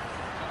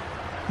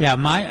 Yeah,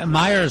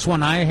 Meyer is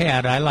one I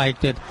had. I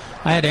liked it.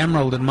 I had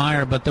emerald and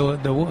Meyer, but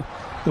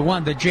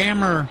the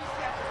Jammer,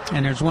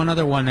 and there's one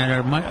other one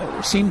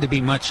that seem to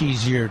be much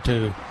easier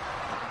to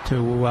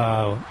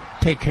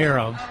take care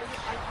of.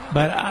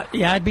 But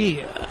I'd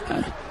be...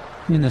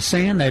 in the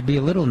sand, I'd be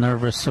a little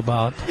nervous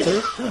about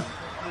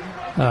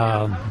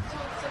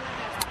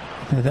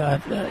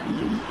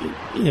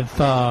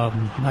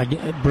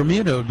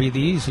Bermuda would be the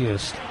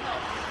easiest,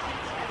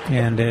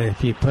 and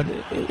if you put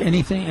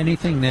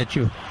anything that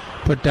you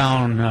put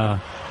down,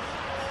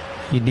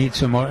 you need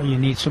some more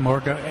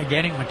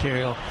organic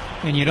material,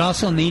 and you'd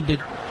also need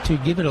to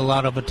give it a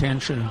lot of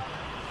attention.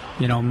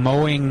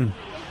 Mowing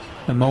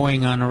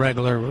on a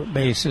regular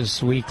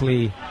basis,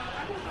 weekly,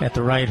 at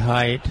the right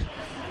height.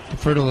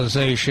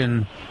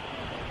 Fertilization,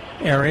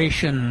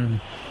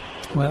 aeration.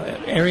 Well,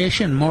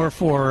 aeration more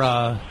for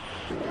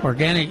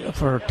organic,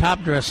 for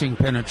top dressing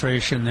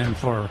penetration than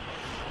for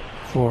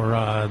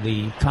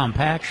the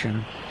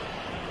compaction.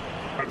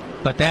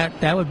 But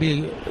that would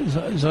be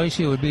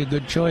Zoysia would be a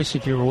good choice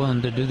if you were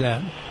willing to do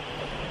that.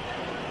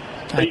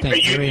 I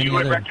think you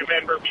would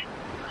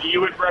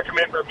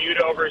recommend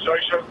Bermuda over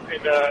Zoysia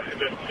in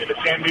the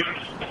sand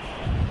dunes.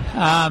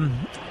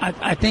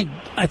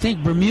 I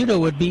think Bermuda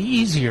would be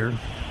easier.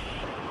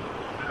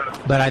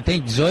 But I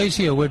think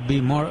Zoysia would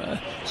be more.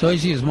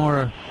 Zoysia is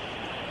more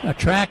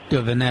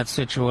attractive in that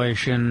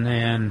situation,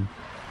 and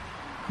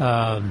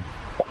but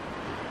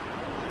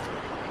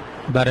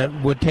it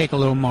would take a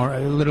little more.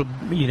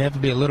 You'd have to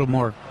be a little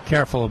more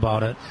careful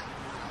about it,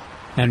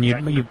 and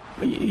you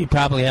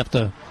probably have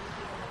to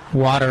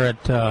water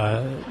it,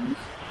 on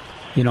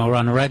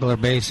a regular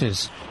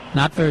basis.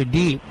 Not very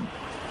deep,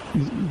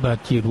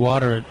 but you'd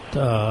water it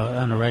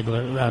on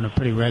a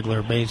pretty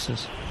regular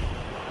basis.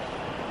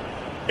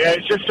 Yeah,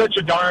 it's just such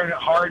a darn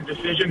hard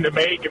decision to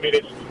make. I mean,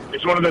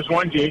 it's one of those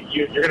ones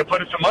you're going to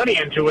put some money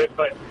into it,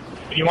 but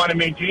you want to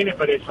maintain it.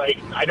 But it's like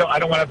I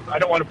don't want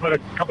to put a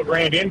couple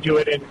grand into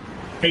it and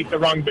make the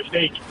wrong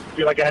mistake.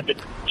 Feel like I have to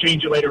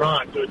change it later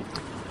on. So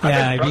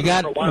have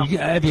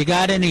you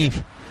got any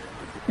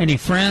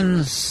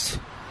friends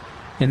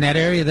in that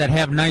area that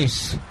have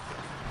nice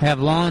have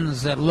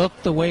lawns that look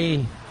the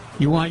way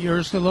you want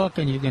yours to look,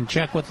 and you can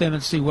check with them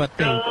and see what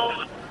they...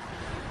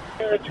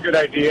 That's a good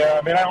idea.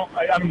 I mean,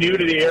 I'm new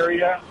to the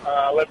area.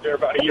 I lived there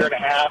about a year and a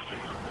half.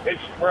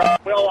 We're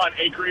well on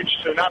acreage,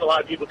 so not a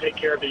lot of people take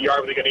care of the yard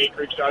when they got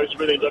acreage. So I was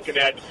really looking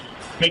at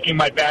making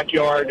my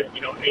backyard,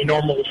 a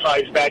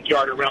normal-sized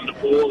backyard around the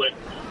pool, and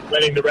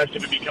letting the rest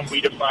of it become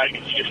weedified,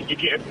 because you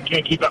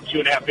can't keep up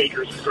 2.5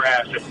 acres of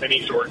grass of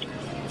any sort.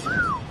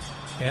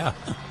 Yeah,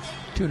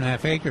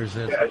 2.5 acres.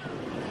 That's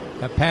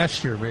a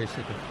pasture,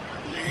 basically.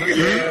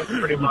 Yeah,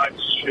 pretty much,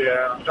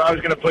 yeah. So I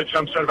was going to put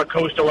some sort of a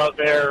coastal out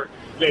there.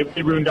 They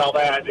ruined all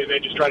that, and they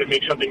just try to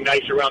make something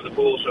nice around the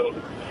pool. So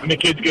when the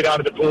kids get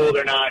out of the pool,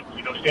 they're not,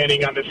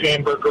 standing on the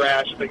sandbur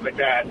grass, things like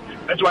that.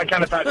 That's why I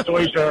kind of thought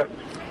Zoysia,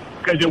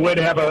 because it would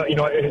have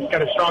it's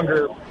got a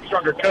stronger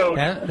coat.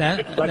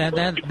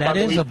 That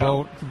is a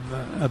boat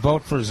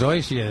for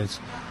Zoysia. It's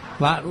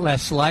a lot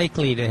less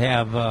likely to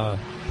have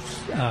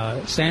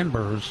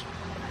sandburs,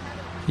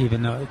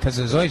 even though, because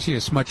the Zoysia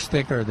is much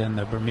thicker than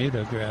the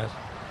Bermuda grass.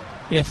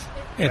 If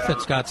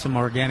it's got some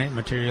organic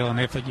material, and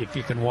if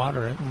you can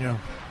water it,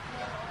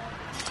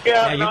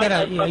 I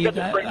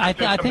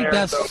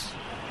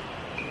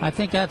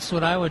think that's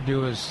what I would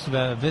do, is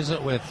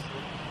visit with,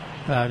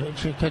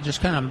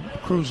 just kind of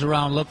cruise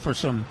around, look for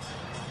some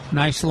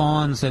nice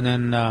lawns, and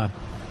then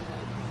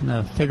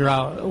figure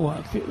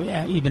out,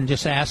 even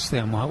just ask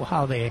them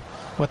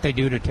what they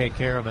do to take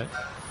care of it.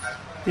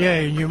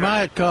 Yeah, you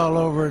might call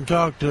over and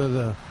talk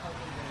to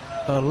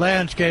the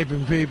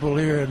landscaping people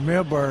here at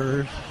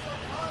Milberger's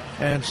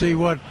and see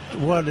what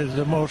is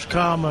the most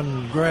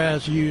common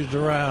grass used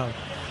around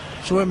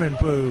swimming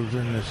pools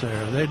in this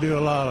area. They do a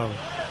lot of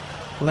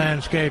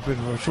landscaping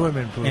for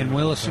swimming pools. In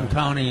Wilson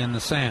County in the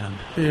sand.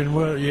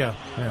 Yeah.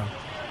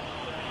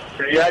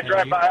 Yeah, I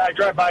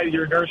drive by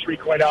your nursery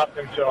quite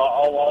often, so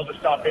I'll just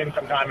stop in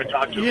sometime and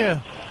talk to them. Yeah,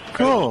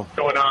 cool. What's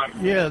going on?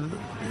 Yeah,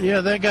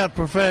 they got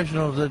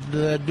professionals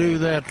that do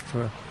that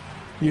for,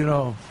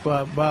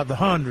 by the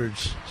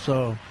hundreds.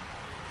 So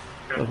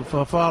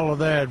follow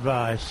their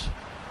advice.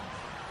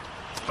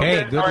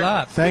 Okay, good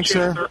luck. Thanks,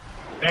 sir.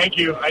 Thank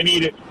you. I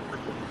need it.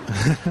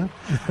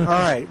 All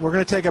right, we're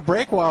going to take a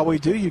break. While we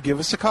do, you give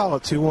us a call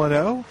at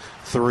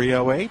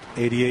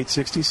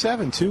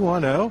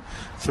 210-308-8867.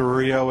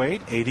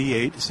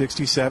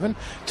 210-308-8867.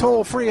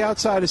 Toll free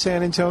outside of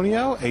San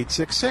Antonio,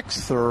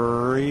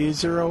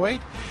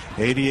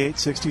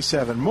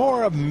 866-308-8867.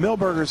 More of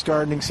Milberger's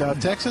Gardening South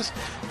Texas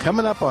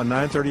coming up on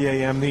 9:30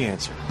 a.m. The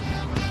Answer.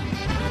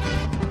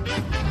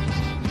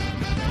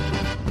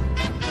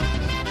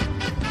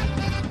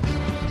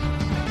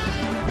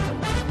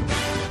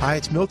 Hi,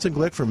 it's Milton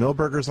Glick from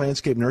Milberger's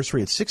Landscape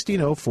Nursery at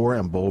 1604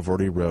 on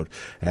Boulevardy Road.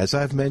 As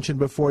I've mentioned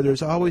before,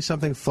 there's always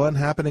something fun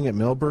happening at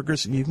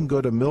Milberger's, and you can go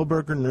to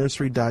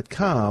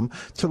milbergernursery.com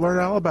to learn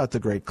all about the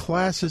great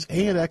classes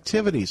and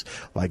activities,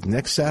 like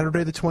next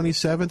Saturday the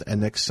 27th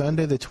and next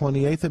Sunday the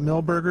 28th at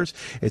Milberger's.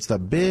 It's the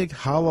big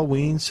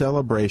Halloween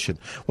celebration.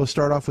 We'll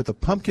start off with a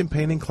pumpkin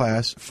painting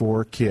class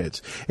for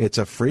kids. It's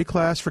a free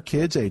class for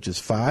kids ages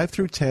 5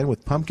 through 10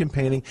 with pumpkin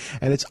painting,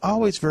 and it's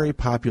always very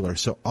popular.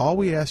 So all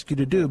we ask you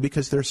to do,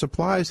 because there's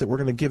supplies that we're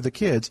going to give the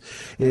kids,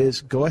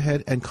 is go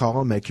ahead and call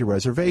and make your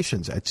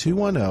reservations at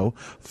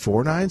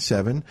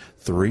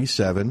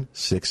 210-497-3760.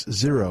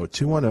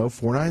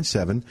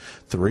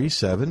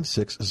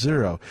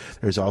 210-497-3760.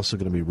 There's also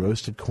going to be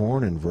roasted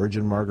corn and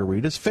virgin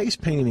margaritas, face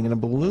painting and a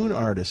balloon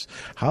artist,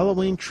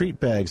 Halloween treat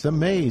bags, the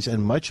maze,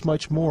 and much,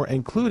 much more,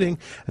 including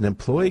an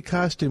employee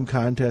costume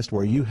contest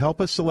where you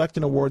help us select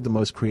and award the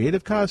most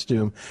creative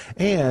costume,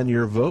 and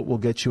your vote will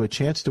get you a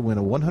chance to win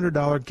a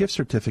 $100 gift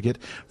certificate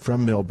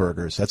from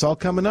Milberger's. That's all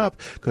coming up.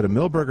 Go to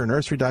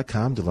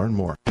milbergernursery.com to learn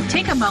more.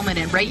 Take a moment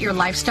and rate your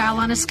lifestyle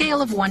on a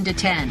scale of 1 to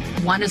 10.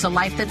 1 is a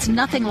life that's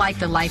nothing like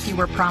the life you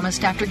were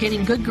promised after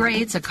getting good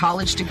grades, a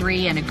college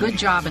degree, and a good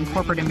job in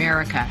corporate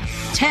America.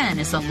 10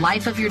 is the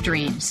life of your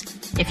dreams.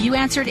 If you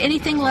answered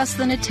anything less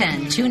than a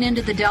 10, tune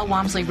into the Del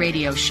Walmsley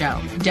Radio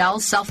Show.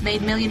 Del's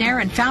self-made millionaire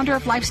and founder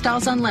of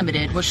Lifestyles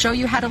Unlimited will show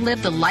you how to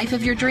live the life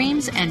of your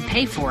dreams and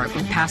pay for it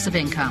with passive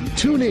income.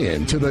 Tune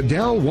in to the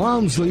Del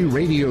Walmsley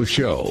Radio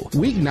Show,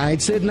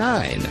 weeknights at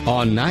 9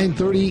 on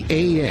 9:30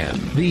 a.m.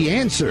 The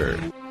Answer.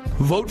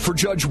 Vote for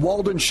Judge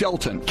Walden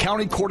Shelton,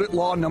 County Court at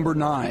Law number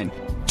 9.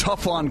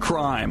 Tough on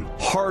crime,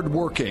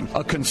 hard-working,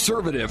 a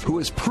conservative who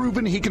has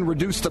proven he can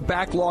reduce the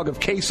backlog of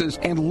cases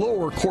and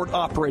lower court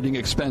operating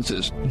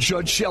expenses.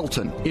 Judge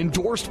Shelton,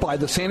 endorsed by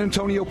the San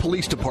Antonio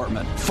Police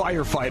Department,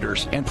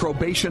 Firefighters, and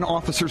Probation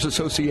Officers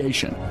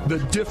Association. The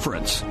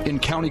difference in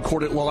County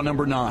Court at Law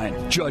number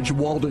 9. Judge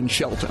Walden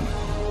Shelton.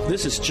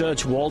 This is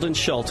Judge Walden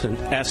Shelton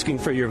asking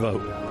for your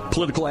vote.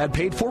 Political ad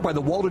paid for by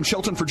the Walden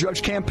Shelton for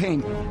Judge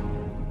campaign.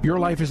 Your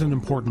life is an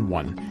important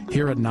one.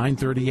 Here at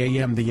 9:30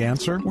 a.m. The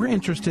Answer, we're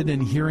interested in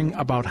hearing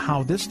about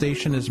how this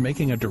station is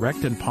making a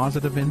direct and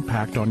positive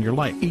impact on your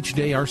life. Each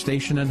day, our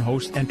station and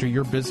hosts enter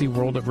your busy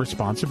world of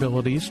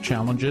responsibilities,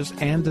 challenges,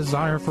 and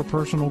desire for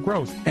personal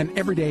growth. And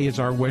every day is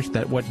our wish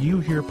that what you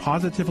hear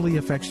positively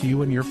affects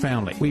you and your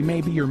family. We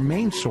may be your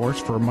main source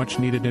for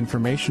much-needed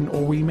information,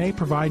 or we may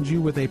provide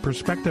you with a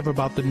perspective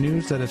about the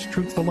news that is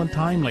truthful and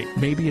timely.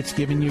 Maybe it's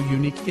giving you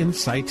unique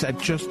insights at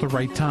just the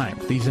right time.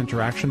 These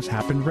interactions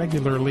happen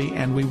regularly,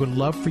 and we would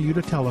love for you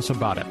to tell us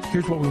about it.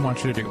 Here's what we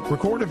want you to do.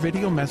 Record a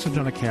video message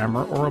on a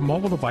camera or a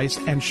mobile device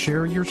and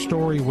share your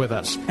story with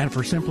us. And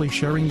for simply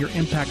sharing your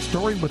impact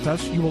story with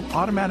us, you will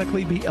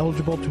automatically be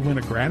eligible to win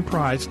a grand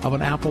prize of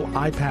an Apple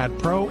iPad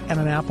Pro and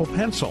an Apple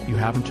Pencil. You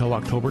have until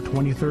October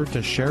 23rd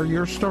to share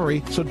your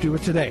story, so do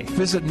it today.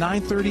 Visit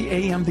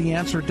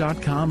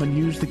 930amtheanswer.com and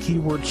use the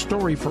keyword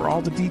story for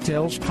all the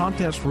details,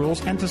 contest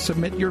rules, and to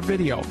submit your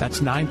video.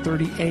 That's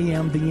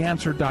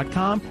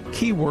 930amtheanswer.com,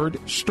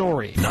 keyword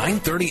story.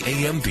 9:30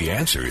 a.m. The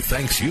Answer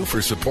thanks you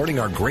for supporting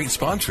our great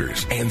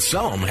sponsors, and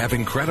some have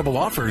incredible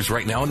offers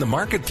right now in the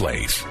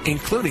marketplace,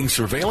 including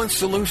Surveillance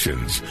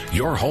Solutions.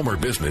 Your home or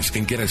business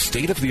can get a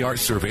state-of-the-art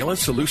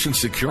Surveillance Solutions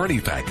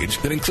security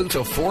package that includes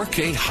a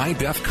 4K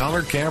high-def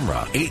color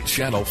camera,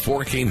 8-channel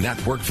 4K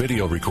network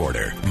video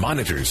recorder,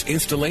 monitors,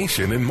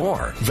 installation, and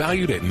more,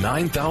 valued at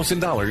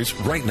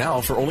 $9,000 right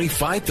now for only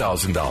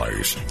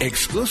 $5,000,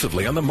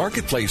 exclusively on the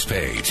marketplace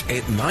page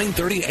at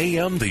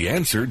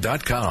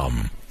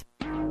 930amtheanswer.com.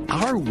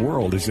 Our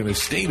world is in a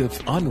state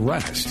of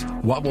unrest.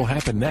 What will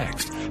happen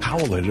next? How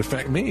will it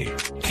affect me?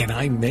 Can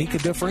I make a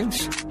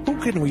difference? Who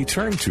can we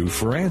turn to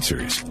for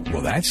answers?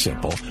 Well, that's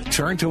simple.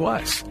 Turn to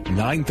us.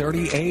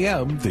 9:30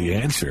 a.m. The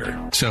Answer.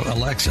 So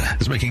Alexa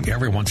is making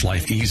everyone's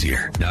life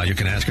easier. Now you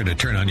can ask her to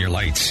turn on your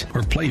lights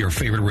or play your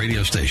favorite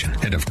radio station.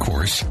 And of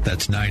course,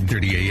 that's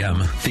 9:30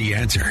 a.m. The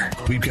Answer.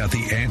 We've got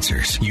the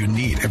answers you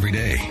need every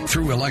day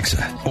through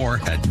Alexa or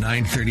at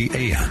 9:30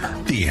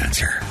 a.m. The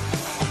Answer.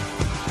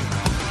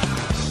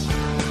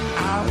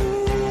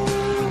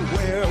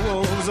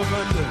 Werewolves of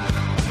London.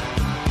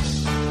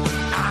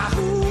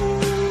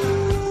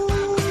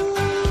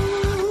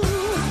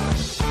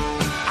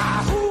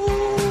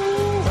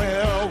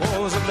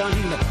 Werewolves of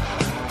London.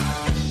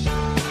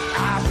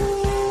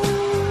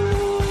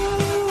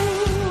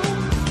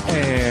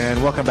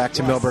 And welcome back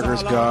to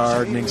Millburgers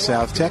Gardening,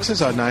 South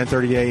Texas on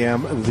 9:30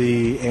 a.m.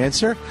 The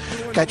Answer.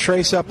 Got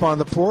Trace up on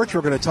the porch.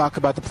 We're going to talk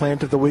about the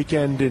plant of the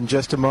weekend in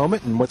just a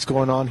moment and what's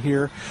going on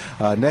here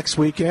next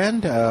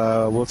weekend.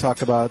 We'll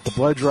talk about the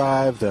blood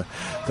drive, the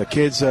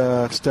kids'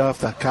 stuff,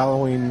 the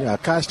Halloween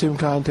costume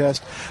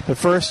contest. But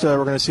first,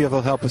 we're going to see if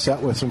they'll help us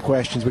out with some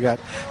questions. We got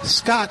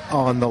Scott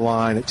on the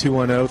line at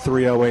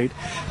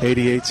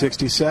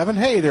 210-308-8867.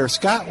 Hey there,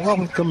 Scott.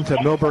 Welcome to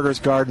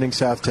Millburgers Gardening,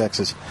 South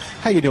Texas.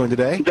 How you doing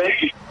today?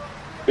 Thank you.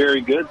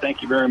 Very good.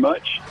 Thank you very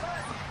much.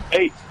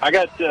 Hey, I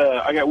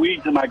got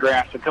weeds in my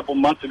grass. A couple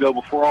months ago,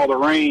 before all the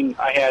rain,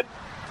 I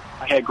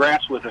had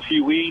grass with a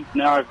few weeds.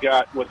 Now I've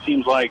got what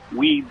seems like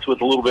weeds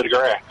with a little bit of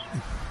grass.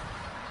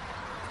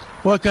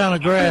 What kind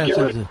of grass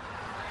is it?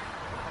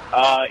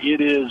 It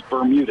is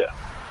Bermuda.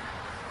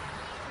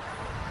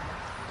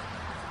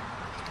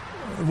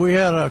 We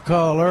had a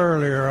call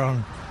earlier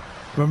on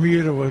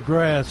Bermuda with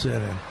grass in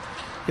it.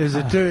 Is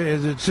it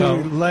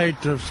too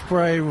late to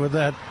spray with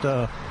that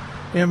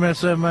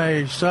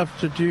MSMA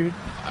substitute?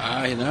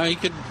 No, you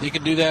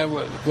could do that.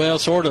 Well,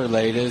 sort of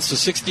late. It's a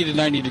 60 to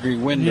 90 degree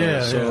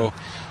window, so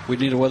we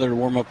need the weather to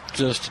warm up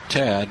just a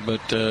tad,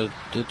 but it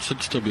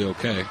should still be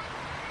okay.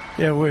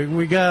 Yeah,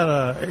 we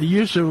got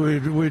used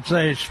to we'd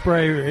say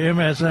spray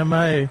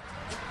MSMA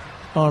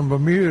on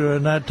Bermuda,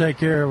 and that'd take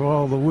care of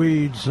all the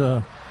weeds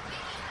and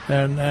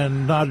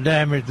not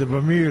damage the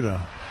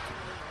Bermuda.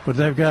 But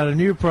they've got a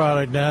new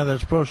product now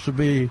that's supposed to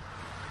be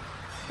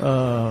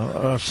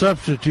a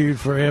substitute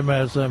for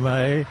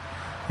MSMA,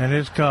 and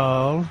it's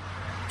called?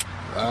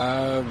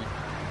 I'm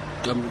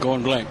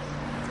going blank.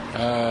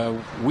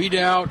 Weed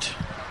out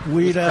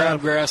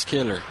crabgrass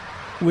killer.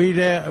 Weed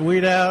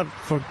out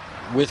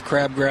with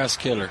crabgrass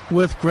killer.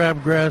 With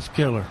crabgrass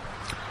killer.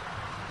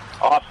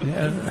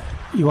 Awesome.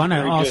 You want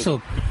to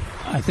also,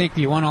 I think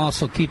you want to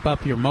also keep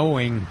up your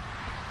mowing,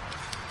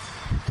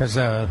 because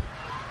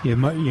you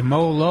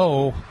mow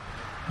low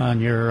on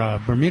your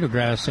Bermuda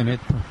grass, and it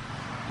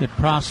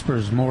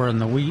prospers more in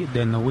the weed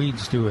than the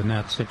weeds do in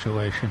that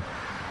situation.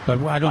 But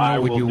I don't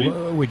know.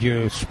 Would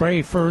you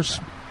spray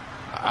first?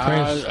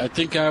 I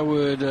think I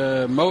would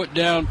mow it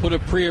down, put a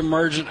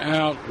pre-emergent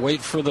out, wait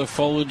for the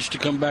foliage to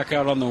come back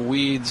out on the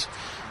weeds,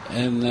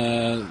 and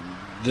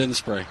then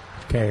spray.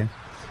 Okay,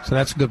 so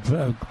that's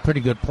a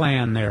pretty good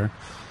plan there.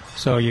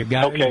 So you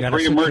got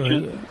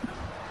pre-emergent.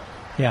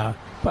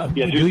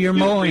 Do your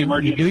mowing.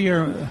 You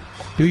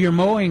do your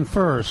mowing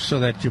first, so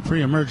that your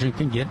pre-emergent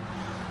can get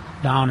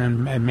down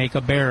and make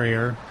a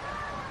barrier,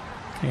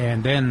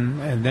 and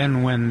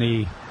then when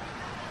the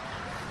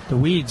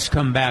weeds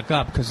come back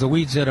up, because the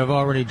weeds that have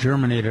already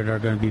germinated are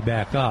going to be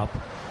back up,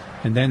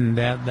 and then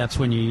that's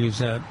when you use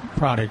that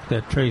product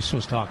that Trace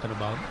was talking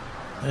about.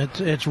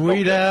 It's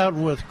Weed Out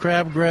with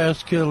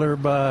Crabgrass Killer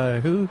by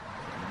who?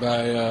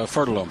 By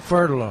Fertilome.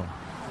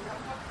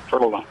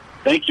 Fertilome.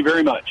 Thank you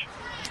very much.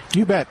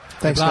 You bet.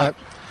 Thanks, Matt.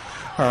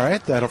 All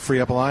right, that'll free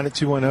up a line at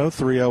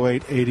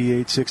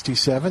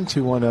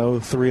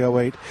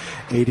 210-308-8867,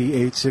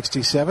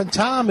 210-308-8867.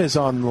 Tom is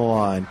on the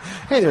line.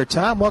 Hey there,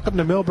 Tom. Welcome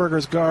to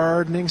Millburgers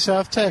Gardening,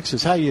 South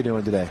Texas. How you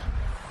doing today?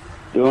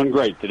 Doing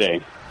great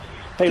today.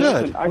 Hey,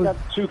 Good. Listen, I got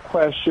two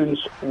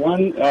questions.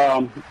 One,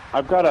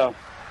 I've got a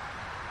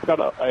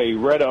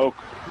red oak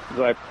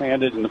that I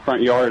planted in the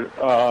front yard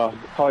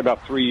probably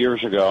about 3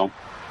 years ago.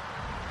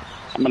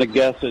 I'm going to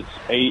guess it's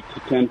 8 to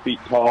 10 feet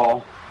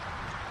tall.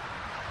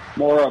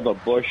 More of a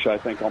bush, I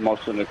think,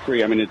 almost than a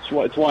tree. I mean, it's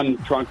one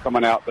trunk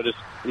coming out, but it's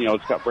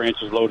got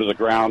branches low to the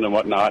ground and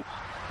whatnot.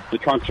 The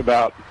trunk's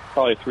about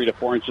probably 3 to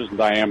 4 inches in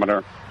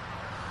diameter.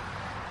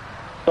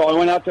 So I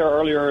went out there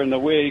earlier in the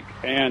week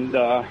and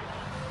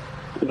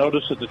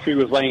noticed that the tree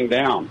was laying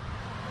down.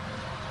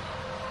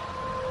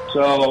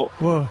 So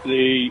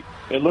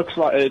it looks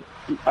like it.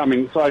 I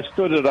mean, so I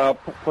stood it up,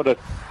 put a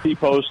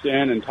T-post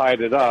in, and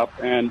tied it up,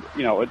 and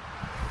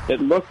it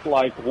looked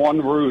like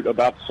one root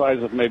about the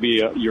size of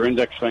maybe your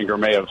index finger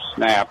may have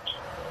snapped.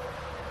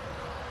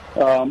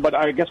 But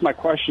I guess my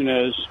question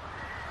is,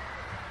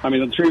 I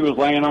mean, the tree was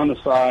laying on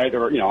the side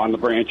or on the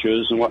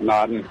branches and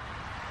whatnot, and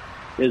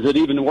is there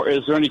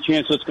any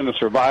chance it's going to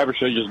survive, or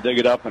should I just dig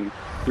it up and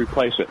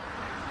replace it?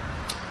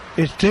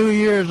 It's 2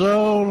 years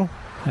old.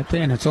 I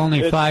think it's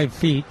only 5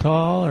 feet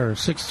tall or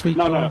 6 feet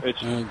tall. No,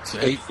 it's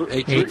 8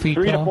 feet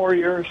tall. 3 to 4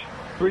 years.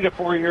 3 to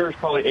 4 years,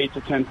 probably 8 to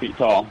 10 feet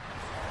tall.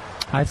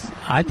 I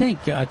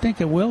think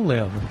it will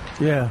live.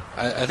 Yeah.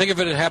 I think if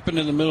it had happened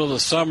in the middle of the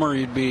summer,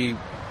 you'd be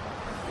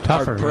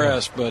tougher,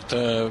 hard-pressed. Yeah. But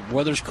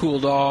weather's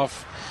cooled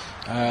off.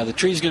 The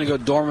tree's going to go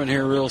dormant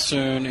here real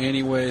soon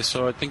anyway,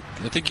 so I think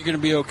you're going to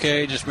be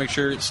okay. Just make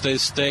sure it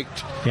stays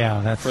staked.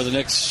 Yeah, that's for the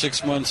next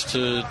 6 months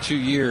to 2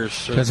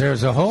 years. Because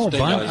there's a whole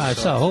bunch. I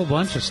saw a whole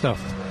bunch of stuff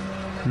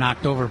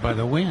knocked over by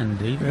the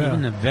wind,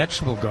 even the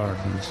vegetable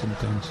gardens and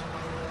things.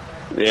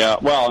 Yeah,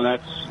 well, and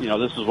that's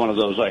this is one of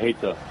those. I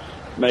hate to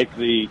make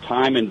the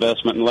time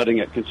investment and letting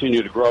it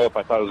continue to grow if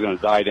I thought it was going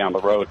to die down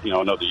the road,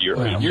 another year,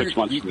 6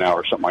 months from now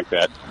or something like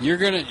that. You're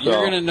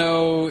gonna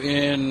know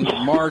in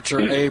March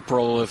or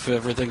April if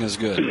everything is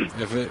good.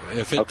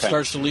 If it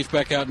starts to leaf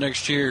back out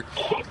next year,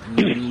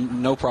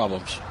 no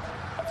problems.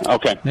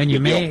 Okay. Then you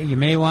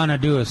may want to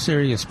do a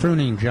serious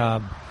pruning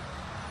job.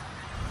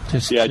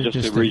 Just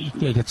to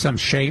get some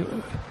shape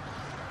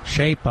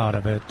out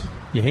of it.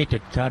 You hate to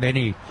cut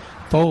any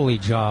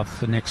foliage off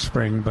the next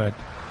spring, but.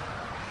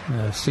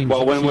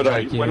 When would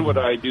I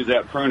do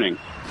that pruning?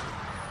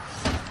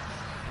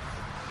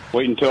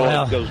 Wait until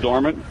it goes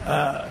dormant,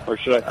 or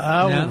should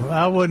I?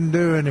 I wouldn't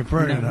do any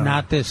pruning. No,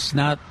 not this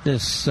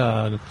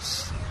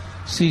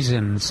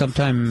season.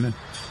 Sometime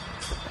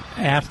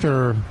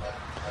after,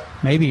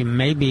 maybe a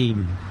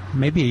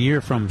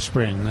year from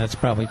spring. That's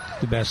probably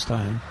the best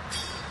time.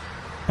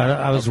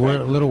 I was a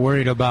little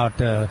worried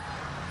about a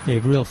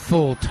real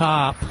full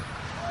top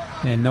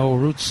and no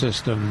root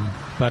system.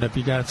 But if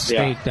you got it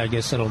staked, I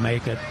guess it'll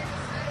make it.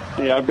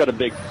 Yeah, I've got a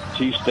big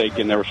cheesesteak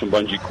in there with some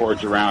bungee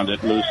cords around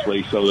it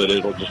loosely so that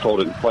it'll just hold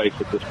it in place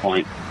at this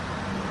point.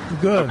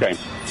 Good. Okay.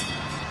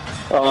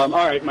 All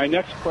right, my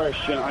next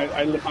question.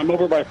 I'm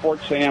over by Fort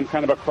Sam,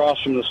 kind of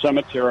across from the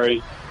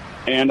cemetery,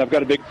 and I've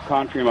got a big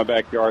pecan tree in my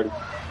backyard.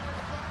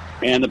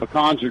 And the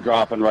pecans are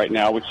dropping right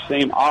now, which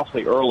seem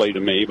awfully early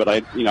to me, but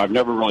I've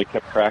never really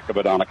kept track of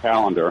it on a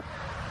calendar.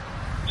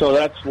 So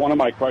that's one of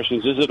my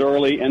questions. Is it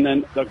early? And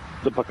then the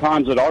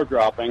pecans that are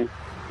dropping,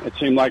 it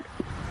seemed like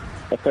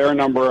a fair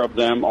number of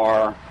them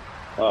are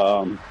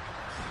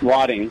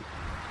rotting,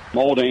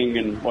 molding,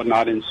 and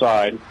whatnot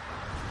inside.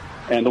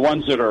 And the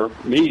ones that are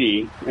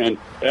meaty and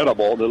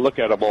edible, that look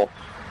edible,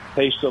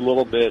 taste a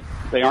little bit.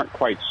 They aren't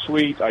quite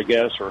sweet, I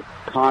guess, or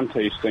pecan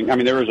tasting. I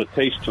mean, there is a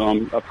taste to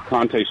them, a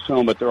pecan taste to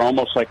them, but they're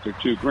almost like they're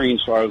too green.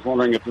 So I was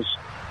wondering if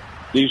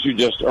these are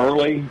just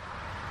early,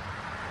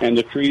 and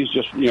the trees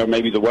just,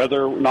 maybe the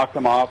weather knocked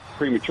them off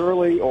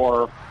prematurely,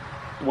 or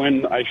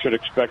when I should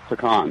expect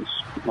pecans.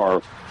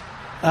 Or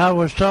I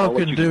was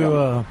talking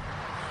to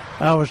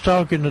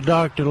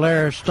Dr.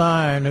 Larry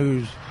Stein,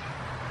 who's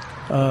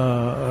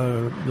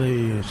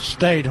the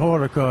state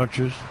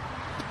horticulturist,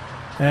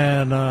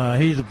 and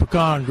he's a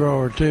pecan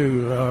grower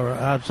too,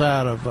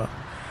 outside of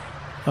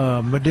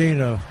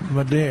Medina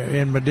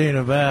in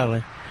Medina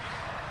Valley,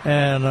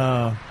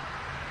 and.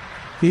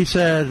 He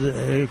said,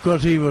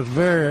 because he was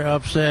very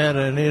upset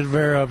and is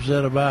very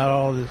upset about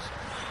all this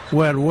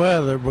wet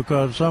weather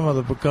because some of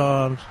the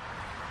pecans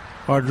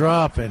are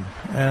dropping.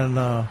 And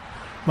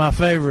my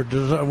favorite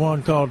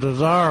one called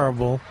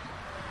Desirable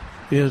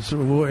is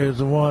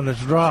the one that's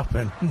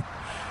dropping.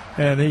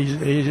 And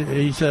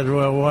he said,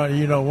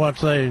 well, once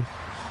they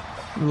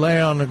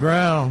lay on the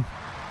ground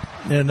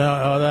in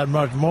that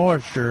much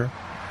moisture,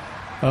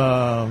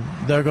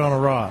 they're going to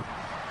rot.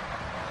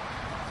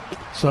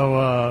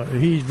 So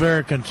he's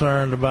very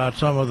concerned about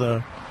some of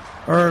the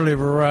early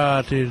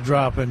varieties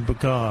dropping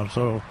pecans.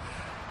 So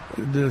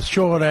the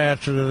short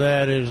answer to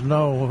that is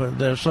no.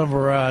 There's some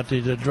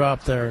varieties that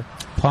drop their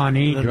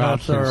Pawnee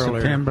drops in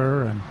earlier.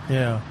 September, and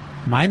yeah,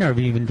 mine have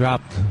even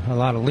dropped a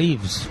lot of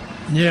leaves.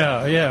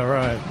 Yeah,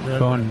 right.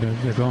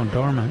 They're going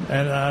dormant.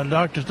 And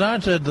Dr.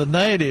 Stein said the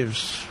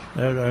natives,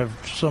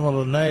 some of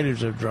the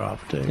natives have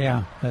dropped too.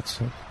 Yeah,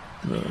 that's it.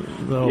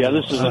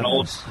 This is an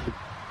old.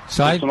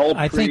 So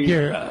I think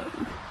you're.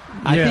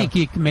 I think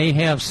you may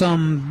have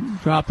some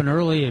dropping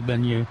early,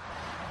 and you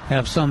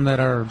have some that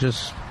are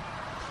just.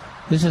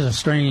 This is a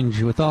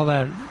strange with all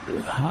that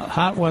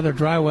hot weather,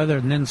 dry weather,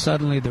 and then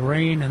suddenly the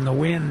rain and the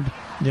wind.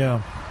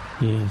 Yeah,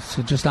 it's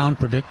just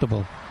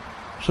unpredictable.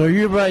 So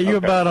you're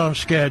about on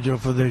schedule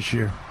for this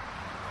year.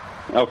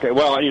 Okay.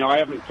 Well, I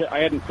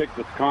hadn't picked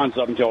the pecans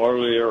up until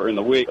earlier in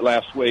the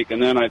last week,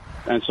 and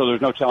so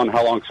there's no telling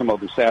how long some of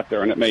them sat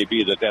there, and it may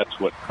be that's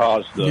what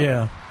caused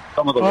some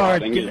of the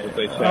rotting.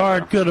 Or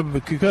it could have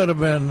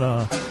been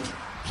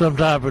some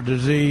type of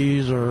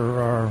disease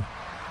or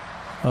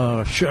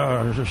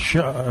shuck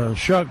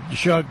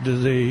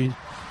disease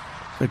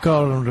that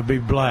caused them to be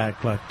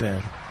black like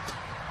that.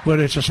 But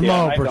it's a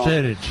small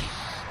percentage.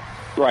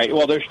 Right.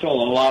 Well, there's still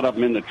a lot of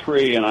them in the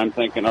tree, and I'm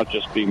thinking I'll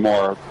just be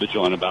more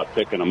vigilant about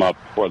picking them up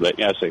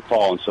as they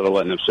fall instead of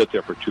letting them sit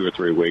there for 2 or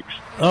 3 weeks.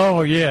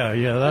 Oh, yeah,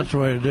 that's the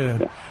way to do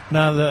it. Yeah.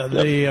 Now,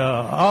 the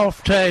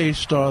off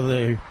taste or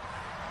the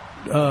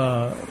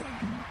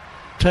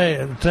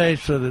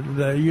taste of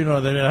they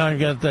haven't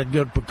got that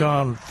good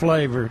pecan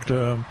flavor to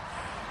them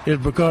is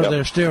because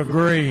they're still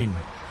green.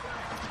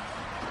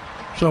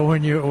 So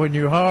when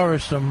you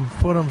harvest them,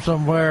 put them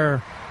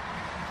somewhere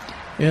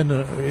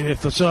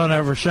if the sun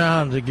ever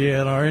shines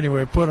again, or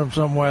anyway, put them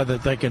somewhere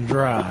that they can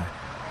dry.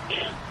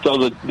 So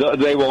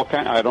they will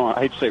I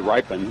hate to say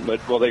ripen,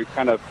 but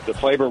the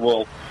flavor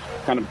will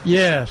kind of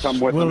come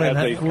with them as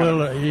they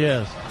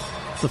yes,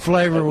 the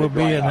flavor will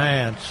be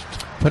enhanced.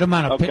 Put them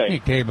on a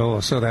picnic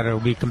table so that it'll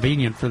be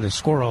convenient for the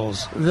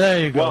squirrels. There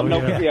you go. Well,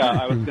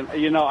 I was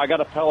gonna, I got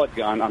a pellet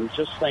gun. I'm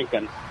just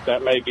thinking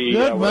that may be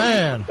good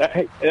man.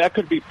 That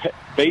could be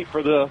bait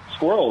for the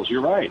squirrels.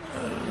 You're right.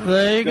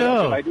 There you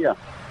go. Good idea.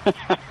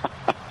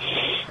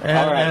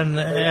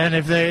 and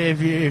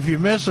if you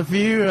miss a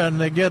few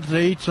and they get to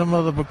eat some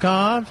of the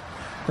pecans,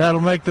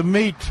 that'll make the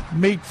meat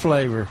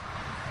flavor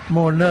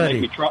more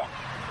nutty.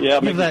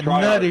 Give that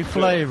nutty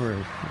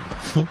flavor.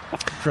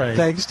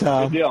 Thanks,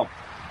 Tom. Good deal.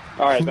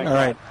 All right. Thanks. All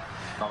right.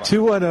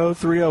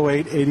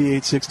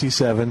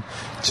 210-308-8867.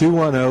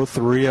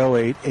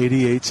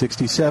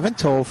 210-308-8867.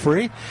 Toll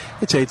free.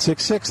 It's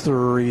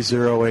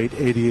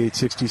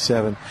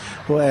 866-308-8867.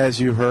 Well, as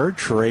you heard,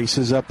 Trace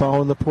is up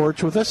on the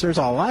porch with us. There's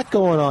a lot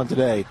going on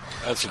today.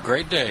 That's a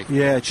great day.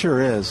 Yeah, it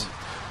sure is.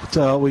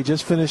 So we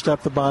just finished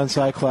up the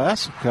bonsai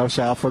class. Coach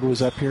Alfred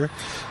was up here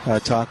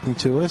talking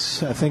to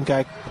us. I think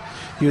you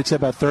had said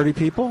about 30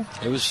 people?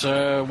 It was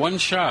one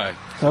shy.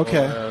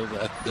 Okay. So,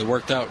 it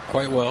worked out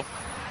quite well.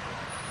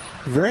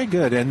 Very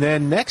good. And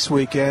then next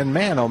weekend,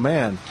 man, oh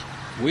man.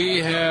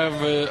 We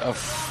have a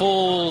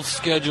full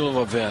schedule of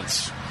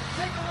events.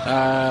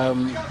 All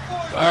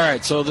right,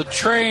 so the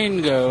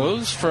train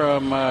goes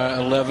from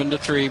 11 to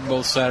 3,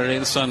 both Saturday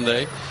and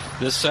Sunday.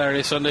 This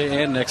Saturday,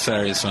 Sunday, and next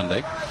Saturday,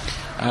 Sunday.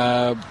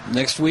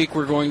 Next week,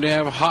 we're going to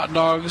have hot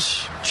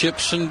dogs,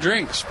 chips, and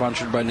drinks,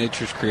 sponsored by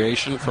Nature's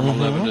Creation from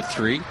 11 to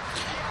 3.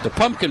 The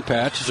pumpkin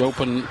patch is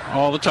open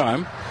all the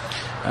time.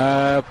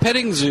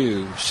 Petting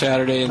zoo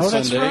Saturday and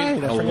Sunday,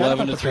 right.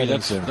 11 to 3.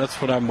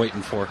 That's what I'm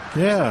waiting for.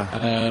 Yeah,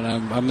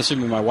 and I'm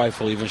assuming my wife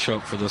will even show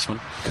up for this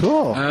one.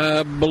 Cool.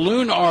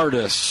 Balloon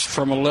artists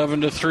from 11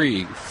 to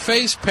 3.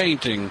 Face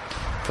painting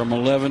from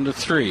 11 to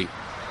 3.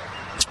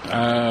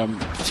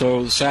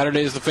 So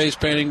Saturday is the face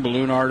painting.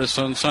 Balloon artists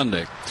on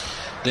Sunday.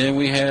 Then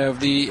we have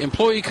the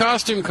employee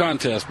costume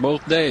contest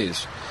both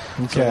days.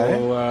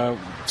 Okay.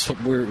 So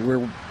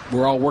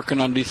we're all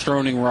working on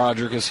dethroning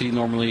Roger because he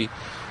normally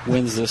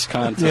wins this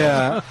contest.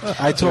 Yeah,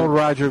 I told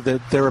Roger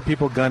that there were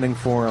people gunning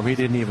for him. He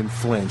didn't even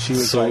flinch. He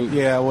was like,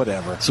 yeah,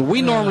 whatever. So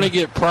we normally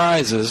get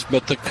prizes,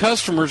 but the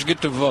customers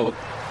get to vote,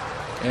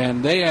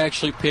 and they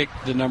actually pick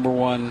the number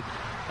one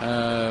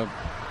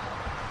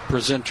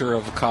presenter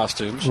of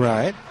costumes.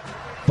 Right.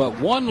 But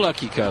one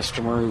lucky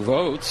customer who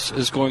votes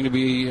is going to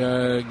be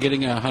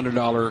getting a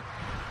 $100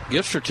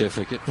 gift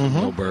certificate from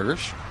No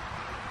Burgers.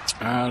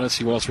 Let's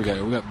see what else we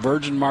got. We got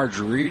virgin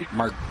margaritas.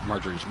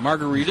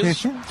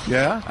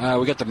 Yeah.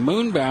 We got the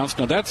moon bounce.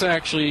 Now that's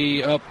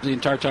actually up the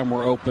entire time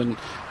we're open,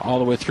 all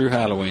the way through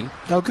Halloween.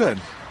 Oh, good.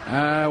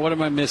 What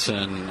am I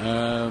missing?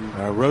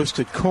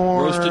 Roasted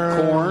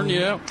corn.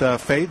 Yeah.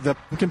 The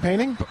pumpkin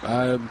painting.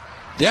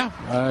 Yeah.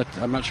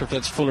 I'm not sure if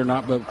that's full or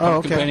not, but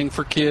pumpkin painting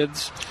for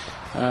kids,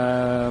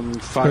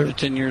 5 to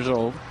 10 years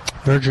old.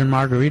 Virgin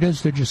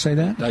margaritas. Did you say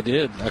that? I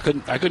did. I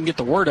couldn't get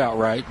the word out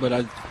right, but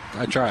I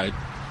tried.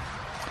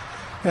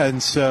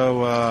 And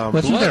so...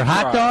 wasn't there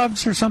hot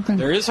dogs or something?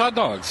 There is hot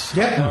dogs.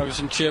 Yeah. Hot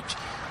dogs and chips.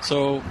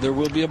 So there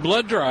will be a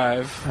blood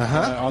drive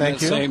on that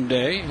same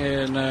day.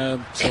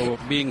 And so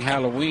being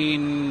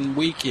Halloween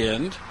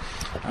weekend,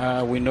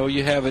 We know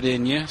you have it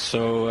in you,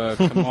 so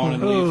come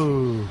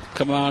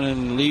on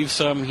and leave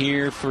some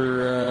here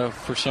for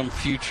some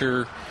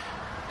future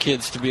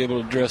kids to be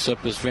able to dress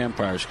up as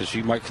vampires, because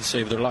you might can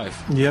save their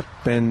life. Yep,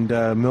 and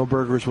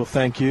Millburgers will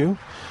thank you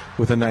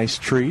with a nice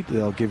treat.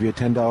 They'll give you a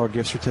 $10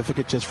 gift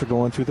certificate just for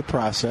going through the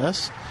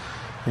process.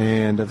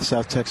 And the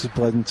South Texas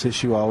Blood and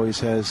Tissue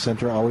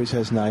Center always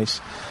has nice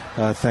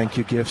thank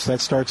you gifts. That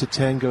starts at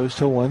 10, goes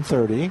till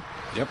 1:30.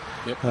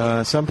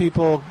 Yep. Some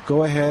people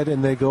go ahead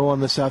and they go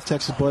on the South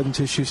Texas Blood and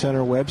Tissue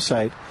Center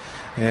website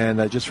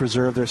and just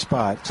reserve their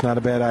spot. It's not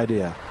a bad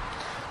idea.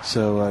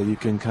 So you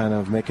can kind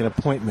of make an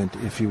appointment,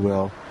 if you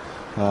will,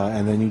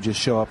 and then you just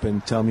show up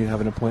and tell them you have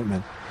an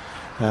appointment.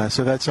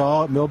 So that's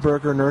all at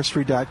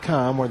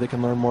millburgernursery.com, where they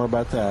can learn more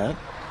about that.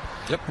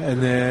 Yep.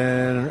 And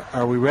then,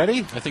 are we ready?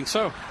 I think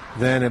so.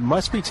 Then it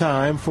must be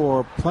time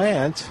for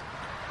Plant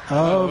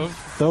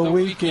of the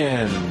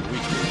Weekend.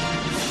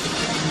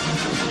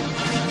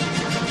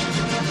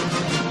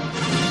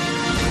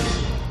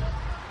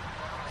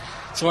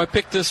 So I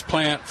picked this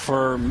plant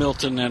for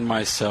Milton and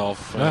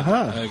myself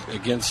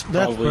against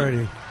That's probably...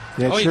 pretty.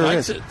 Yeah, he sure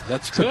likes is. it.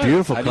 That's It's good. a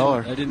beautiful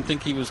color. I didn't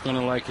think he was going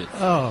to like it.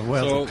 Oh,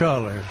 well, So- the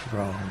color is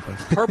wrong. But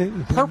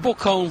Purple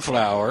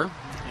coneflower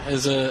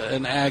is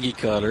an Aggie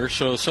color,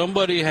 so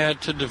somebody had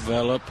to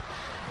develop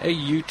a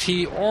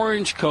UT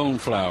orange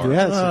coneflower.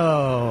 Yes.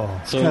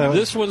 So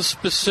this one's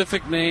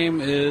specific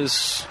name is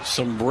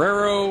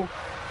Sombrero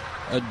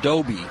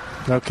Adobe.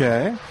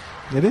 Okay.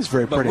 It is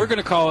very But pretty. we're going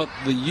to call it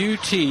the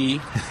UT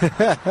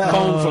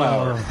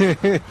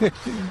coneflower.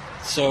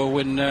 So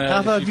when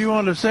I thought you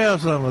wanted to sell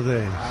some of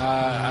these.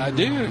 I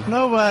do.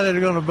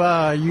 Nobody's going to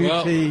buy a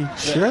UT. Well,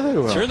 Sure they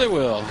will. Sure they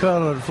will.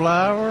 Colored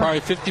flower.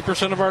 Probably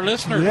 50% of our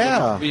listeners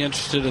Yeah. will be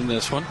interested in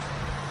this one.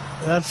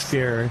 That's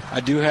scary. I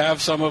do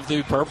have some of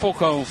the purple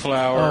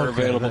coneflower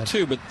Okay, available then.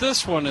 too, but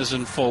this one is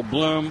in full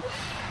bloom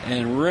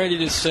and ready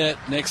to set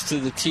next to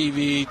the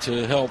TV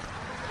to help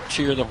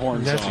cheer the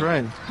horns That's on.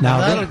 right. Now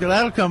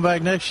that'll come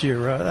back next year,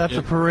 right? That's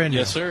a perennial.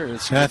 Yes, sir.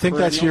 It's And I think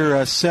that's perennial.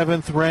 your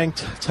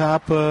 7th-ranked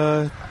top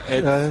Yes,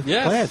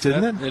 plant,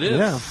 isn't it? It is.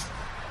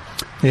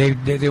 Yeah.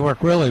 They work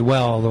really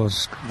well.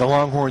 Those The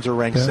Longhorns are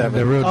ranked 7.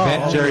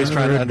 Jerry's the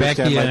trying to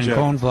understand Rudbeckia my and joke.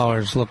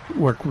 coneflowers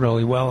work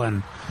really well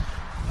in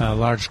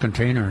large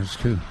containers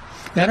too.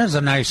 That is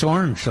a nice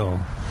orange, though.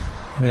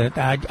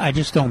 I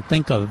just don't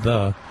think of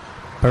the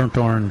burnt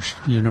orange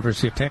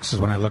University of Texas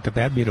when I look at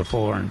that beautiful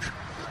orange.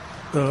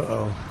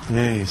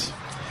 Yes.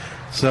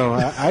 So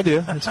I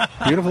do. It's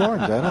beautiful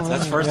orange. I don't know.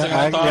 That's the first thing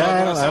I thought of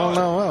when I I saw don't it.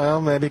 know.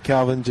 Well, maybe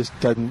Calvin just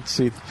doesn't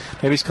see.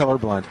 Maybe he's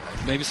colorblind.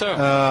 Maybe so.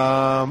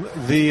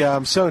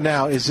 So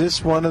now, is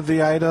this one of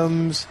the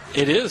items?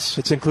 It is.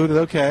 It's included.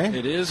 Okay.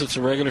 It is. It's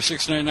a regular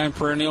 $6.99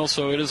 perennial,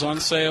 so it is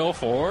on sale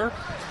for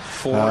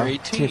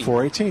 $4.18.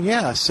 $4.18.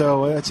 Yeah.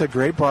 So it's a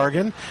great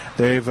bargain.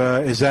 They've.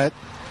 Is that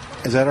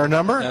our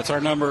number? That's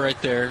our number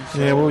right there. So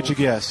Yeah. What would you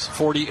guess?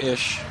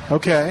 40-ish,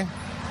 Okay.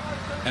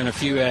 and a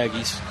few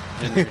Aggies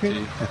in there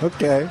too.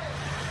 Okay.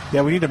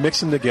 Yeah, we need to mix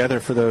them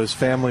together for those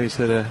families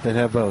that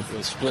have both.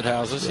 The split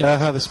houses.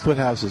 The split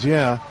houses,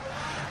 yeah.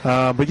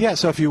 But yeah,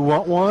 so if you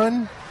want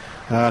one,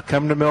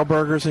 come to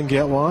Millburgers and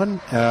get one.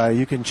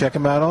 You can check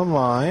them out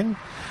online.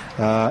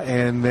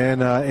 And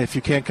then if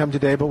you can't come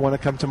today but want to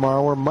come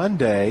tomorrow or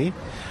Monday,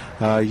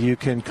 you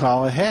can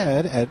call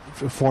ahead at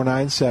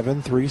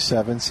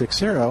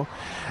 497-3760,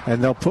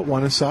 and they'll put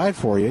one aside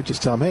for you.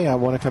 Just tell them, hey, I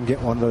want to come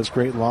get one of those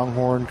great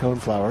Longhorn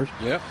coneflowers.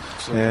 Yep.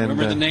 So And,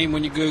 remember the name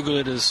when you Google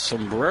it is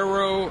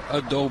Sombrero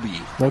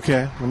Adobe.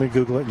 Okay, let me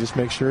Google it and just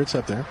make sure it's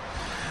up there.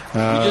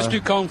 You just do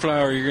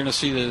coneflower, you're going to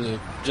see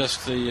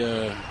just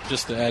the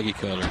Aggie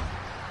color.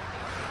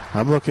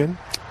 I'm looking.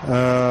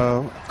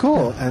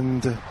 Cool.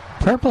 And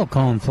purple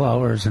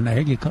coneflower is an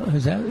Aggie color.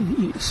 Is that?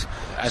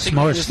 It's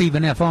more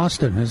Stephen F.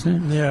 Austin,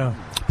 isn't it? Yeah.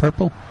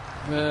 Purple.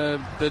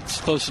 That's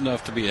close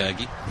enough to be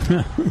Aggie.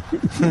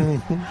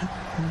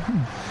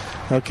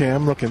 Okay,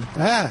 I'm looking.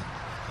 All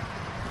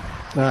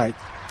right.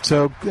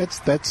 So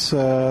that's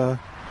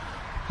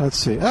let's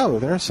see. Oh,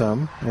 there's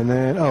some. And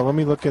then let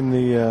me look in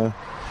the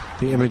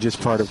images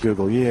part of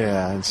Google.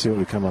 Yeah, and see what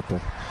we come up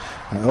with.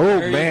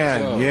 There you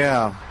man, go.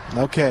 yeah.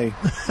 Okay.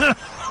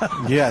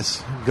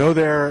 Yes, go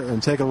there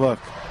and take a look.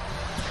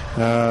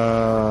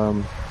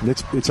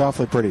 It's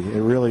awfully pretty.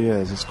 It really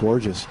is. It's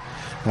gorgeous.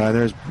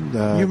 There's.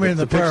 You mean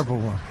the purple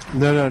one?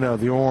 No,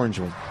 the orange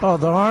one. Oh,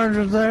 the orange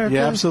is there?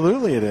 Yeah, too?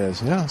 absolutely it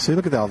is. Yeah, see,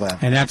 look at all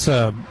that. And that's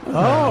a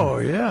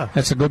yeah,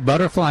 that's a good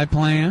butterfly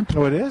plant.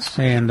 Oh, it is.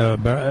 And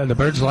the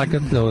birds like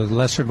it. The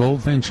lesser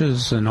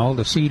goldfinches and all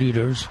the seed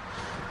eaters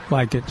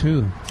like it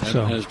too.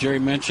 So And as Jerry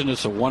mentioned,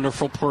 it's a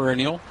wonderful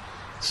perennial.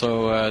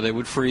 So they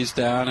would freeze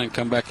down and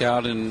come back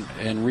out and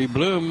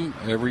rebloom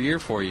every year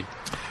for you.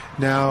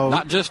 Now,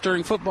 Not just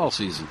during football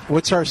season.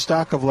 what's our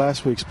stock of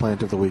last week's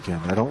plant of the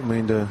weekend? I don't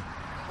mean to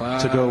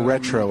go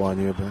retro on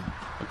you, but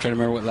I'm trying to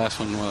remember what last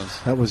one was.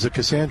 that was the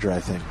Cassandra, I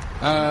think.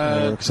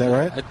 Is that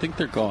right? I think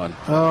they're gone.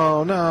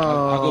 Oh, no.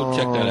 I'll go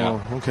check that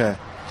out. Okay.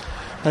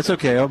 That's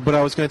okay. But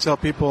I was going to tell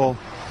people,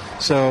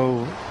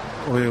 so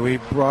we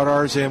brought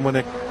ours in when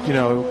it,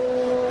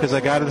 because I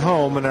got it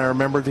home and I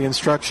remembered the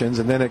instructions,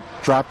 and then it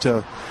dropped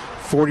to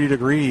 40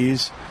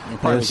 degrees. You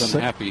probably was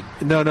unhappy.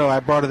 No, I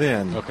brought it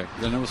in. Okay,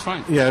 then it was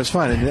fine. Yeah, it was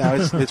fine.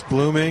 And it's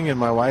blooming, and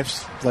my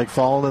wife's like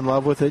fallen in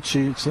love with it.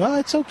 She said, "Oh,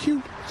 it's so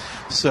cute."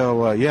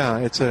 So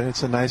it's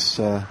a nice, it's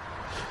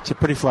a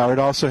pretty flower. It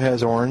also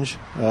has orange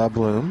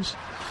blooms,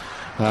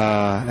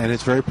 and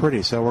it's very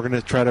pretty. So we're going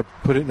to try to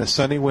put it in a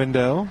sunny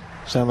window.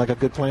 Sound like a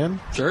good plan?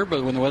 Sure,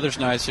 but when the weather's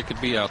nice, it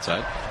could be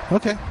outside.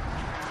 Okay,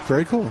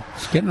 very cool.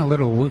 It's getting a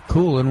little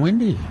cool and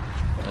windy.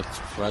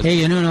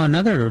 Hey,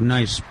 another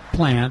nice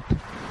plant.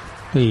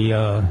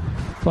 The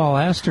fall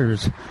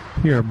asters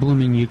here are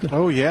blooming.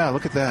 Oh yeah,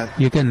 look at that.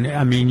 You can.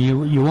 I mean,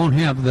 you won't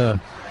have the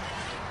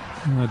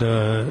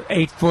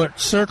 8-foot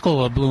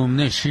circle of bloom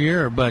this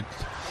year, but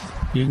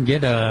you can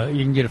get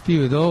a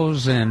few of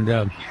those and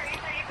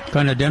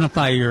kind of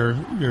identify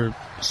your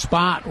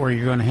spot where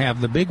you're going to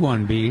have the big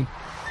one be,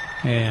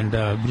 and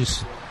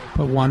just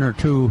put one or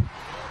two,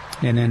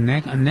 and then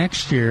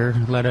next year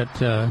let it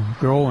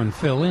grow and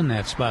fill in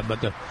that spot.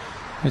 But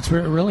it's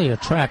really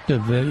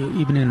attractive,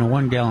 even in a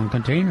 1-gallon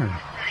container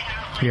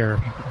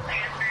here.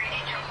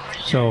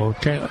 So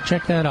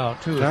check that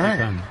out too. All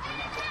right. All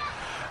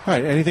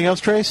right. Anything else,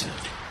 Trace?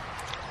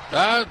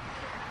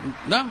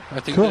 No,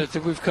 I think cool. I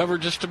think we've covered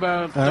just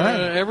about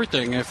right.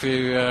 everything. If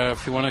you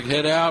want to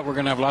head out, we're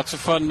going to have lots of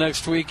fun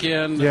next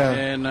weekend,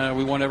 and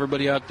we want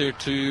everybody out there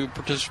to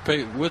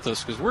participate with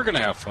us because we're going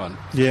to have fun.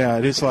 Yeah,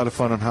 it is a lot of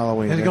fun on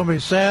Halloween. It's going to be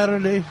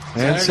Saturday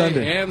and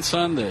Sunday. And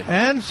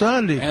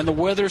Sunday. And the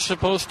weather's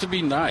supposed to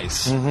be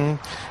nice.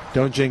 Mm-hmm.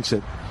 Don't jinx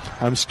it.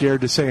 I'm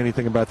scared to say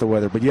anything about the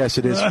weather, but yes,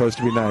 it is supposed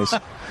to be nice.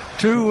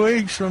 2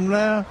 weeks from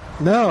now?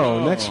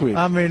 No, next week.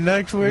 I mean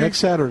next week? Next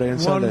Saturday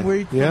and Sunday. 1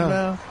 week from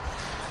now?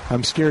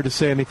 I'm scared to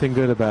say anything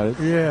good about it.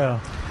 Yeah.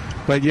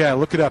 But yeah,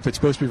 look it up. It's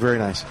supposed to be very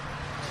nice.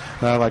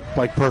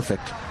 Like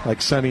perfect.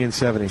 Like sunny and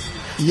 70.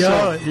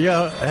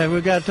 Yeah. Have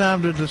we got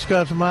time to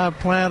discuss my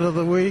plant of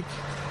the week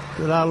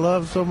that I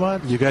love so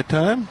much? You got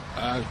time?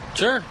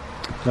 Sure.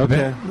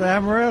 Okay. The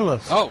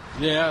amaryllis. Oh,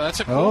 yeah, that's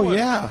a cool one.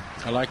 Yeah.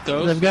 I like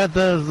those. They've got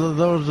those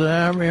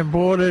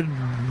imported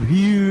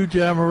huge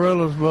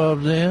amaryllis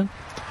bulbs in.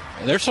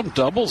 There's some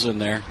doubles in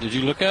there. Did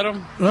you look at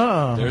them?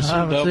 No, There's I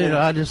some haven't seen it.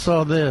 I just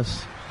saw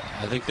this.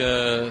 I think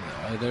there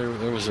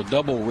was a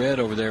double red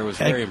over there. It was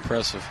very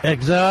impressive.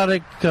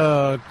 Exotic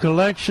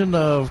collection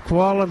of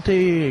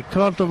quality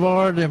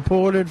cultivars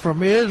imported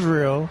from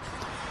Israel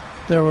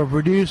that will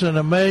produce an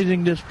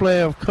amazing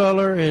display of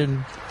color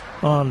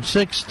on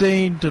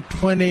 16 to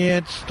 20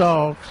 inch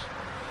stalks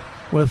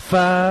with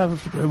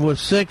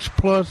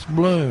 6+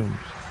 blooms.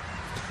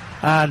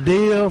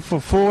 Ideal for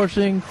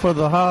forcing for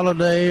the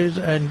holidays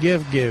and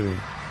gift giving.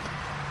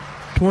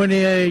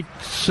 28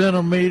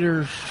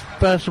 centimeters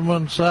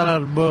specimen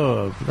size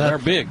bulbs. They're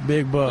big.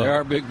 Big bulbs. They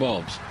are big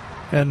bulbs.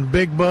 And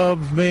big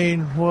bulbs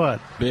mean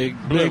what? Big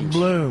blooms. Big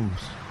blooms.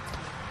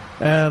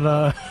 And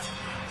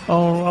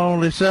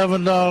only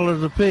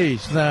 $7 a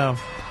piece. Now,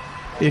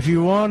 if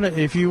you want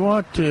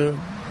to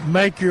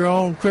make your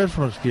own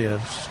Christmas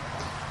gifts,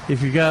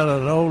 if you got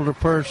an older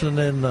person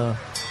in a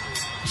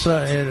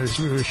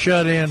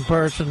shut-in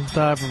person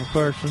type of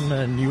person,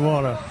 and you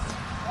want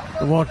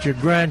your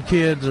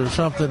grandkids or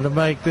something to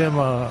make them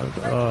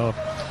a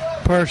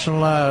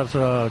personalized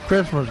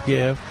Christmas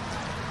gift,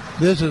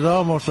 this is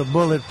almost a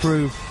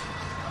bulletproof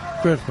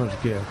Christmas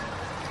gift.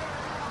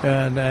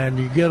 And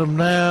you get them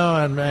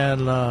now and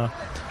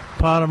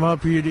pot them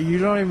up. You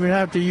don't even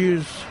have to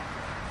use.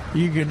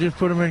 You can just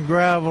put them in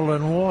gravel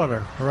and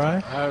water,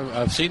 right?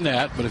 I've seen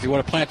that, but if you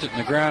want to plant it in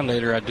the ground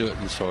later, I'd do it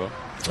in soil.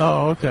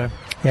 Oh, okay.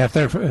 Yeah, if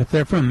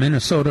they're from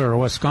Minnesota or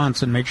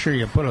Wisconsin, make sure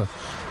you put a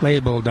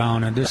label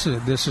down. And this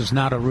is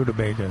not a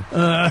rutabaga.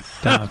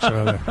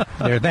 So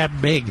they're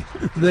that big.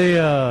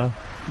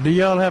 Do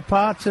y'all have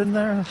pots in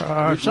there?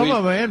 Or some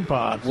of them in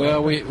pots.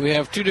 Well, we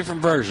have two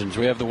different versions.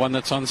 We have the one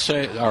that's on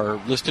sale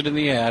or listed in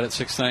the ad at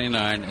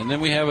 $6.99, and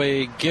then we have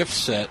a gift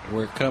set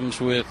where it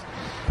comes with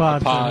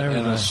pots a pot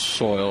and a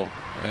soil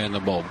and a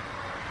bulb.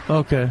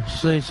 Okay.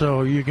 See,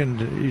 so you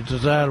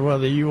decide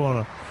whether you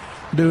want to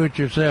do it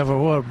yourself or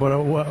what.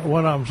 But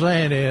what I'm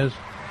saying is,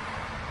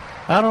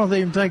 I don't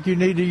even think you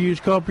need to use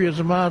copious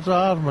amounts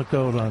of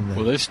Osmocote on this.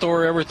 Well, they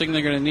store everything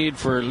they're going to need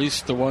for at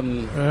least the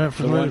one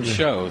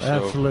show. So.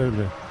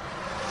 Absolutely.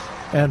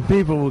 And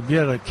people will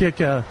get a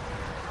kick out.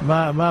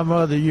 My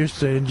mother used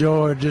to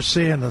enjoy just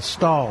seeing the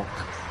stalk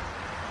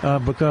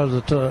because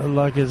it's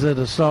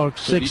a stalk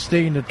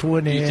 16 to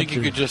 20 inches. Do you think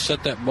you could just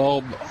set that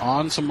bulb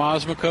on some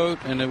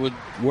Osmocote and it would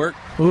work?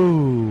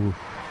 Ooh.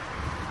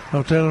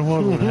 I'll tell him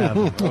what would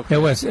happen. Okay.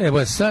 It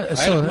was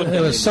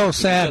so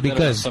sad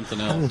because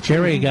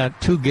Jerry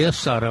got two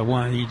gifts out of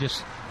one. He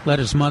just let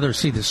his mother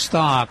see the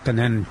stalk, and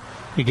then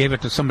he gave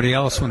it to somebody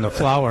else when the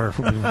flower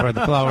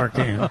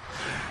came.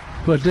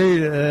 But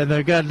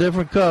they got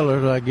different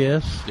colors, I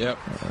guess. Yep.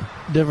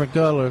 Different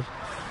colors,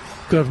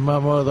 because my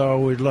mother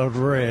always loved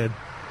red,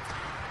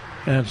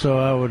 and so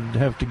I would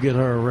have to get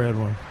her a red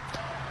one.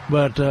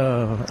 But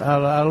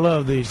I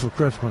love these for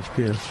Christmas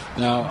gifts.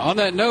 Now, on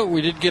that note,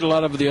 we did get a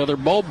lot of the other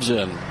bulbs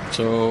in.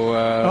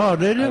 So,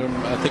 did you?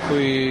 I think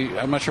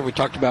I'm not sure we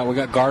talked about, we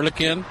got garlic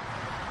in.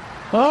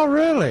 Oh,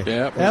 really?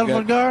 Yeah.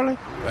 Elephant garlic?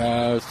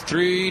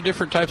 3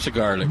 different types of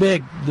garlic.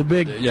 The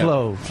big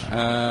cloves.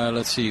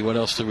 Let's see, what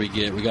else did we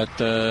get? We got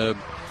the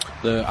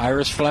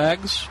iris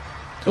flags,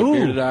 the Ooh.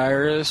 bearded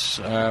iris.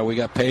 We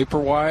got paper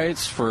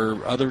whites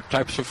for other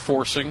types of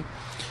forcing.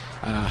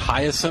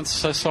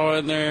 Hyacinths I saw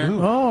in there.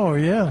 Ooh. Oh,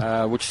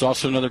 yeah. Which is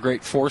also another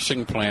great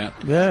forcing plant.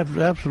 Yeah,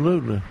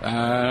 absolutely.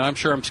 I'm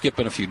sure I'm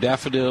skipping a few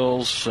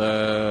daffodils,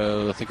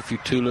 I think a few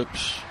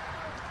tulips.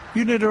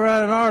 You need to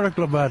write an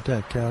article about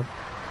that, Cal.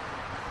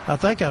 I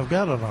think I've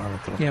got an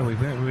article. Yeah,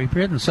 we've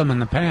written some in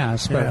the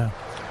past, but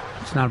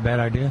it's not a bad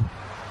idea.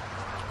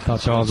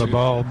 About all the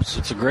bulbs.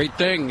 It's a great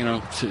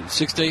thing,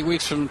 6 to 8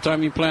 weeks from the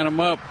time you plant them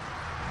up,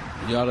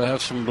 you ought to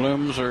have some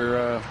blooms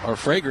or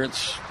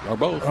fragrance, or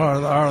both.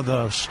 Or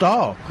the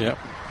stalk. Yep.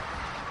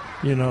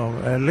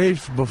 At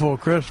least before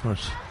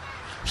Christmas.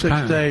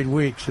 6 to 8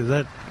 weeks.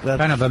 That's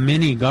kind of a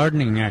mini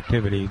gardening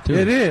activity, too.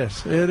 It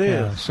is.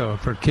 Yeah, so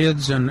for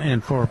kids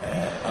and for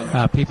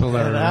people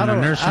that are in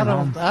a nursing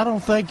home. I don't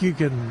think you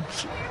can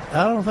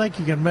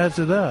mess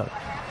it up.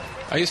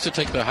 I used to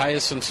take the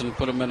hyacinths and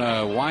put them in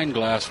a wine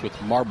glass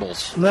with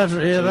marbles. That's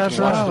right.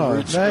 The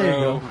roots there grow,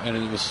 you go. And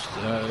it was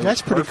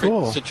that's pretty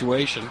cool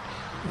situation.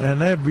 And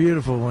they're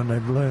beautiful when they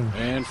bloom.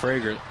 And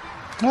fragrant.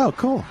 Oh,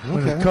 cool. Okay.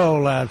 When it's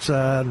cold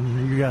outside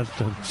and you got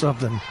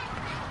something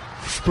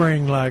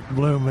spring-like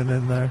blooming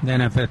in there.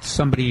 Then if it's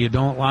somebody you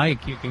don't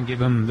like, you can give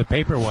them the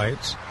paper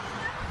whites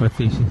with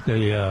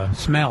the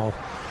smell.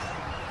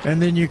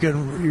 And then you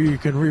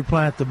can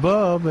replant the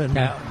bulb and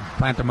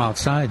plant them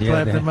outside.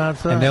 Plant them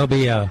outside,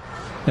 and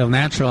they'll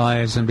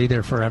naturalize and be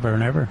there forever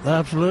and ever.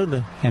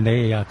 Absolutely. And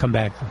they come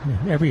back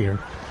every year.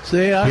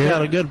 See, I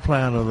got a good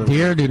plan of them.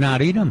 Deer do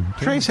not eat them.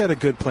 Trace had a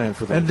good plan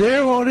for them. And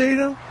deer won't eat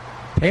them?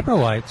 Paper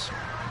whites.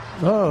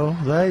 Oh,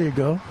 there you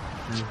go.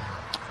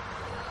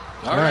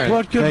 All right.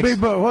 What could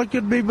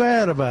be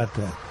bad about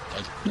that?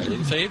 I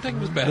didn't say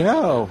anything was bad.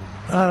 No.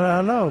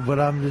 I know, but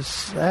I'm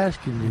just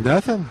asking you.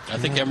 Nothing. I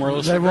think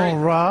amaryllis They are great.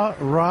 won't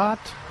rot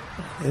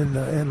in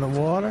the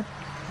water?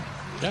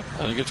 Yeah,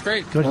 I think it's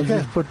great. Because you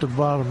just put the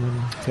bottom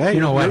in.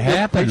 Hey, what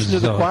happens to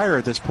the though, choir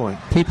at this point.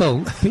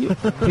 People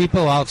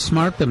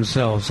outsmart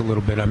themselves a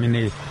little bit. I mean,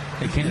 they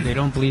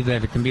don't believe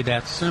that it can be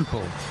that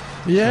simple.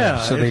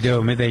 Yeah. So they do.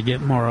 I mean, they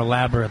get more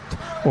elaborate,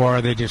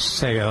 or they just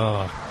say,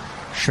 "Oh,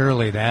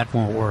 surely that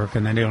won't work,"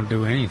 and then they don't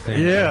do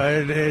anything.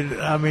 Yeah,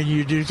 I mean,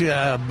 you do see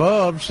a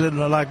bulb sitting,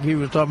 like he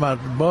was talking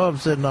about, the bulb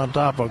sitting on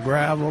top of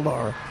gravel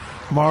or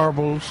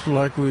marbles,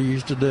 like we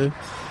used to do,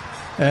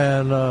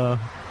 and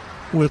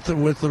with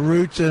the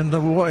roots in the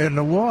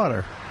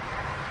water,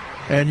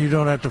 and you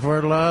don't have to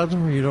fertilize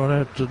them. You don't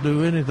have to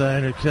do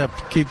anything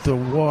except keep the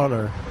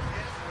water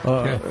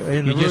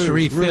in the You just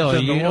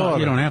refill. You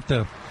don't have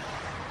to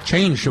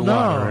change the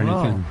water or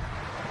anything. No.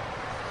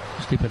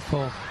 Just keep it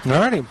full. All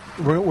righty.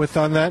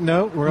 On that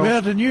note,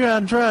 Milton, you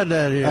haven't tried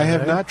that yet. I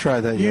have not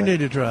tried that yet. You need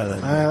to try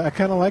that. I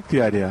kind of like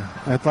the idea.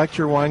 I liked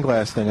your wine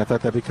glass thing. I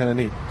thought that'd be kind of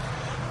neat.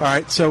 All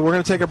right, so we're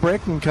going to take a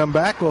break and come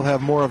back. We'll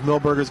have more of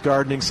Milberger's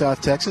Gardening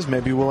South Texas.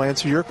 Maybe we'll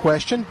answer your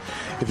question.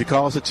 If you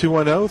call us at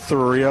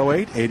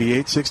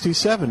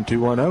 210-308-8867,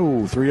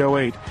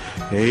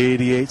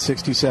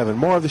 210-308-8867.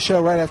 More of the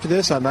show right after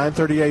this on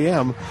 9:30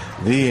 a.m.,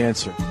 The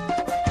Answer.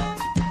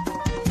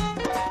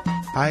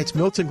 Hi, it's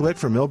Milton Glick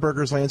from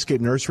Milberger's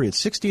Landscape Nursery at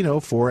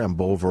 1604 on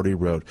Boulevardy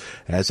Road.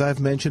 As I've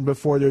mentioned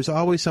before, there's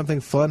always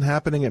something fun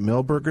happening at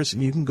Milberger's,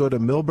 and you can go to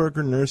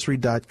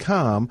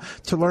milbergernursery.com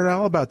to learn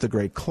all about the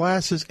great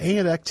classes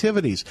and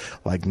activities,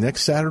 like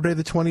next Saturday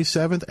the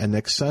 27th and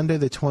next Sunday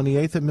the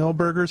 28th at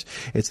Milberger's.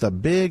 It's the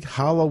big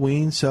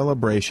Halloween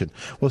celebration.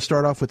 We'll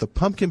start off with a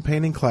pumpkin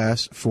painting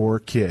class for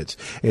kids.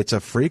 It's a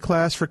free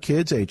class for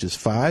kids ages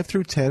 5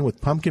 through 10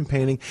 with pumpkin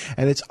painting,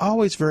 and it's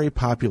always very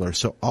popular.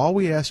 So all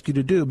we ask you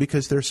to do,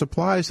 because there's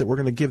supplies that we're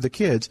going to give the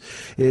kids,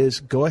 is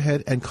go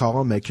ahead and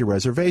call and make your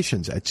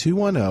reservations at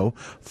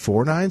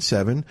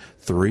 210-497-3760.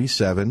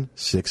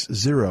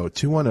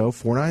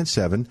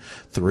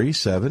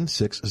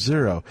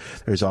 210-497-3760.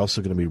 There's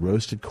also going to be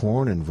roasted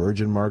corn and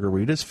virgin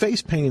margaritas,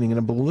 face painting and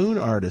a balloon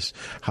artist,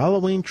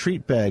 Halloween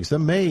treat bags, the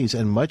maze,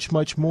 and much,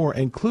 much more,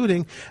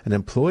 including an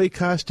employee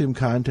costume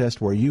contest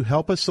where you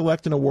help us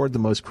select and award the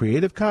most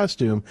creative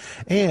costume,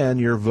 and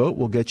your vote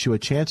will get you a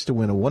chance to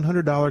win a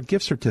 $100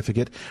 gift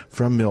certificate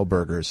from Milberger's.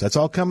 That's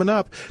all coming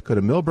up. Go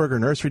to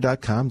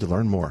milbergernursery.com to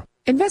learn more.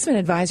 Investment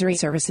advisory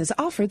services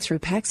offered through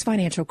Pax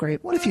Financial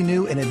Group. What if you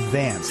knew in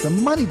advance the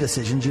money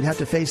decisions you'd have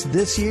to face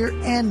this year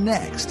and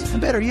next?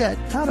 And better yet,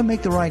 how to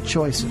make the right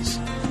choices?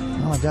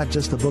 Well, I've got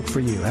just the book for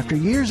you. After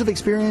years of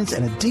experience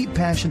and a deep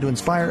passion to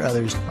inspire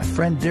others, my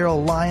friend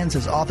Daryl Lyons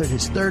has authored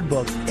his third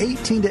book,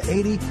 18 to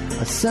 80,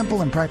 a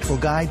simple and practical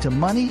guide to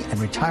money and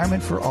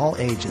retirement for all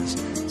ages.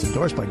 It's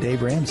endorsed by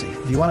Dave Ramsey.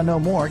 If you want to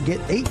know more,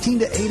 get 18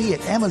 to 80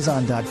 at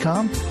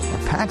Amazon.com or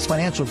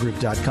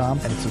PaxFinancialGroup.com,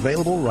 and it's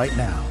available right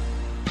now.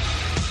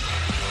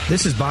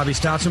 This is Bobby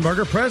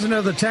Stautzenberger, president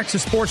of the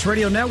Texas Sports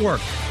Radio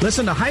Network.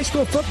 Listen to high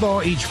school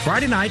football each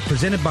Friday night,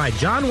 presented by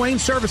John Wayne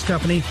Service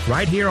Company,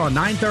 right here on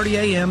 9:30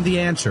 a.m.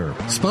 The Answer.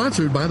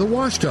 Sponsored by The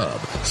Wash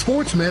Tub,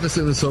 Sports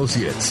Medicine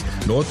Associates,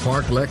 North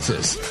Park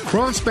Lexus,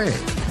 Cross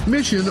Bank,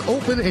 Mission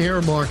Open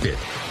Air Market,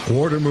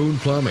 Quarter Moon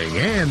Plumbing,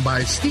 and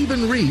by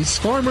Stephen Reese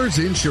Farmers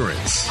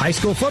Insurance. High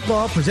school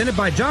football presented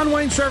by John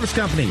Wayne Service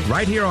Company,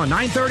 right here on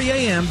 9:30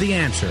 a.m. The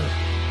Answer.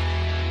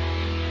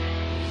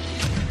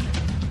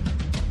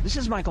 This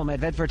is Michael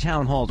Medved for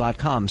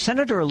townhall.com.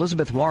 Senator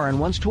Elizabeth Warren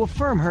wants to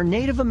affirm her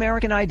Native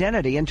American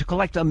identity and to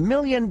collect $1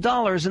 million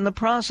in the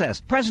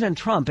process. President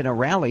Trump, in a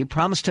rally,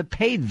 promised to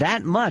pay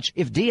that much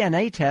if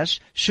DNA tests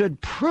should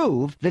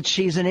prove that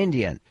she's an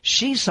Indian.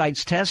 She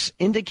cites tests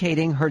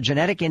indicating her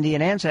genetic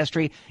Indian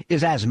ancestry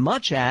is as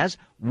much as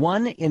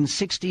 1 in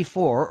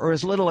 64 or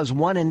as little as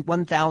 1 in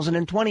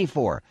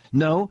 1,024.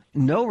 No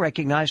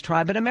recognized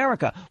tribe in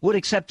America would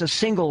accept a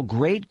single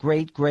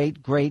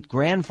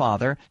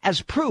great-great-great-great-grandfather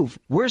as proof.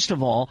 Worst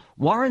of all,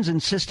 Warren's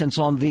insistence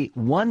on the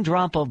one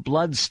drop of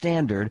blood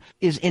standard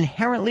is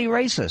inherently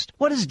racist.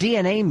 What does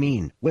DNA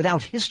mean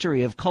without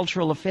history of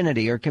cultural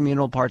affinity or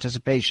communal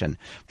participation?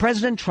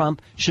 President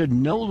Trump should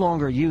no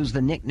longer use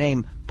the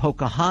nickname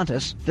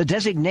Pocahontas. The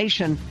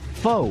designation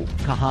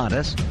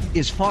Pocahontas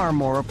is far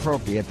more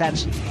appropriate.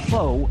 That's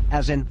faux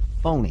as in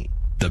phony.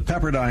 The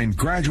Pepperdine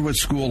Graduate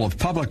School of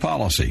Public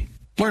Policy.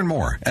 Learn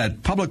more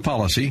at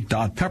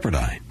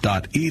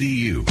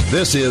publicpolicy.pepperdine.edu.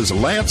 This is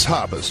Lance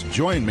Hobbs.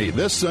 Join me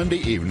this Sunday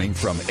evening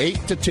from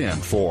 8 to 10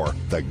 for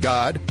the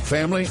God,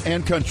 Family,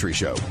 and Country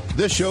Show.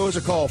 This show is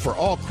a call for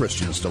all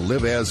Christians to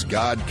live as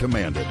God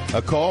commanded.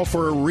 A call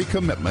for a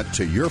recommitment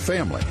to your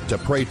family to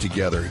pray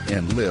together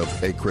and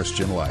live a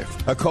Christian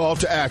life. A call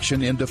to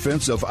action in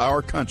defense of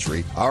our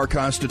country, our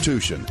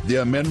Constitution,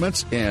 the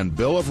amendments, and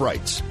Bill of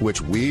Rights,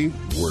 which we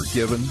were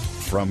given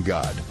from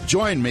God.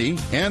 Join me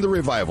and the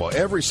revival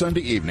every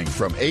Sunday evening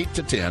from 8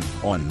 to 10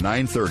 on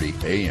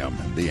 9:30 a.m.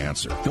 The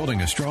Answer. Building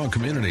a strong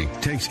community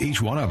takes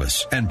each one of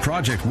us, and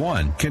Project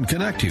One can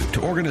connect you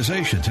to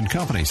organizations and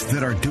companies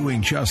that are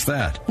doing just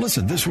that.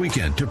 Listen this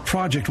weekend to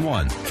Project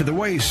One for the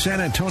ways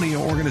San Antonio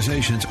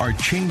organizations are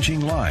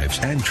changing lives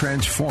and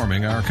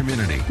transforming our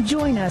community.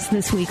 Join us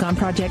this week on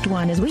Project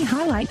One as we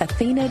highlight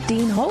Athena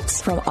Dean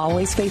Holtz from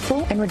Always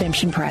Faithful and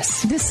Redemption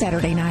Press this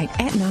Saturday night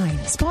at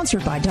 9.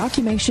 Sponsored by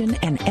Documation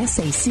and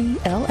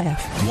SACLF.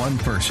 One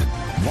person,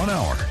 1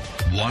 hour,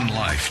 one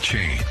life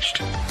changed.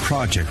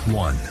 Project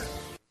One.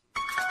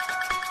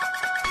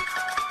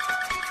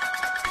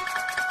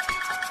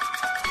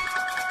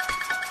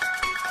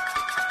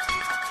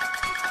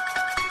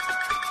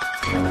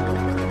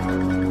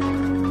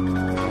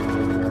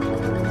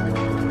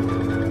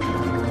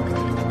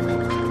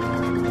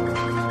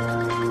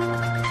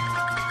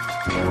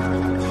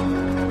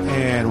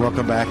 And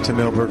welcome back to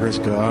Millburgers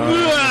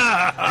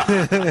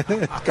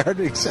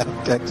Gardening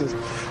South Texas.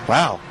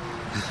 Wow.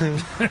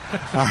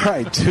 All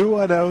right,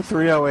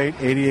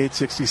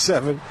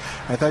 210-308-8867.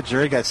 I thought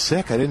Jerry got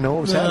sick. I didn't know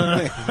what was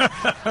happening.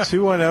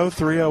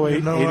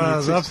 210-308-8867. I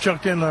was up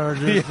chucking there.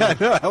 Yeah,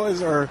 that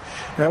was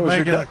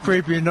making a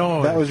creepy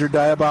noise. That was your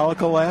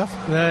diabolical laugh?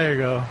 There you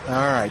go.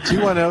 All right,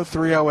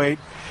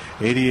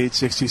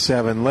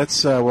 210-308-8867.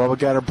 Let's, we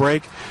got a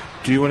break.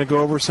 Do you want to go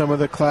over some of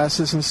the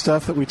classes and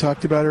stuff that we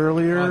talked about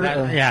earlier?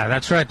 Yeah,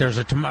 that's right. There's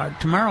a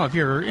tomorrow. If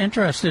you're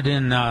interested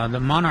in the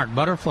monarch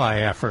butterfly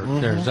effort,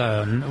 there's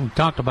we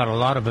talked about a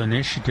lot of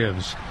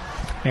initiatives,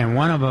 and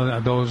one of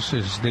those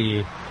is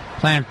the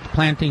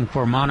planting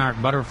for monarch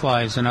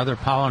butterflies and other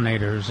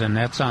pollinators, and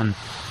that's on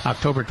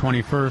October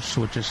 21st,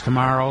 which is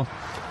tomorrow,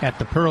 at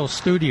the Pearl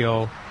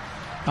Studio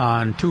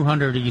on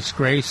 200 East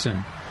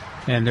Grayson,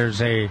 and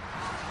there's a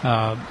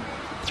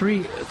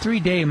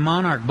three-day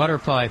monarch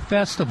butterfly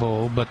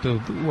festival, but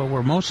what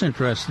we're most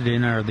interested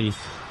in are the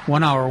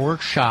 1 hour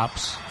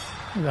workshops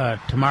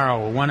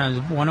tomorrow. One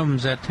of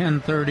them's at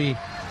 10:30,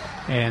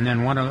 and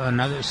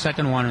then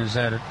second one is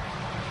at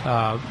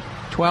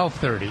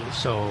 12:30.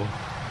 So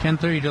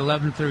 10:30 to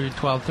 11:30,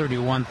 12:30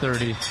 to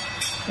 1:30,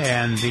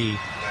 and the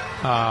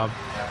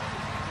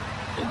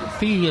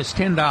fee is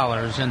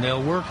 $10, and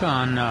they'll work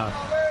on.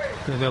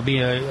 There'll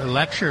be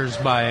lectures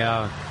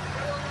by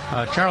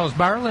Charles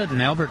Bartlett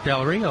and Albert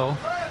Del Rio,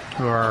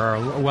 who are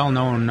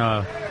well-known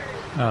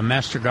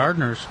master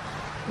gardeners,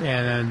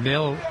 and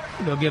they'll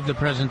give the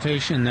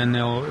presentation. Then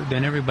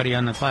everybody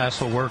on the class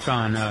will work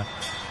on a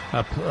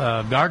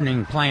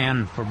gardening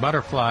plan for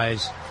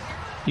butterflies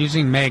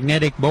using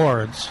magnetic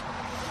boards.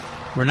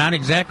 We're not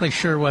exactly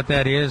sure what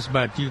that is,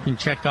 but you can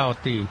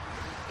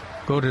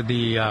go to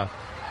the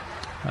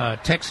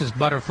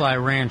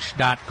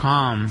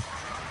TexasButterflyRanch.com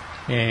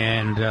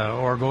and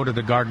or go to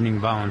the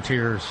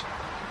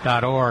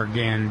GardeningVolunteers.org,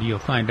 and you'll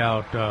find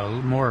out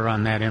more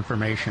on that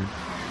information.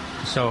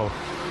 So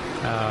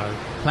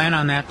plan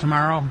on that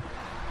tomorrow.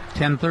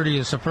 10:30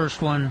 is the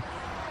first one,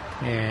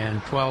 and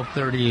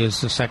 12:30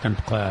 is the second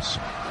class.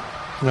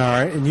 All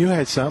right, and you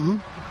had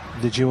something.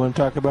 Did you want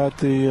to talk about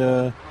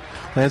the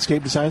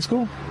Landscape Design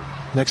School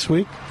next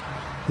week,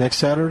 next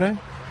Saturday?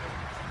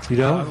 You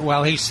don't?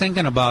 While he's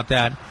thinking about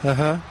that,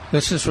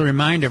 let's just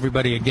remind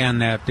everybody again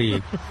that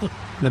the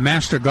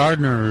Master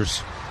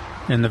Gardeners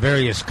in the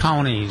various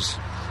counties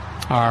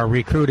are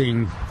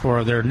recruiting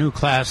for their new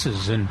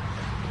classes, and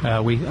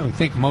we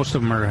think most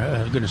of them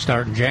are going to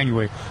start in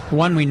January.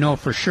 One we know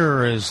for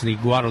sure is the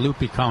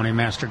Guadalupe County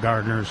Master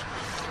Gardeners,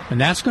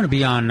 and that's going to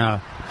be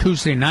on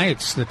Tuesday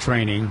nights, the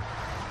training,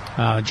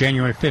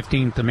 January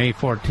 15th to May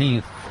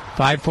 14th,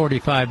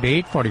 5:45 to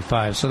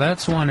 8:45. So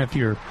that's one, if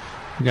you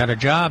got a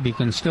job, you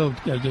can still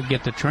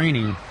get the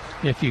training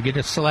if you get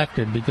it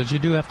selected, because you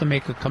do have to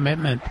make a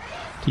commitment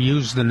to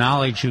use the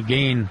knowledge you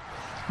gain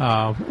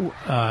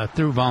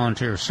through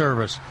volunteer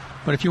service.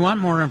 But if you want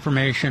more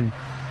information,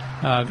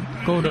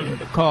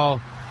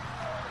 call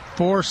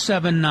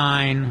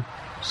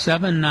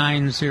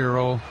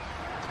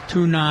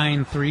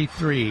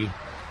 479-790-2933,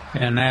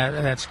 and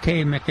that's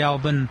Kay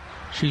McAlvin.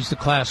 She's the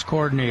class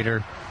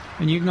coordinator.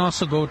 And you can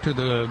also go to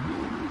the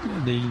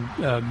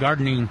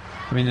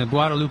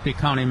Guadalupe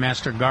County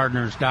Master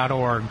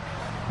Gardeners.org,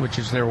 which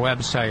is their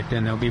website,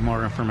 and there'll be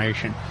more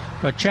information.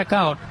 But check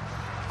out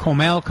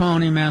Comal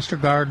County Master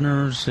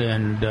Gardeners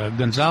and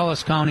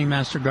Gonzales County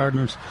Master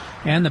Gardeners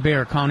and the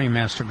Bexar County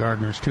Master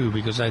Gardeners, too,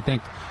 because I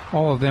think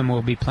all of them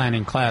will be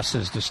planning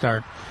classes to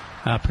start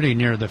pretty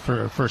near the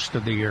first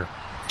of the year.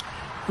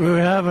 We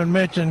haven't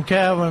mentioned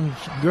Calvin's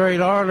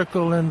great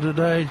article in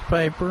today's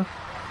paper.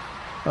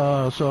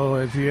 So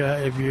if you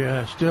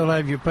still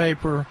have your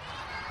paper,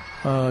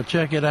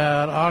 check it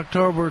out.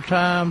 October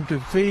Time to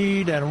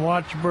Feed and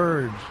Watch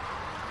Birds.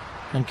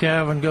 And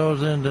Calvin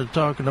goes into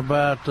talking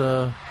about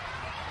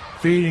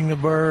feeding the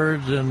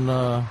birds and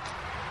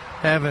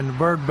having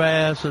bird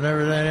baths and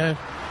everything else.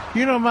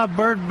 You know, my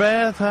bird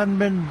bath hadn't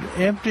been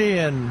empty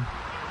in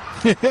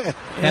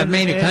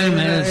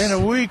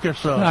a week or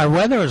so. Our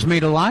weather has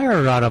made a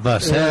liar out of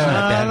us, hasn't it?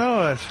 I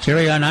know it.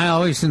 Jerry and I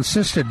always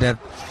insisted that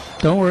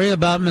don't worry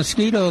about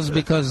mosquitoes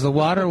because the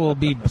water will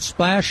be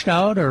splashed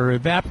out or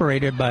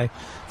evaporated by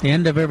the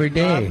end of every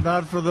day.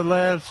 Not for the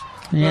last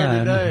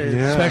 30 days.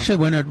 Yeah. Especially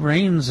when it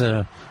rains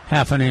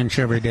half an inch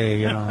every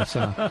day, you know.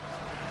 So.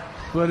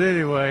 But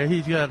anyway,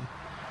 he's got...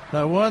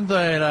 Now, one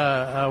thing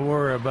I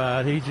worry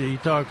about, he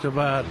talks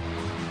about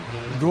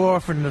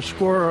dwarfing the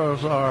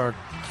squirrels or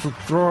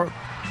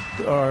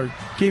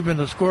keeping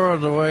the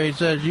squirrels away. He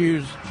says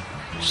use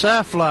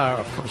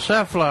safflower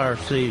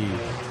seed.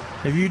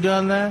 Have you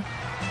done that?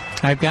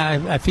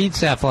 I feed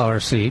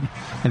safflower seed,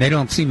 and they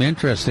don't seem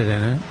interested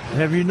in it.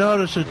 Have you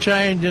noticed a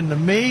change in the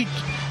meat?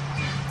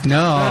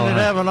 No. Does it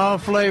have an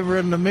off flavor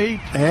in the meat?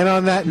 And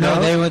on that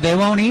note, no, they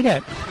won't eat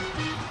it.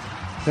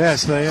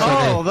 Yes, they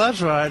are. Oh,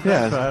 that's right.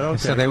 That's right. Okay.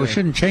 So they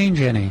shouldn't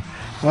change any.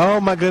 Oh,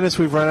 my goodness,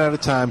 we've run out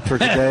of time for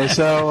today,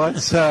 so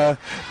let's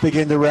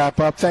begin to wrap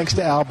up. Thanks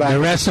to Al Back. The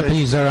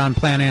recipes are on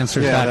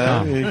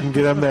plantanswers.com. You can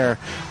get them there.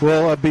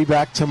 We'll be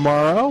back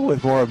tomorrow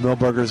with more of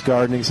Millburgers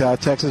Gardening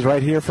South Texas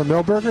right here from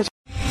Millburgers.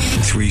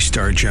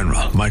 3-star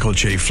General Michael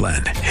J.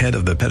 Flynn, head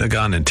of the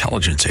Pentagon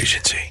Intelligence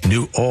Agency,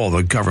 knew all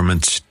the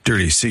government's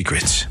dirty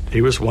secrets.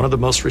 He was one of the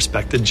most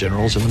respected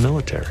generals in the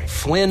military.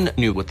 Flynn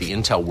knew what the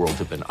intel world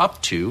had been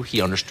up to.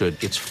 He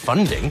understood its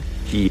funding.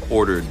 He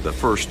ordered the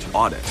first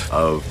audit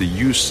of the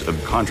use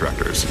of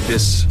contractors.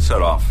 This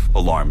set off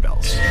alarm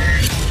bells.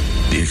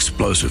 The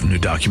explosive new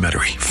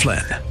documentary,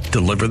 Flynn,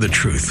 Deliver the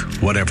Truth,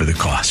 Whatever the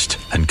Cost,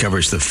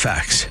 uncovers the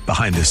facts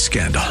behind this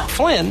scandal.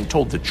 Flynn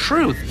told the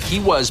truth. He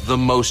was the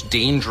most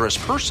dangerous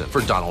person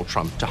for Donald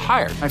Trump to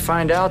hire. I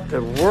find out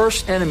the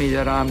worst enemy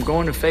that I'm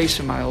going to face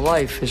in my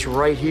life is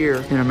right here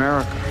in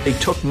America. They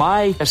took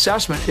my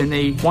assessment and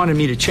they wanted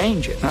me to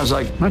change it. And I was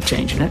like, I'm not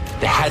changing it.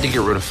 They had to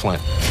get rid of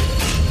Flynn.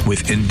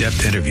 With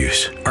in-depth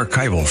interviews,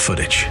 archival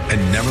footage,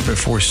 and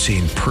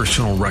never-before-seen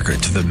personal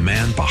records of the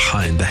man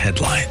behind the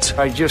headlines.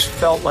 I just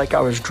felt like I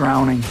was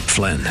drowning.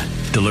 Flynn,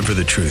 Deliver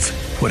the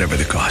Truth, Whatever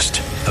the Cost.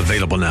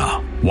 Available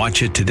now.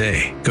 Watch it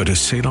today. Go to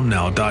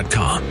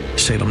salemnow.com.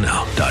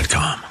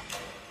 salemnow.com.